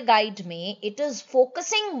care guide mein it is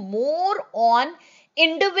focusing more on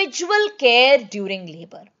individual care during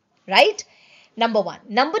labor, right? Number 1.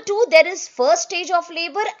 Number 2, there is first stage of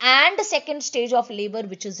labor and second stage of labor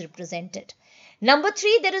which is represented. Number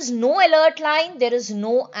 3, there is no alert line, there is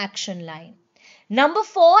no action line. Number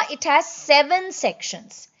 4, it has 7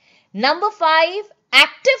 sections. Number 5,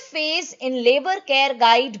 active phase in labor care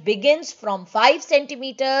guide begins from 5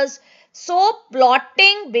 centimeters. So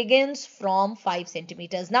plotting begins from 5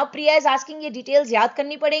 centimeters. Now Priya is asking ये details याद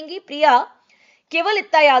करनी पड़ेंगी. Priya, केवल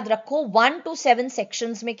इतना याद रखो 1 to 7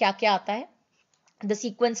 sections में क्या क्या आता है. The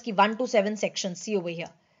sequence की 1 to 7 sections, see over here.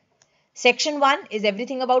 Section 1 is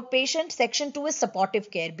everything about patient. Section 2 is supportive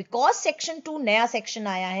care. Because Section 2 नया section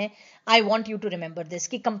आया है, I want you to remember this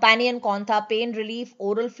कि companion कौन था, pain relief,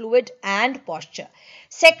 oral fluid and posture.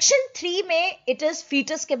 Section 3 में it is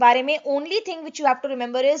fetus के बारे में. Only thing which you have to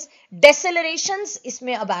remember is decelerations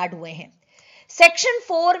इसमें अब add हुए हैं. Section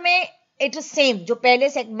 4 में इट इज सेम, जो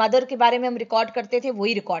पहले मदर के बारे में हम रिकॉर्ड करते थे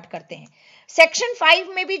वही रिकॉर्ड करते हैं. सेक्शन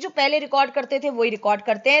 5 में भी जो पहले रिकॉर्ड करते थे वही रिकॉर्ड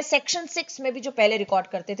करते हैं. सेक्शन 6 में भी जो पहले रिकॉर्ड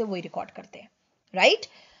करते थे वही रिकॉर्ड करते हैं. Right?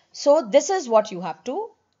 So this is what you have to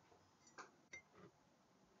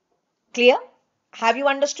clear. Have you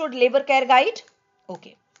understood labor care guide? Okay.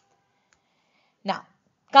 Now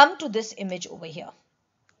come to this image over here.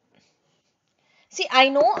 See, I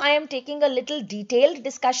know I am taking a little detailed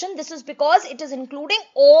discussion. This is because it is including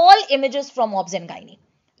all images from obs and gynae,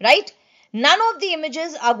 right? None of the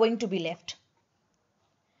images are going to be left.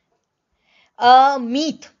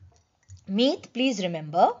 Meet, please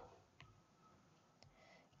remember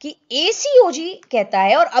कि ACOG कहता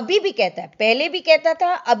है, और अभी भी कहता है, पहले भी कहता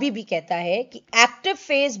था, अभी भी कहता है कि active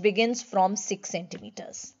phase begins from 6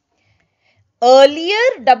 centimetres.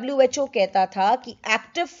 Earlier WHO कहता था कि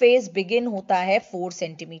एक्टिव फेज बिगिन होता है 4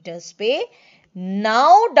 सेंटीमीटर्स पे.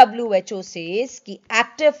 नाउ WHO सेज कि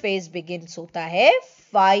एक्टिव फेज बिगिन्स होता है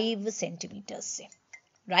 5 सेंटीमीटर्स से.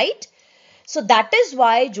 Right? So that is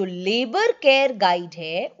why जो लेबर केयर गाइड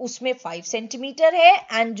है उसमें 5 सेंटीमीटर है,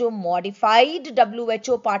 एंड जो मॉडिफाइड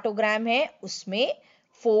WHO पार्टोग्राम है उसमें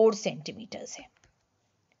 4 सेंटीमीटर्स है.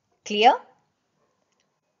 Clear?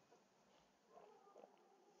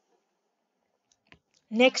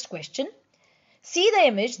 Next question. See the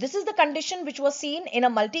image. This is the condition which was seen in a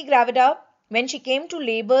multigravida when she came to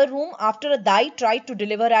labor room after a dye tried to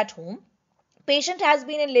deliver at home. Patient has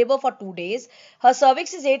been in labor for 2 days. Her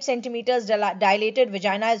cervix is 8 centimeters dilated.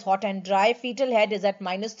 Vagina is hot and dry. Fetal head is at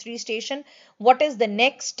 -3 station. What is the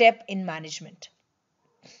next step in management?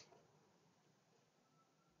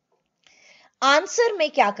 Answer में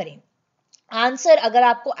क्या करें? Answer, अगर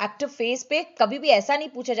आपको active phase पे कभी भी ऐसा नहीं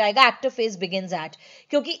पूछा जाएगा एक्टिव फेज बिगिंस एट,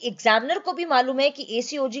 क्योंकि एग्जामिनर को भी मालूम है कि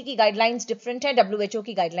ACOG की गाइडलाइंस डिफरेंट है, WHO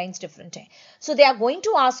की गाइडलाइंस डिफरेंट है. सो they are going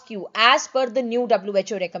to ask you as per the new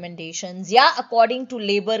WHO recommendations या according to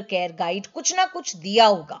labour care guide कुछ ना कुछ दिया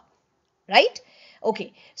होगा. Right? Okay,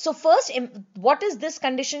 so first, what is this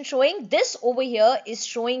condition showing? This over here is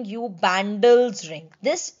showing you Bandel's ring.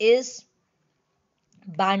 This is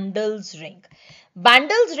Bandel's ring.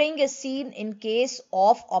 Bandel's ring is seen in case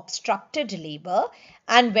of obstructed labor,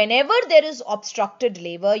 and whenever there is obstructed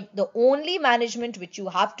labor, the only management which you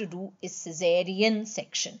have to do is cesarean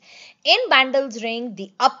section. In Bandel's ring, the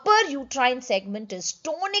upper uterine segment is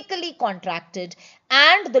tonically contracted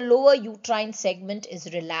and the lower uterine segment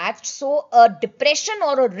is relaxed, so a depression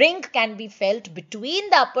or a ring can be felt between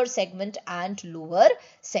the upper segment and lower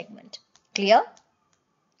segment. Clear?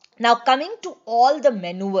 Now coming to all the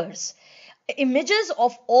maneuvers. Images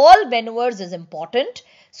of all maneuvers is important.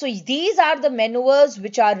 So these are the maneuvers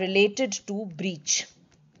which are related to breech.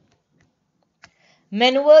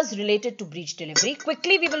 Maneuvers related to breech delivery.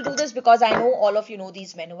 Quickly we will do this because I know all of you know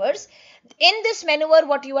these maneuvers. In this maneuver,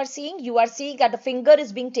 what you are seeing that the finger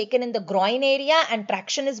is being taken in the groin area and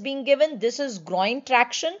traction is being given. This is groin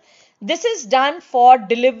traction. This is done for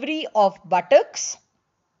delivery of buttocks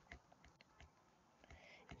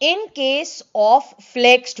in case of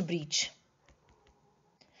flexed breech.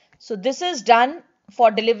 So this is done for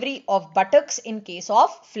delivery of buttocks in case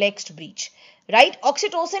of flexed breech. Right?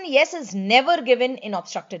 Oxytocin, yes, is never given in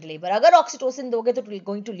obstructed labor. Agar oxytocin doge to it is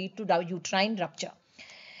going to lead to uterine rupture.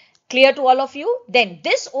 Clear to all of you? Then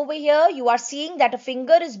this over here, you are seeing that a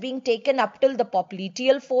finger is being taken up till the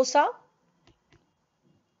popliteal fossa.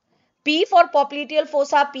 P for popliteal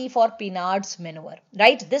fossa, P for Pinard's maneuver.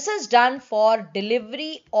 Right? This is done for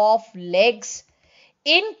delivery of legs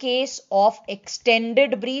in case of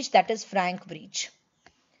extended breech, that is frank breech.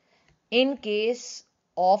 In case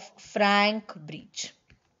of frank breech.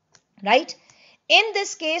 Right? In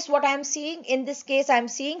this case, what I am seeing, I am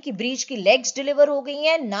seeing कि breech की legs deliver हो गई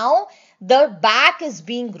हैं. Now the back is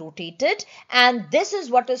being rotated, and this is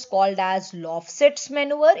what is called as Lofset's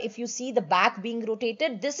maneuver. If you see the back being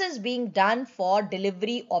rotated, this is being done for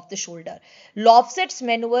delivery of the shoulder. Lofset's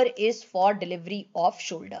maneuver is for delivery of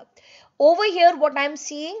shoulder. Over here, what I am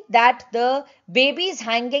seeing that the baby is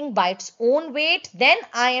hanging by its own weight. Then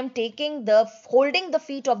I am holding the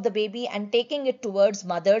feet of the baby and taking it towards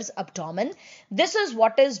mother's abdomen. This is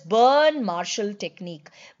what is Byrne-Marshall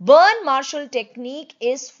technique. Byrne-Marshall technique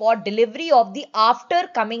is for delivery of the after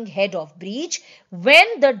coming head of breech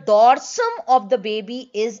when the dorsum of the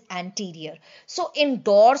baby is anterior. So in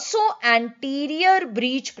dorso-anterior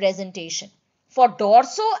breech presentation, for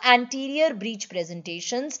dorso-anterior breech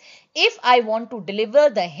presentations, If I want to deliver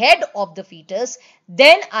the head of the fetus,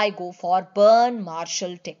 then I go for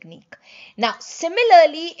Byrne-Marshall technique. Now,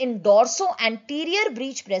 similarly, in dorso-anterior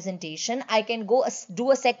breech presentation, I can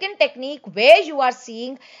do a second technique where you are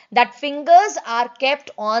seeing that fingers are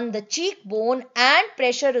kept on the cheekbone and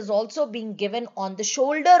pressure is also being given on the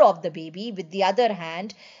shoulder of the baby with the other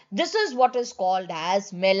hand. This is what is called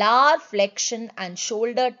as malar flexion and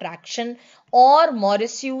shoulder traction, or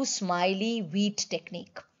Morrissey-Smiley-Wheat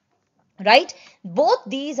technique. Right? Both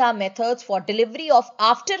these are methods for delivery of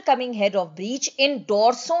after coming head of breech in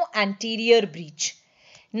dorso-anterior breech.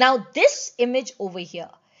 Now this image over here.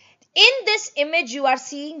 In this image you are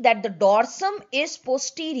seeing that the dorsum is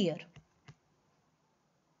posterior.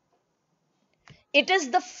 It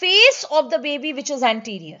is the face of the baby which is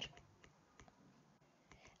anterior.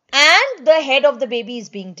 And the head of the baby is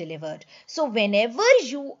being delivered. So whenever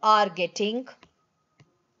you are getting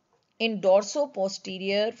in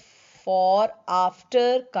dorso-posterior for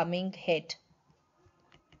after coming head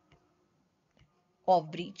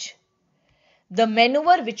of breech, the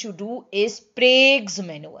maneuver which you do is Prague's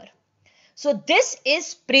maneuver. So this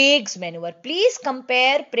is Prague's maneuver. Please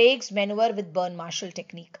compare Prague's maneuver with Byrne-Marshall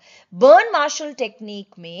technique. Byrne-Marshall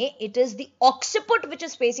technique mein, it is the occiput which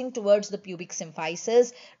is facing towards the pubic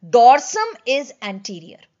symphysis. Dorsum is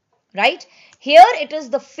anterior. Right? Here it is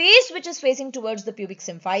the face which is facing towards the pubic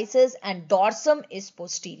symphysis and dorsum is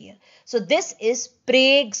posterior. So this is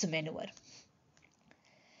Prague's maneuver.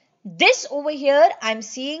 This over here, I'm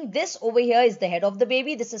seeing this over here is the head of the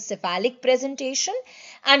baby. This is cephalic presentation.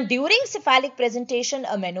 And during cephalic presentation,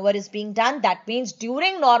 a maneuver is being done. That means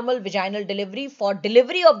during normal vaginal delivery, for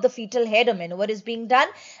delivery of the fetal head, a maneuver is being done.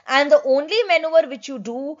 And the only maneuver which you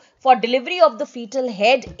do for delivery of the fetal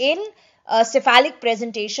head in cephalic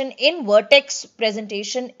presentation, in vertex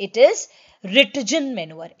presentation, it is Ritgen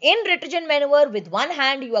maneuver. In Ritgen maneuver, with one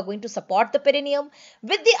hand you are going to support the perineum.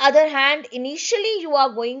 With the other hand, initially you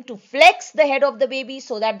are going to flex the head of the baby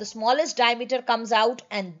so that the smallest diameter comes out,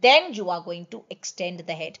 and then you are going to extend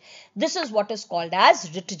the head. This is what is called as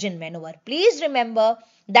Ritgen maneuver. Please remember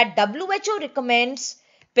that WHO recommends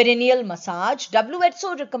perineal massage.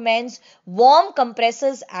 WHO recommends warm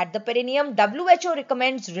compresses at the perineum. WHO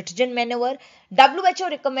recommends Ritgen maneuver. WHO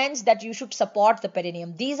recommends that you should support the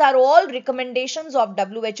perineum. These are all recommendations of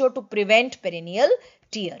WHO to prevent perineal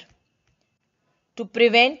tear. To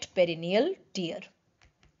prevent perineal tear.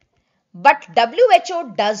 But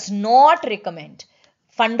WHO does not recommend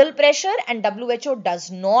fundal pressure and WHO does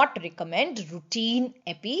not recommend routine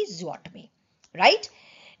episiotomy. Right?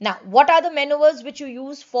 Now, what are the maneuvers which you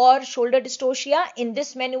use for shoulder dystocia? In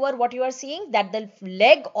this maneuver, what you are seeing, that the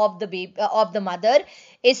leg of the baby, of the mother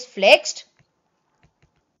is flexed.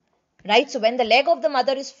 Right? So, when the leg of the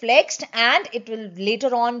mother is flexed and it will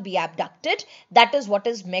later on be abducted, that is what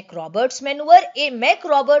is Mc-Roberts maneuver. In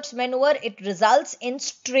Mc-Roberts maneuver, it results in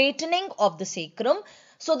straightening of the sacrum.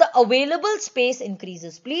 So, the available space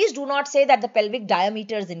increases. Please do not say that the pelvic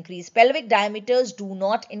diameters increase. Pelvic diameters do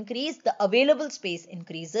not increase. The available space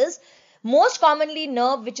increases. Most commonly,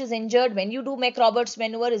 nerve which is injured when you do Mc-Roberts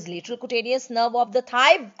maneuver is lateral cutaneous nerve of the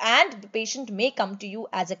thigh, and the patient may come to you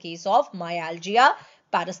as a case of myalgia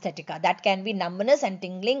paresthetica. That can be numbness and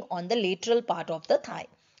tingling on the lateral part of the thigh.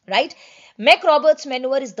 Right? Mc-Roberts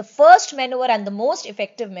maneuver is the first maneuver and the most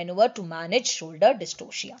effective maneuver to manage shoulder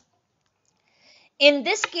dystocia. In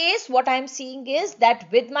this case, what I am seeing is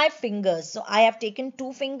that with my fingers, so I have taken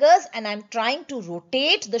two fingers and I am trying to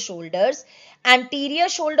rotate the shoulders, anterior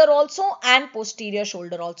shoulder also and posterior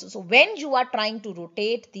shoulder also. So when you are trying to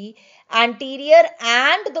rotate the anterior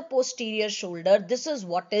and the posterior shoulder, this is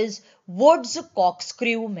what is Wood's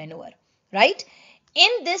corkscrew maneuver, right?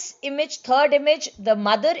 In this image, third image, the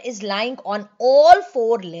mother is lying on all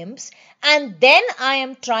four limbs and then I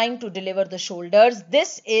am trying to deliver the shoulders.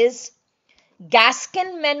 This is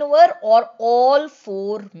Gaskin maneuver or all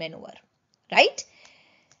four maneuver, right?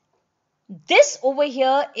 This over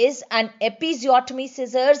here is an episiotomy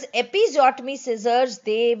scissors. Episiotomy scissors,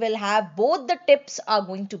 they will have both the tips are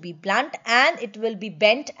going to be blunt and it will be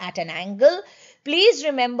bent at an angle. Please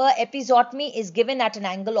remember, episiotomy is given at an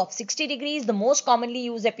angle of 60 degrees. The most commonly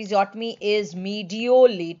used episiotomy is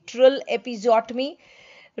mediolateral episiotomy,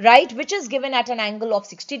 right, which is given at an angle of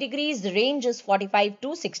 60 degrees. The range is 45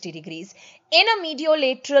 to 60 degrees. In a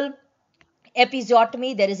mediolateral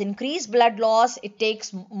episiotomy, there is increased blood loss, it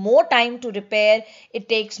takes more time to repair, it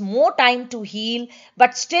takes more time to heal,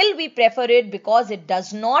 but still we prefer it because it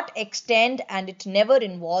does not extend and it never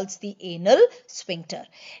involves the anal sphincter.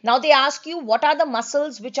 Now they ask you what are the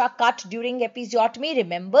muscles which are cut during episiotomy.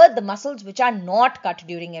 Remember the muscles which are not cut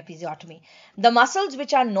during episiotomy. The muscles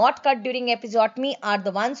which are not cut during episiotomy are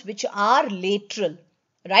the ones which are lateral,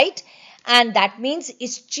 right? And that means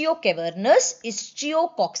ischio-cavernous,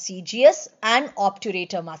 ischio-coccygeus and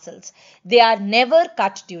obturator muscles. They are never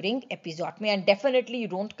cut during episiotomy, and definitely you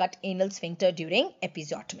don't cut anal sphincter during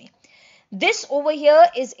episiotomy. This over here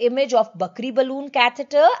is image of Bakri balloon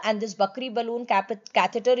catheter, and this Bakri balloon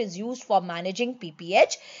catheter is used for managing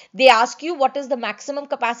PPH. They ask you what is the maximum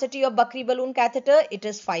capacity of Bakri balloon catheter. It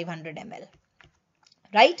is 500 ml,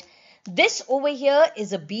 right? This over here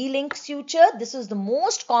is a B-link suture. This is the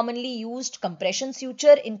most commonly used compression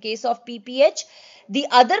suture in case of PPH. The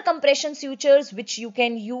other compression sutures which you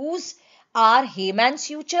can use are Heyman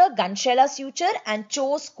suture, Gunshella suture and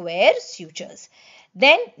Cho square sutures.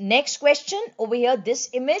 Then next question over here, this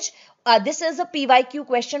image, this is a PYQ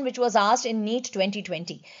question which was asked in NEET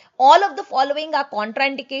 2020. All of the following are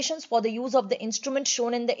contraindications for the use of the instrument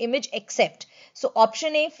shown in the image except. So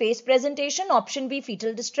option A, face presentation, option B,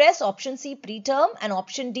 fetal distress, option C, preterm, and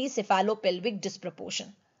option D, cephalopelvic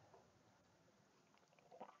disproportion.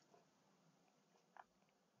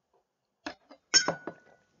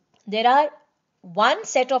 There are one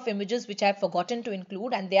set of images which I have forgotten to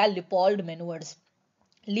include, and they are Leupold maneuvers.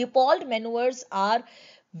 Leupold maneuvers are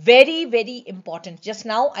very, very important. Just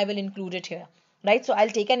now I will include it here, right? So I'll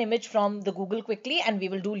take an image from the Google quickly and we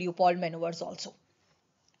will do Leupold maneuvers also.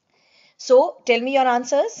 So tell me your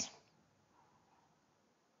answers.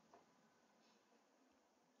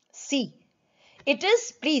 C. It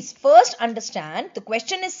is, please first understand, the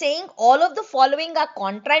question is saying all of the following are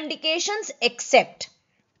contraindications except.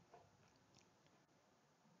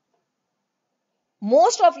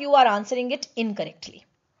 Most of you are answering it incorrectly,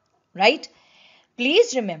 right?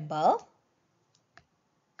 Please remember,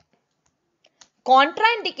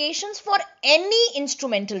 contraindications for any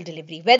instrumental delivery, whether